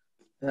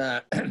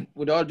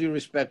 with all due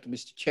respect,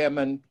 Mr.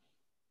 Chairman,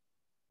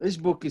 this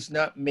book is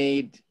not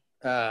made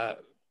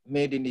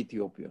in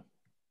Ethiopia.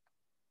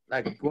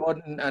 Like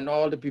Gordon and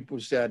all the people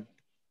said,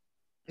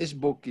 this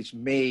book is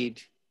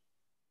made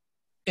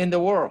in the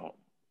world.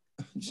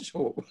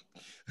 So,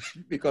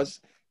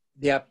 because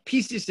there are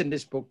pieces in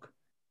this book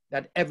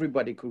that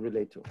everybody could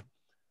relate to.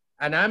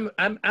 And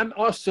I'm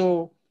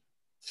also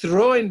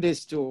throwing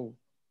this to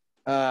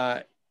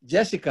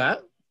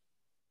Jessica.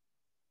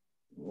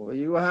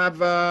 You have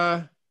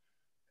the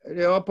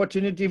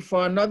opportunity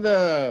for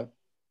another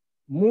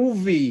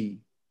movie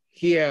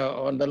here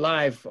on the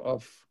life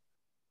of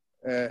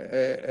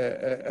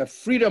a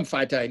freedom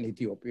fighter in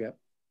Ethiopia.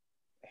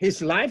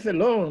 His life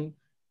alone,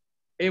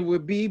 it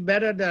would be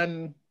better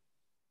than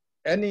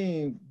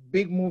any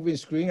big movie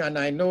screen. And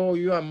I know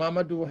you and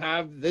Mamadou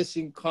have this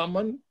in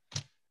common.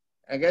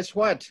 And guess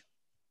what?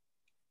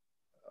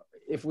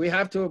 If we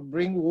have to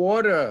bring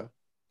water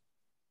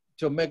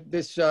to make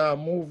this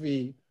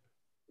movie,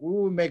 we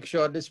will make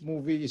sure this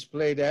movie is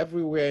played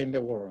everywhere in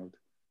the world.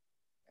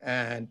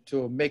 And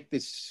to make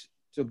this,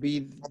 to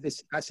be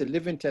this as a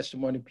living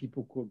testimony,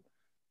 people could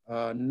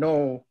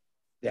know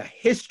their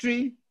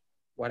history,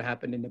 what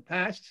happened in the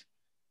past,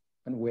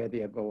 and where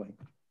they are going.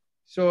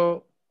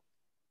 So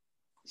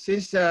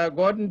since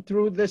Gordon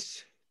threw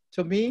this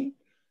to me,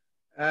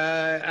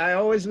 I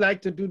always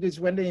like to do this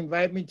when they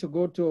invite me to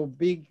go to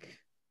big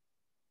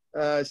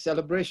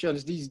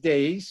celebrations these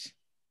days.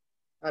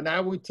 And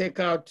I will take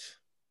out,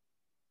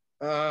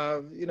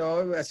 you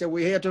know, I said,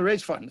 we're here to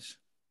raise funds.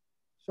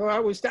 So I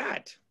will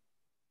start.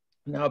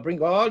 And I'll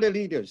bring all the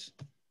leaders.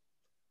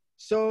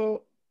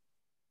 So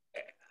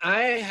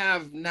I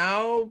have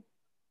now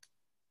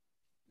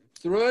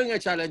throwing a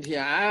challenge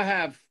here. I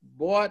have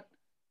bought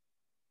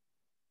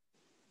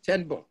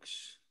 10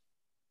 books.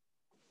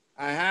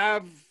 I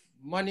have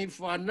money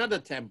for another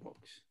 10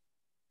 books.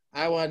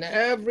 I want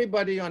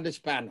everybody on this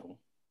panel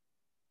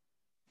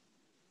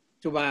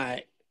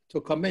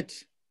to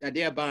commit that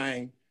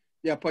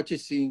they are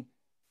purchasing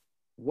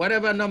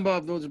whatever number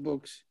of those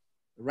books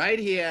right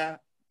here,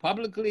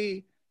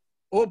 publicly,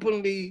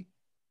 openly,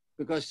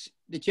 because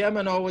the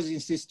chairman always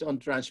insists on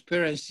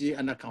transparency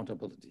and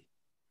accountability.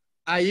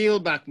 I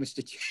yield back,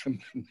 Mr.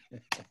 Chairman.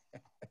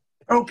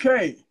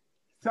 Okay,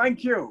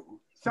 thank you.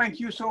 Thank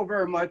you so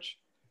very much.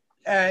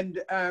 And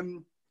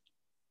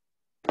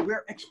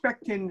we're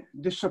expecting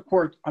the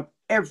support of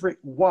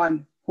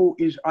everyone who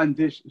is on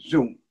this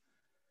Zoom.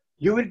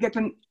 You will get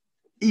an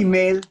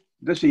email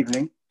this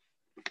evening,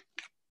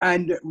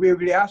 and we will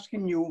be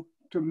asking you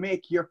to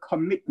make your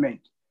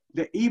commitment.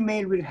 The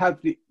email will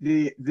have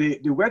the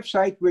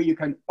website where you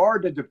can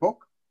order the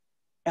book,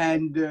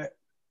 and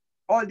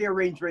all the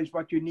arrangements,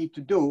 what you need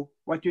to do,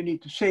 what you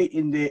need to say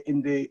in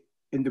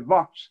the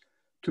box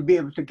to be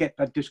able to get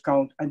that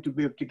discount and to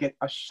be able to get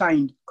a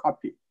signed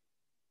copy.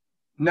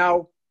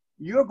 Now,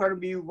 you're going to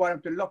be one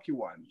of the lucky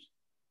ones.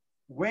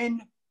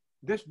 When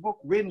this book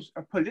wins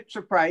a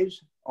Pulitzer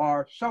Prize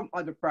or some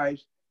other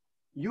prize,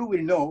 you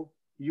will know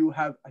you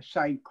have a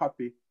signed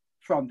copy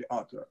from the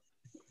author.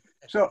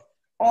 So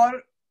all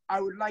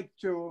I would like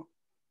to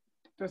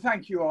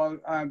thank you all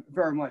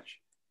very much.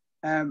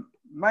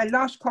 My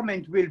last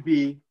comment will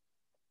be,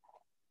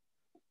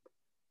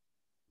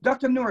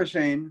 Dr. Noor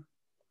Hussein,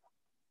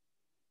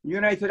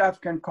 United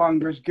African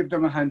Congress, Give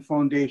Them a Hand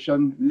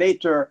Foundation,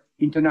 later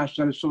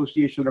International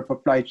Association of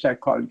Applied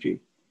Psychology,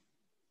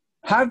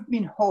 have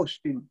been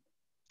hosting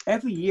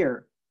every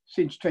year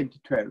since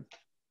 2012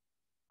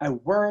 a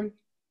World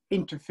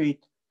Interfaith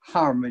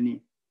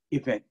Harmony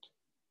event.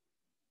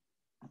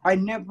 I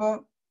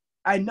now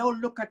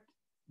look at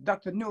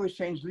Dr. Noor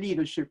Hussein's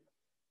leadership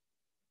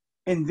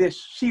in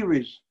this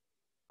series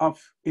of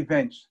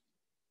events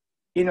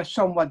in a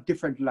somewhat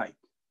different light.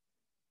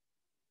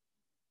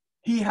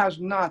 He has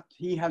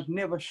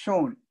never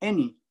shown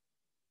any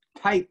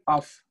type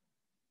of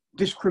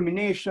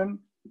discrimination,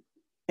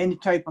 any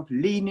type of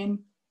leaning.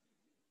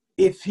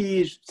 If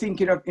he's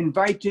thinking of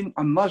inviting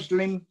a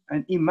Muslim,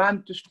 an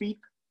imam to speak,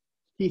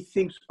 he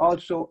thinks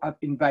also of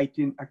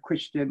inviting a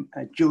Christian,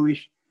 a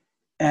Jewish,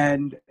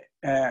 and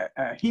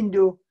a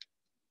Hindu.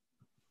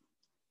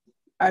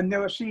 I've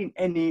never seen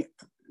any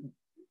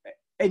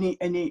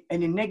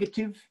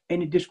negative,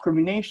 any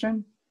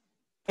discrimination,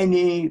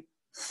 any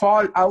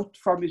fallout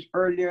from his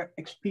earlier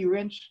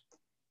experience.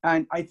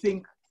 And I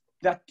think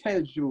that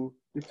tells you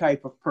the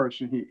type of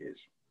person he is.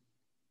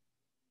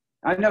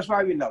 And that's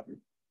why we love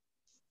him.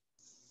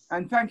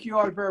 And thank you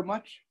all very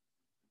much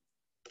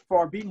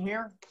for being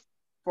here,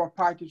 for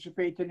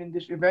participating in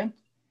this event.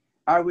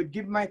 I would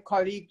give my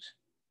colleagues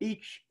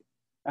each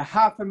a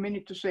half a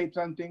minute to say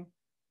something,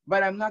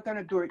 but I'm not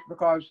gonna do it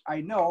because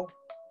I know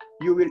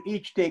you will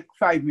each take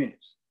 5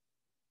 minutes,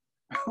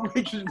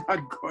 which is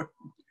not good.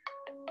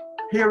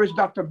 Here is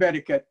Dr.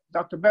 Bediket.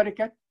 Dr.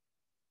 Bediket?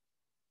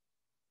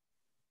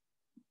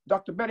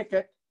 Dr.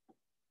 Bediket?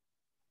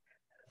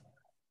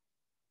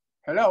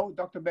 Hello,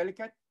 Dr.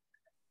 Bediket?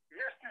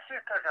 Yes,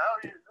 how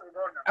are you?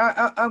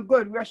 I'm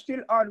good. We're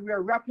still on.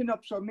 We're wrapping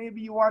up. So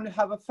maybe you want to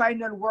have a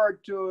final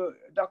word to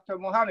Dr.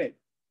 Mohammed.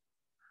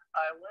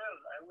 I will.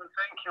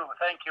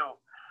 Thank you.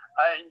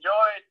 I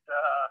enjoyed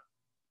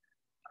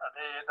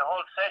the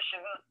whole session.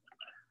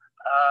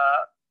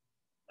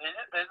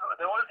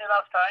 There wasn't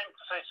enough time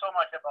to say so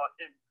much about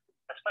him,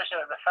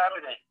 especially the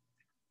family.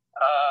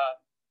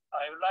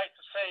 I would like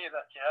to say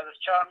that he has a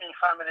charming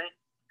family.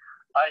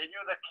 I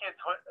knew the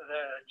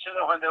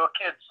children when they were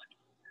kids.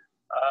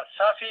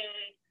 Safi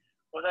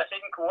was, I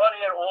think, 1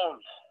 year old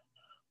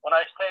when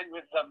I stayed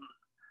with them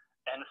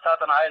in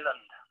Staten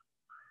Island.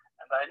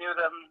 And I knew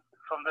them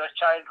from their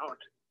childhood.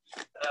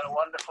 They're a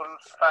wonderful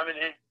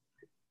family,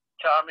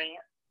 charming.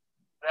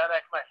 They're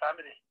like my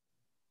family.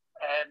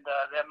 And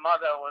their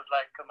mother was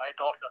like my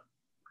daughter.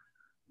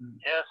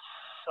 Yes,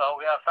 so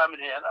we are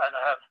family, and I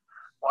have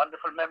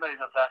wonderful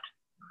memories of that.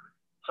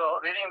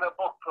 So reading the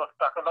book brought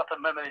back a lot of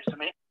memories to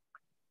me.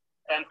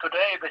 And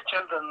today, the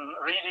children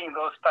reading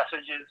those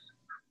passages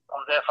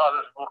of their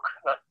father's book,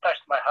 that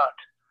touched my heart.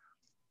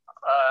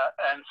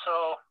 And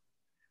so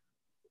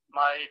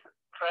my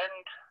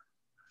friend,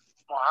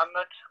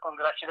 Mohammed,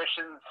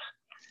 congratulations.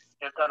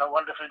 You've done a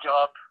wonderful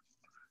job.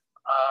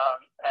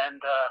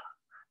 And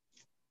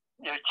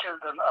your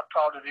children are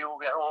proud of you.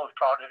 We are all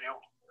proud of you.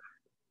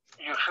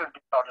 You should be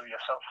proud of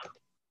yourself.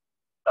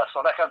 That's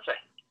all I can say.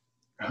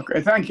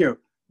 Okay, thank you.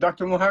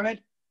 Dr.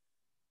 Mohammed,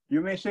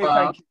 you may say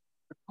thank you.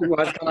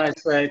 What can I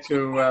say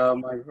to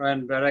my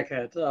friend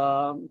Barakat?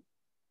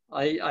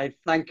 I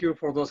thank you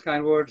for those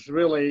kind words.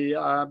 Really,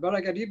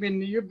 Barakat,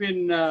 you've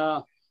been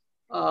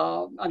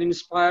an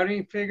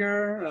inspiring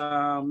figure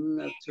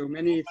to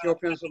many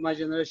Ethiopians of my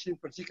generation,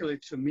 particularly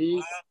to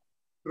me,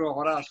 through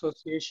our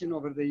association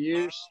over the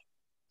years.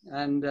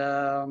 And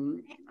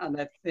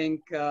I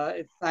think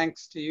it's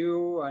thanks to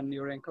you and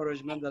your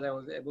encouragement that I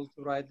was able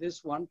to write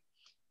this one.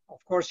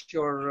 Of course,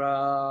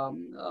 your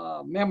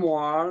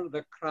memoir,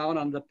 The Crown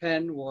and the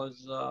Pen,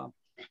 was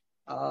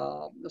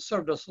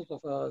served as sort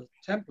of a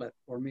template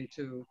for me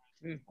to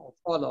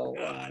follow.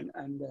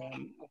 And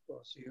of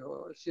course,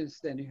 since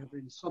then you have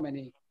written so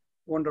many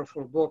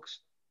wonderful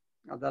books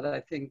that I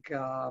think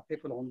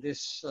people on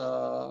this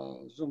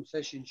Zoom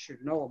session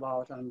should know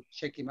about and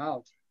check him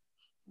out.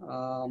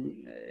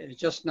 It's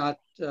just not,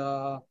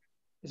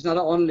 it's not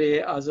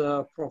only as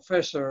a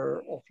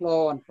professor of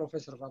law and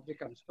professor of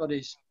African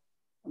studies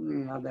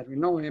that we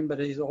know him, but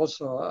he's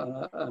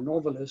also a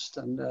novelist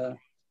and a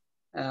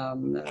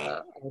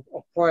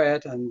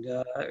poet, and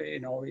you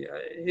know,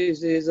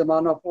 he's a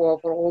man for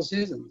all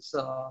seasons.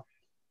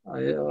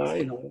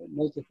 You know,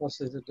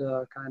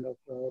 multifaceted kind of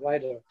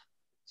writer.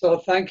 So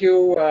thank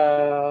you,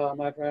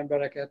 my friend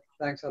Barakat.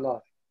 Thanks a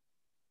lot.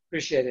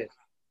 Appreciate it.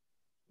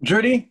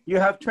 Judy, you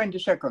have 20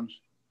 seconds.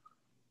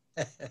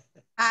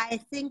 I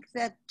think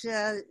that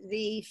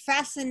the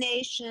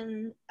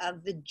fascination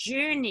of the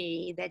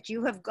journey that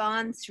you have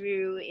gone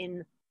through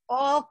in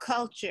all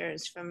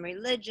cultures, from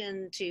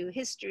religion to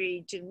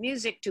history to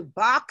music to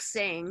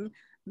boxing,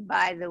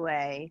 by the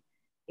way,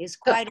 is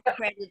quite a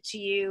credit to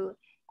you.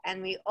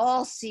 And we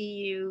all see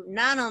you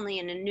not only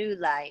in a new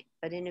light,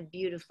 but in a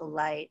beautiful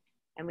light,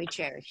 and we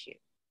cherish you.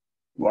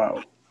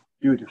 Wow,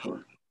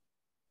 beautiful.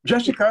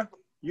 Jessica,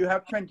 you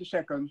have 20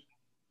 seconds.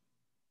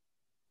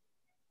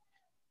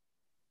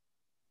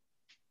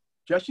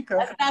 Jessica.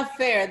 That's not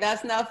fair.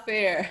 That's not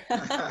fair.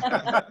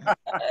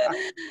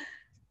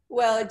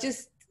 Well,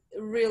 just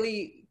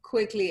really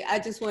quickly, I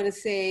just want to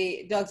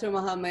say, Dr.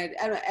 Muhammad,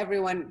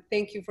 everyone,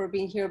 thank you for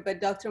being here. But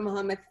Dr.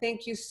 Muhammad,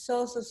 thank you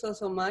so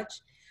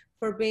much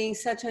for being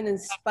such an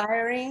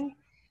inspiring,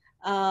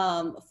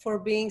 for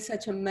being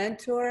such a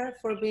mentor,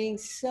 for being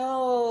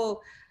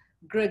so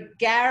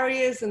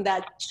gregarious and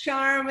that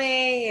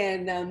charming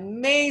and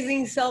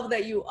amazing self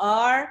that you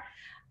are.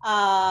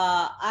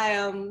 I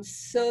am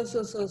so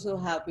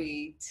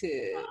happy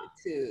to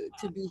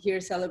be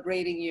here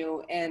celebrating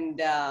you,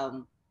 and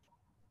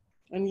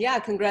yeah,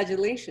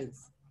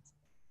 congratulations.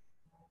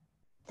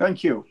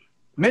 Thank you.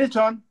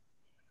 Milton.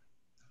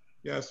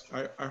 Yes,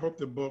 I hope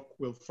the book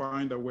will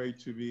find a way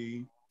to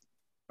be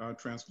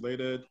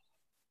translated,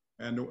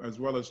 and as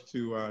well as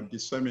to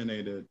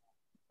disseminate it.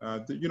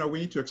 You know, we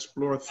need to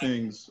explore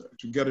things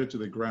to get it to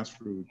the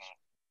grassroots.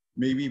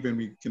 Maybe even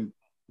we can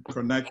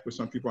connect with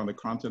some people on the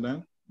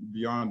continent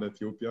beyond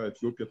Ethiopia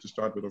to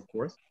start with, of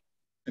course,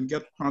 and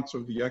get parts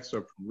of the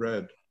excerpt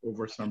read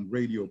over some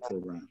radio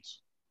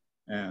programs,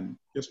 and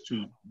just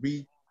to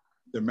read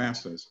the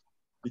masses,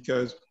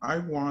 because I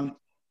want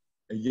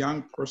a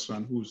young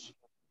person who's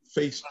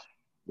faced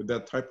with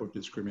that type of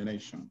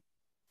discrimination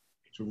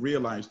to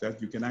realize that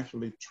you can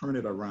actually turn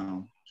it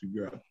around to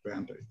your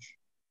advantage.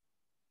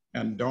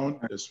 And don't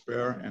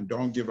despair and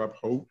don't give up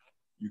hope.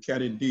 You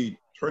can indeed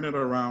turn it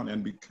around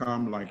and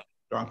become like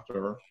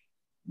Dr.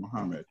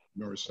 Muhammad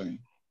Nur Hussein.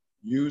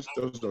 Use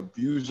those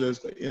abuses,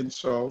 the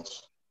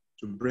insults,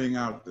 to bring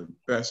out the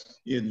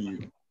best in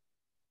you.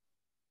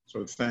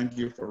 So thank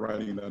you for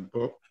writing that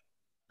book.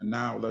 And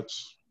now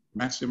let's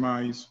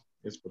maximize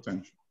its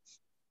potential.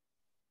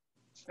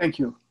 Thank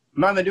you.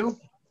 Mamadou?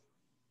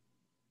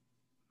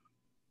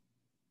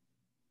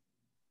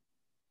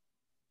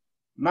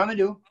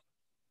 Mamadou?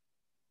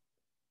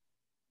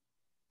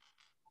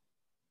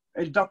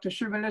 Is Dr.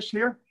 Shimelis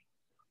here?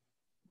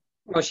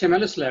 Well,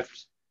 Shimelis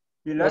left.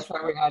 He left?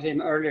 That's why we had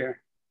him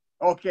earlier.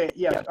 Okay,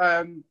 yes.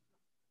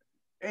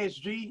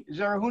 ASG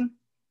Zerahun?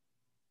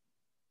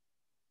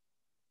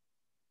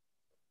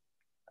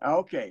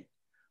 Okay.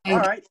 All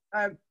right.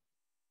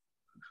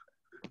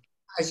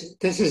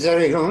 This is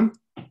Zerahun.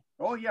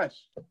 Oh,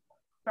 yes.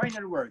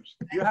 Final words.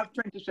 You have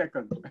 20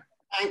 seconds.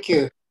 Thank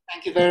you.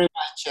 Thank you very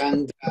much.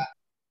 And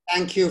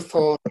thank you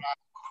for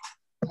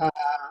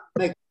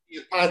making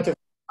you part of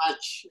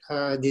much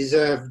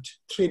deserved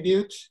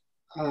tribute.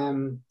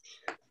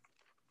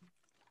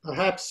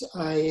 Perhaps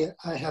I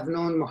have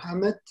known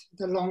Muhammad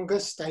the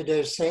longest, I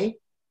dare say.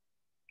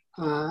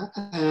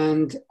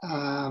 And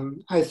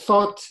I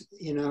thought,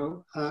 you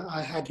know,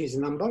 I had his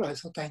number. I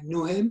thought I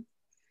knew him.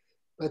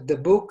 But the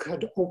book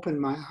had opened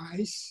my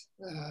eyes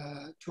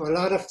to a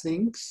lot of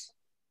things,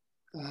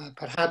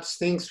 perhaps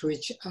things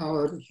which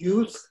our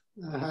youth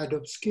had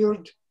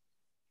obscured.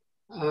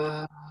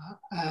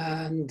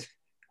 And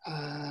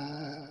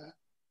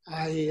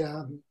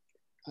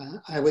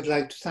I would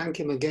like to thank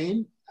him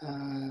again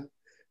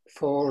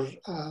for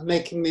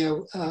making me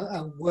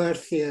a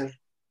worthier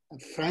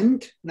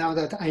friend now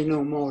that I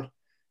know more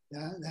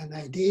than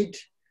I did.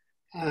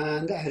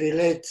 And I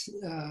relate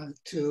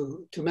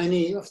to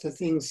many of the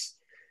things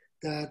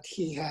that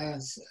he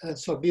has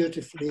so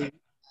beautifully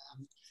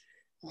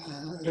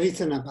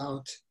written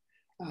about.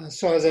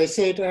 So as I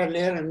said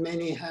earlier, and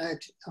many had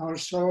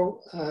also,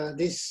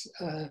 this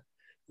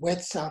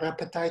whets our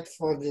appetite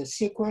for the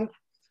sequel.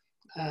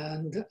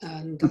 And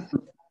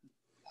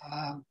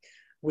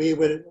we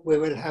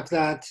will have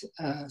that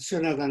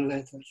sooner than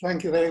later.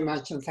 Thank you very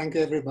much, and thank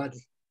you, everybody.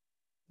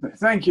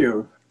 Thank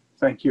you.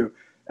 Thank you.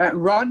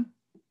 Ron,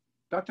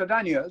 Dr.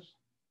 Daniels?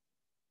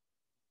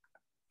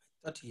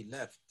 I thought he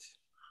left.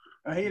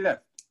 He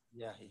left.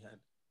 Yeah, he had.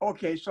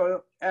 Okay,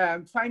 so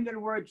final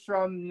words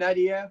from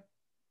Nadia,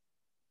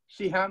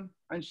 Siham,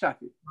 and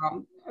Safi.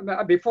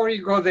 Before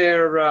you go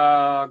there,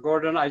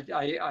 Gordon,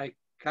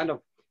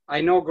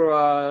 I know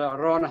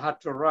Ron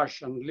had to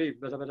rush and leave,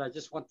 but I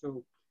just want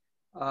to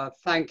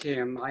thank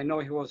him. I know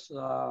he was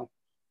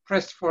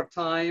pressed for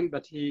time,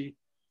 but he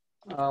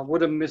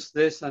wouldn't miss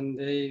this, and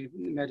he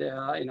made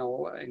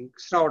an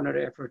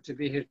extraordinary effort to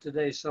be here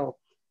today. So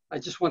I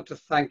just want to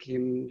thank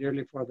him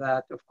dearly for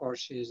that. Of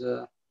course, he's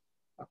a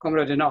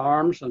comrade in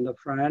arms and a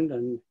friend,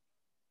 and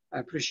I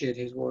appreciate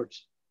his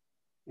words.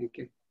 Thank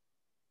you.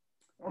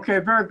 Okay,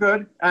 very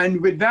good. And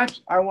with that,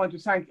 I want to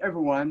thank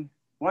everyone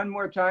one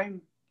more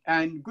time,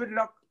 and good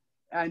luck.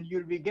 And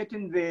you'll be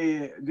getting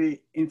the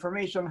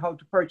information how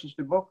to purchase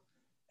the book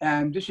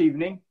this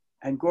evening,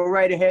 and go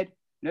right ahead.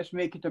 Let's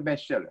make it a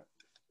bestseller.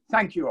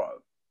 Thank you all.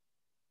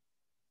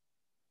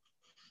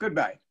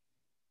 Goodbye.